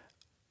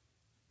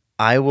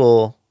 I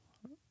will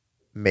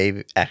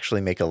maybe actually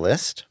make a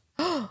list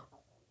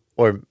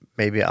or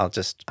maybe I'll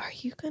just Are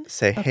you going to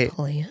say,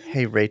 plan?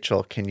 hey,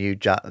 Rachel, can you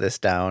jot this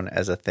down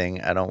as a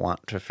thing I don't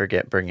want to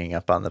forget bringing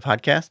up on the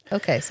podcast?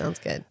 Okay, sounds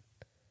good.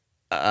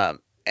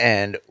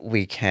 And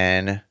we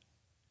can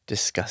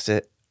discuss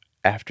it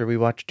after we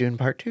watch Dune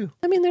Part 2.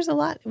 I mean, there's a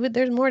lot.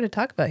 There's more to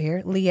talk about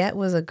here. Liette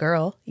was a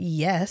girl.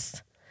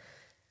 Yes.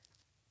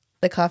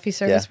 The coffee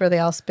service where they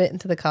all spit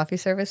into the coffee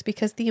service,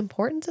 because the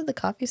importance of the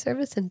coffee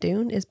service in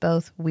Dune is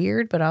both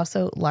weird but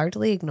also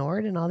largely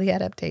ignored in all the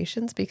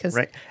adaptations, because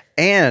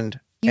and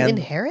you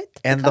inherit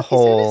and the coffee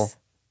whole service?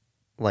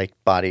 like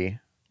body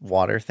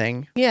water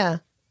thing. Yeah.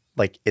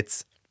 Like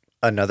it's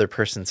another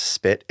person's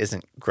spit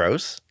isn't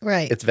gross.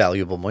 Right. It's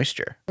valuable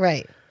moisture.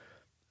 Right.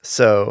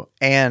 So,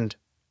 and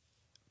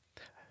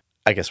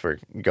I guess we're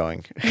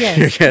going.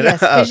 Yes,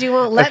 because you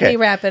won't let me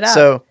wrap it up.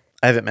 So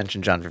I haven't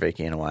mentioned John Vervaeke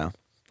in a while.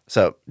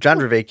 So John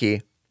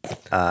Vervaeke,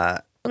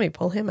 let me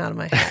pull him out of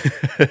my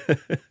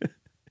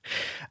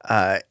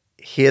hat.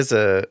 he has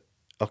a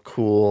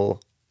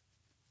cool,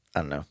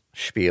 I don't know,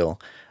 spiel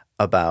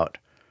about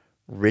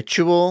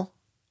ritual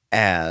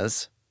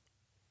as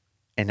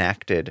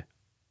enacted,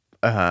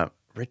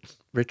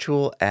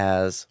 ritual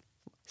as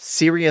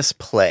serious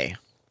play.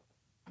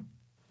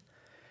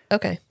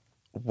 Okay.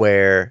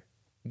 Where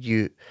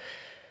you,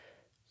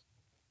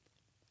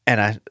 and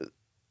I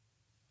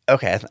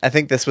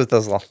think this was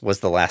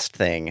the last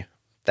thing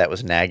that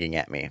was nagging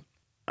at me,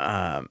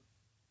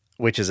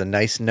 which is a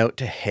nice note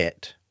to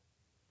hit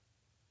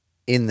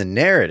in the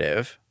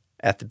narrative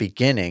at the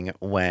beginning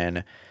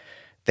when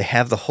they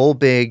have the whole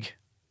big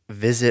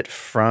visit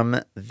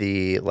from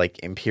the like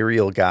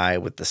imperial guy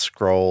with the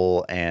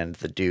scroll and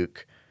the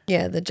Duke.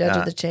 Yeah, the judge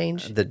of the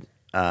change.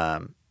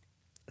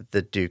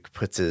 The Duke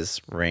puts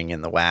his ring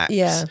in the wax.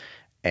 Yeah.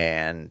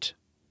 And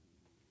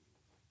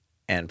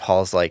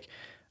Paul's like,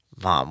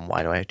 Mom,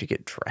 why do I have to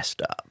get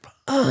dressed up?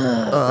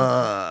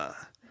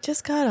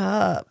 Just got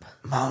up.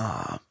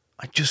 Mom,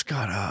 I just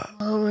got up.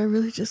 Mom, I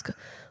really just got.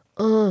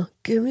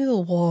 Give me the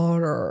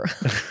water.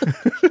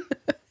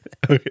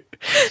 Okay.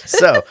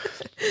 So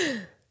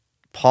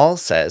Paul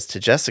says to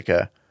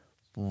Jessica,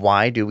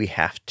 why do we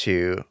have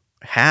to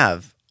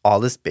have all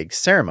this big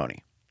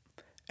ceremony?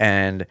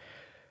 And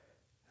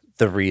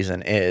the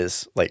reason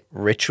is like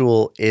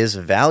ritual is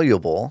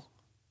valuable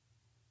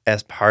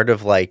as part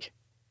of like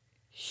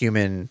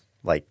human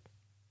like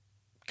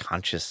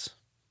conscious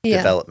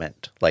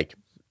development, like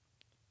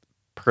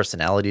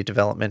personality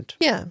development,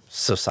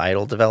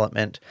 societal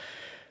development.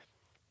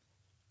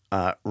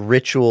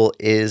 Ritual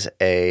is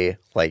a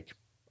like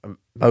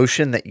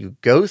motion that you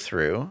go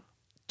through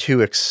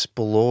to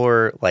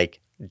explore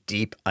like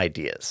deep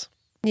ideas.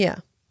 Yeah.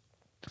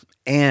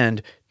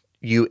 And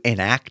you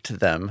enact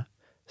them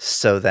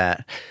so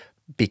that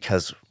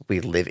because we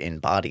live in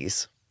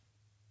bodies,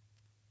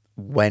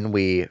 when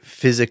we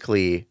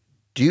physically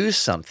do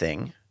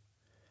something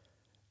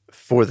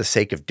for the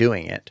sake of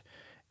doing it,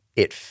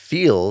 it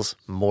feels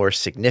more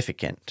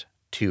significant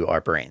to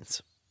our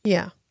brains.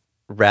 Yeah.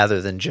 Rather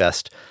than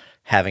just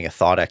having a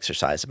thought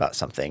exercise about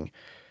something.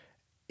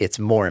 It's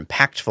more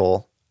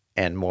impactful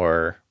and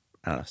more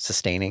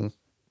sustaining.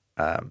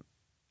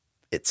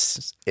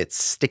 It's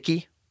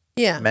sticky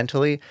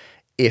mentally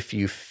if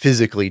you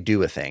physically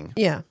do a thing.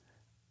 Yeah.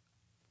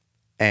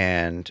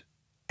 And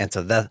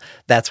so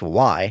that's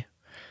why.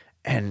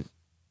 And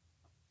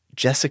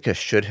Jessica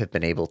should have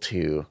been able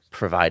to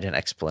provide an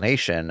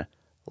explanation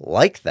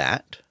like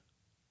that,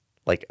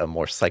 like a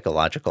more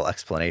psychological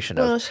explanation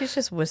Well, she's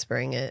just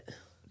whispering it.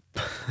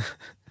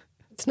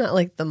 It's not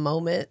like the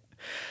moment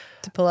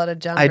to pull out a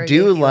John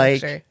Vervaeke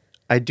lecture.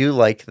 I do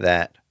like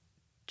that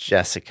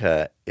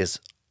Jessica is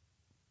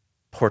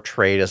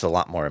portrayed as a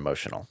lot more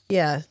emotional.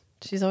 Yeah.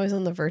 She's always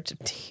on the verge of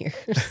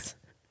tears.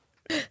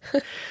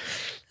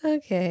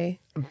 Okay.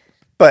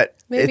 But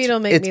maybe it'll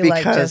make me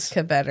like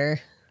Jessica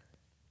better.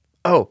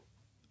 Oh,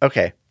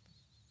 okay.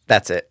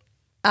 That's it.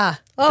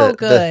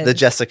 Good. The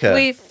Jessica.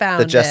 We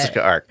found the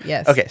Jessica arc.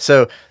 Yes. Okay,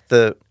 so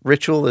the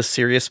ritual is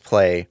serious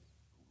play.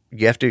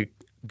 You have to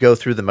go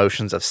through the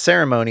motions of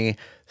ceremony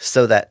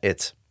so that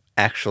it's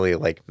actually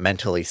like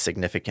mentally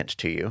significant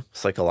to you,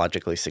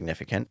 psychologically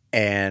significant.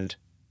 And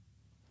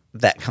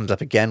that comes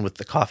up again with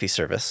the coffee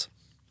service.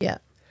 Yeah.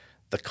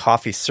 The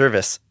coffee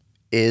service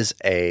is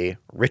a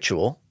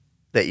ritual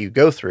that you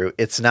go through.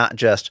 It's not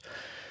just,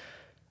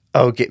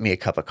 get me a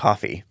cup of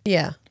coffee.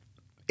 Yeah.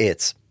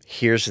 It's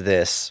here's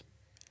this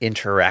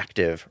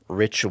interactive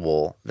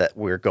ritual that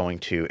we're going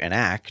to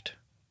enact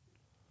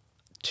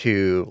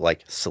to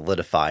like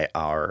solidify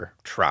our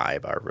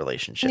tribe, our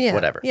relationship,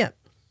 whatever. Yeah.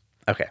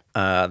 Okay.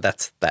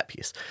 That's that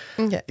piece.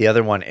 Okay. The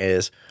other one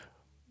is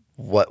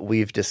what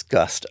we've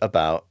discussed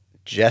about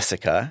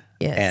Jessica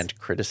and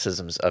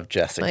criticisms of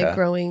Jessica. My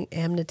growing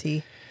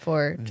enmity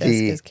for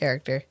Jessica's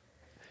character.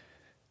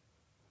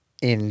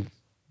 In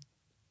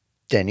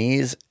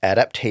Denis'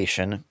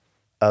 adaptation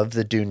of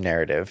the Dune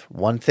narrative,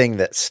 one thing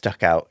that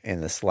stuck out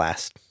in this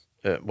last,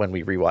 when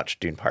we rewatched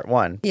Dune Part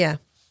 1. Yeah.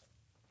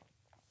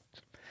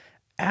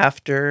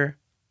 After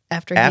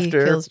he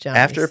kills Jamis.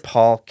 After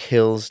Paul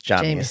kills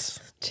Jamis.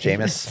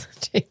 Jameis.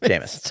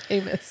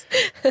 Jameis.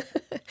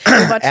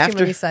 I watched After- too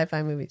many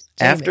sci-fi movies.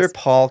 After Jameis.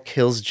 Paul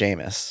kills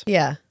Jameis,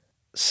 Yeah.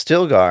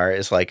 Stilgar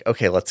is like,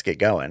 okay, let's get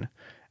going.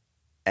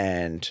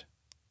 And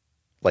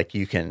like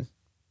you can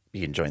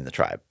join the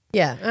tribe.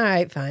 Yeah. All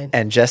right, fine.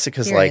 And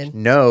Jessica's You're like,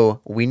 in.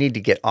 no, we need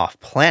to get off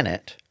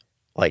planet.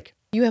 Like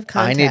You have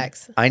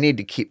contacts. I need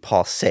to keep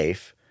Paul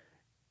safe.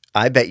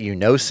 I bet you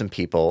know some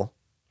people,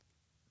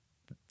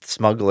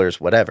 smugglers,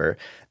 whatever,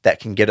 that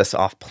can get us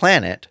off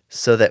planet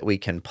so that we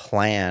can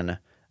plan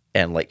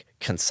and like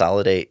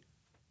consolidate.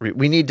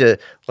 We need to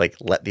like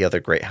let the other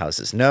great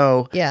houses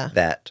know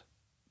that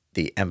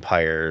the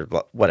empire,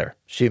 whatever.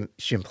 She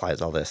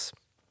implies all this.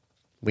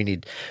 We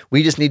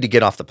just need to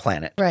get off the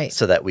planet, Right.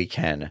 so that we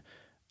can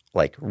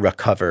like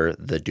recover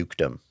the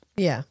dukedom.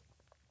 Yeah.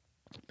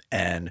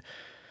 And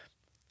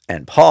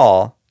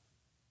Paul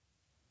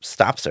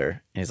stops her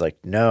and he's like,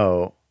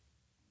 no,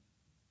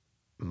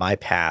 my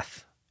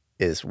path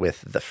is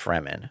with the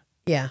Fremen.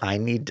 Yeah. I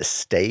need to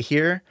stay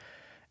here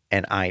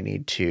and I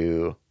need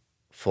to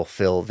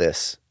fulfill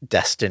this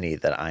destiny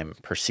that I'm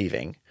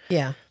perceiving,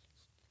 Yeah.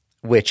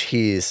 which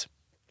he's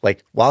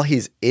like, while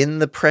he's in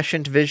the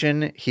prescient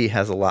vision, he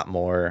has a lot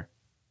more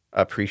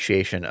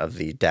appreciation of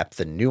the depth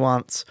and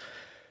nuance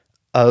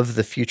of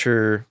the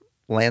future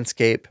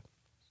landscape.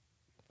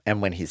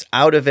 And when he's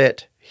out of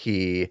it,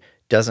 he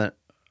doesn't,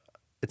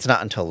 it's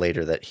not until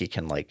later that he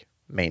can like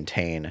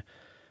maintain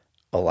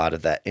a lot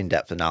of that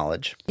in-depth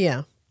knowledge.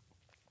 Yeah.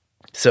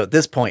 So at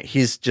this point, he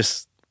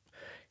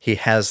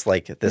has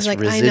like this like,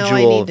 I know I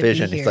residual need to be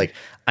vision. He's here. like,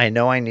 I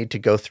know I need to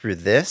go through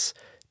this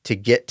to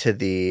get to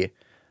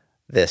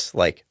this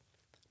like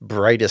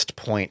brightest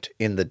point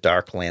in the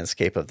dark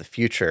landscape of the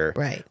future,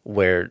 Right.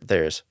 where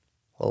there's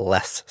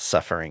less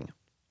suffering,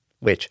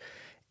 which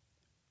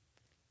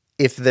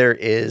if there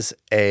is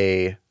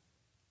a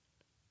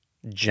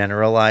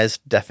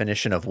generalized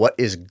definition of what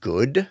is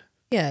good,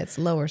 Yeah. It's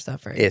lower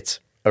suffering. it's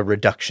a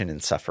reduction in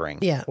suffering,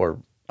 Yeah.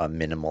 or a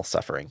minimal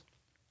suffering.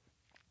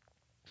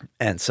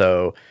 And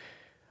so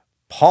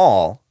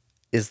Paul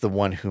is the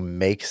one who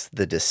makes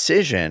the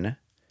decision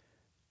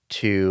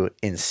to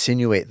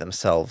insinuate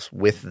themselves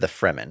with the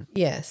Fremen,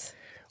 Yes.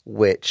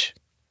 which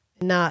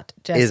Not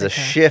Jessica. is a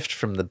shift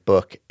from the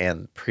book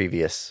and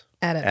previous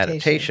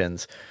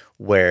adaptations,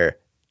 where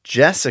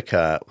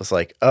Jessica was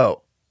like,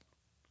 oh,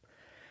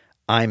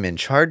 I'm in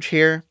charge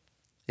here.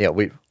 Yeah,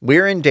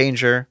 we're in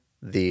danger.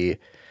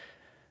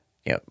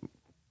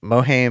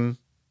 Mohaim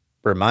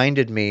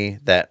reminded me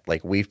that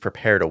like we've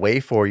prepared a way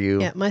for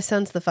you. Yeah, my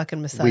son's the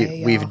fucking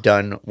Messiah. We've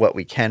done what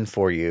we can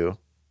for you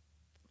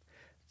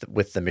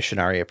with the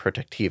Missionaria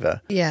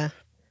Protectiva. Yeah.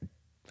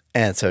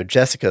 And so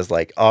Jessica's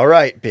like, all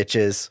right,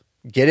 bitches,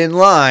 get in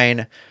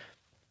line.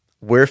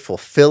 We're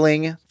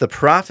fulfilling the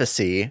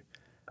prophecy,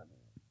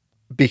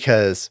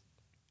 because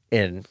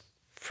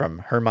from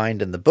her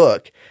mind in the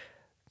book,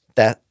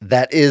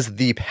 that is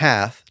the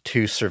path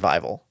to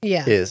survival.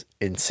 Yeah. Is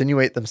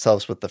insinuate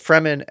themselves with the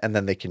Fremen, and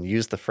then they can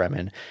use the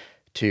Fremen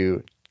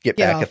to get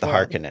back off at the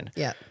world. Harkonnen.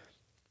 Yeah.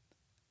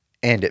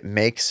 And it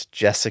makes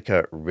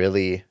Jessica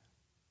really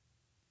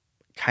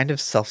kind of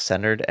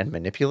self-centered and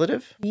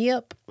manipulative.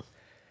 Yep.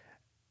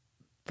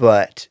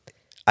 But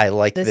I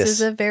like This this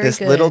is a very this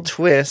good- little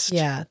twist.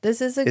 Yeah.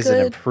 This is an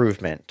good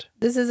improvement.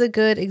 This is a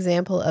good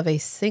example of a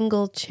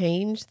single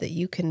change that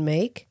you can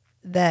make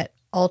that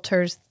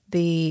alters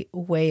the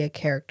way a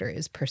character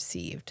is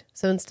perceived.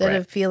 So instead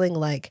of feeling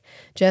like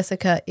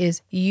Jessica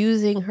is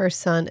using her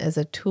son as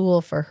a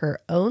tool for her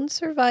own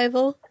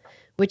survival,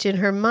 which in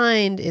her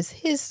mind is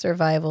his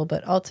survival,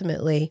 but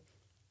ultimately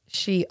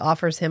she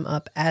offers him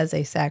up as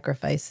a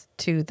sacrifice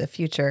to the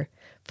future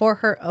for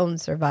her own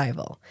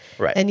survival.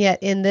 Right. And yet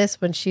in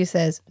this, when she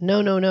says,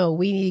 no,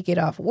 we need to get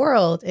off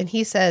world, and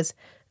he says,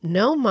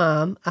 no,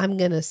 Mom, I'm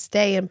going to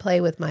stay and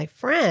play with my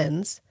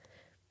friends,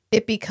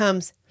 it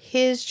becomes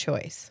his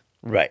choice.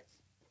 Right.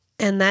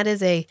 And that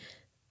is a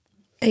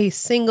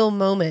single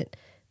moment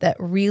that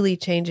really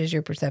changes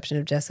your perception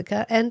of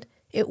Jessica, and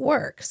it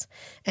works.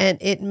 And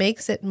it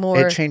makes it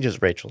more... It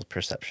changes Rachel's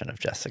perception of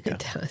Jessica.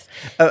 It does.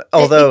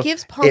 Although it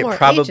gives Paul more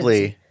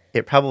agency.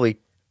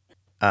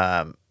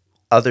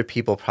 Other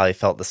people probably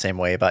felt the same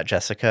way about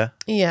Jessica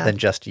than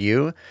just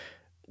you,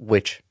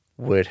 which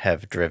would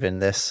have driven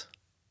this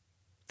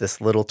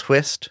little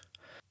twist.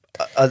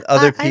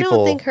 Other people, I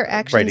don't think her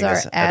actions writing are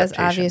this as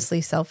adaptation.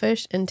 obviously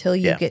selfish until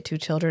you Yeah. get to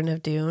Children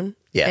of Dune.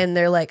 Yeah. And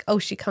they're like, oh,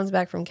 she comes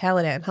back from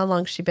Caladan. How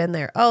long's she been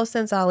there? Oh,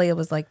 since Alia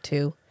was like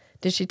 2.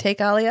 Did she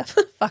take Alia?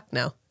 Fuck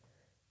no.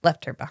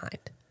 Left her behind.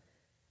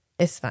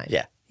 It's fine.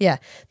 Yeah. Yeah.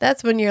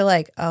 That's when you're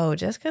like, oh,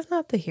 Jessica's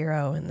not the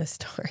hero in this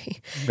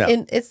story. No.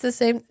 And it's the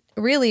same.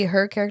 Really,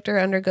 her character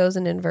undergoes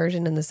an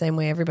inversion in the same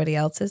way everybody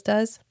else's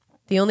does.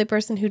 The only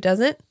person who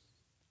doesn't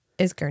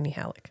is Gurney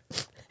Halleck.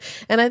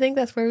 And I think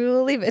that's where we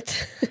will leave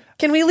it.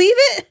 Can we leave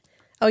it?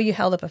 Oh, you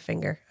held up a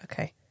finger.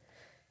 Okay.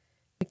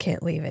 We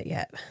can't leave it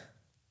yet.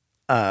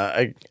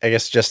 I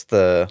guess just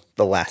the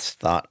last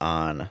thought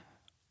on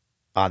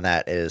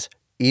that is,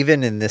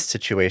 even in this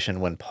situation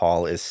when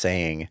Paul is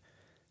saying,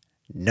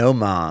 no,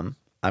 Mom,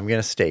 I'm going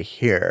to stay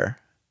here,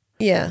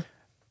 Yeah.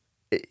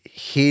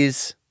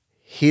 He's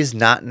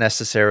not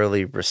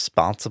necessarily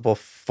responsible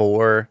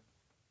for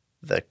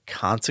the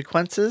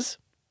consequences.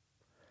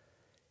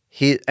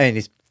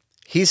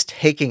 He's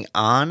taking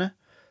on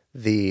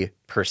the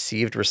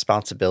perceived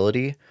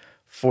responsibility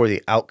for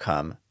the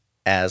outcome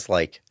as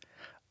like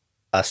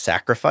a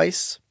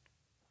sacrifice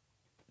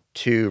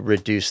to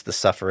reduce the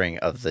suffering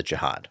of the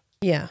jihad.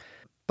 Yeah.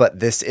 But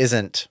this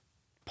isn't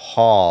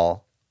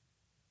Paul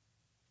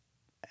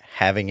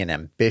having an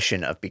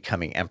ambition of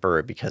becoming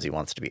emperor because he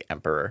wants to be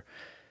emperor.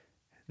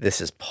 This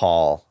is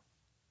Paul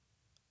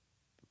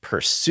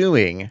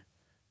pursuing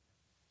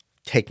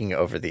taking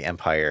over the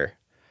empire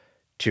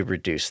to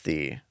reduce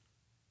the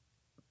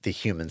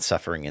human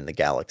suffering in the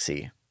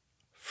galaxy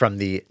from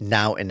the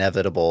now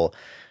inevitable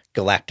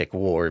galactic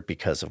war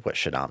because of what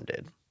Shaddam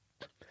did.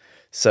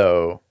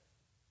 So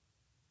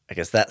I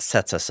guess that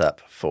sets us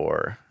up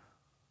for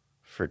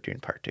Dune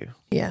Part 2.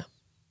 Yeah.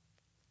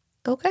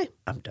 Okay.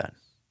 I'm done.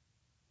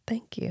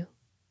 Thank you.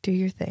 Do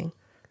your thing.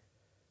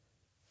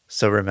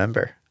 So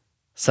remember,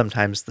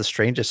 sometimes the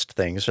strangest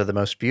things are the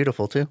most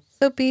beautiful too.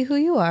 So be who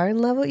you are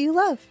and love what you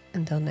love.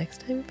 Until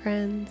next time,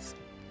 friends.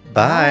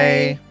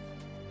 Bye. Bye.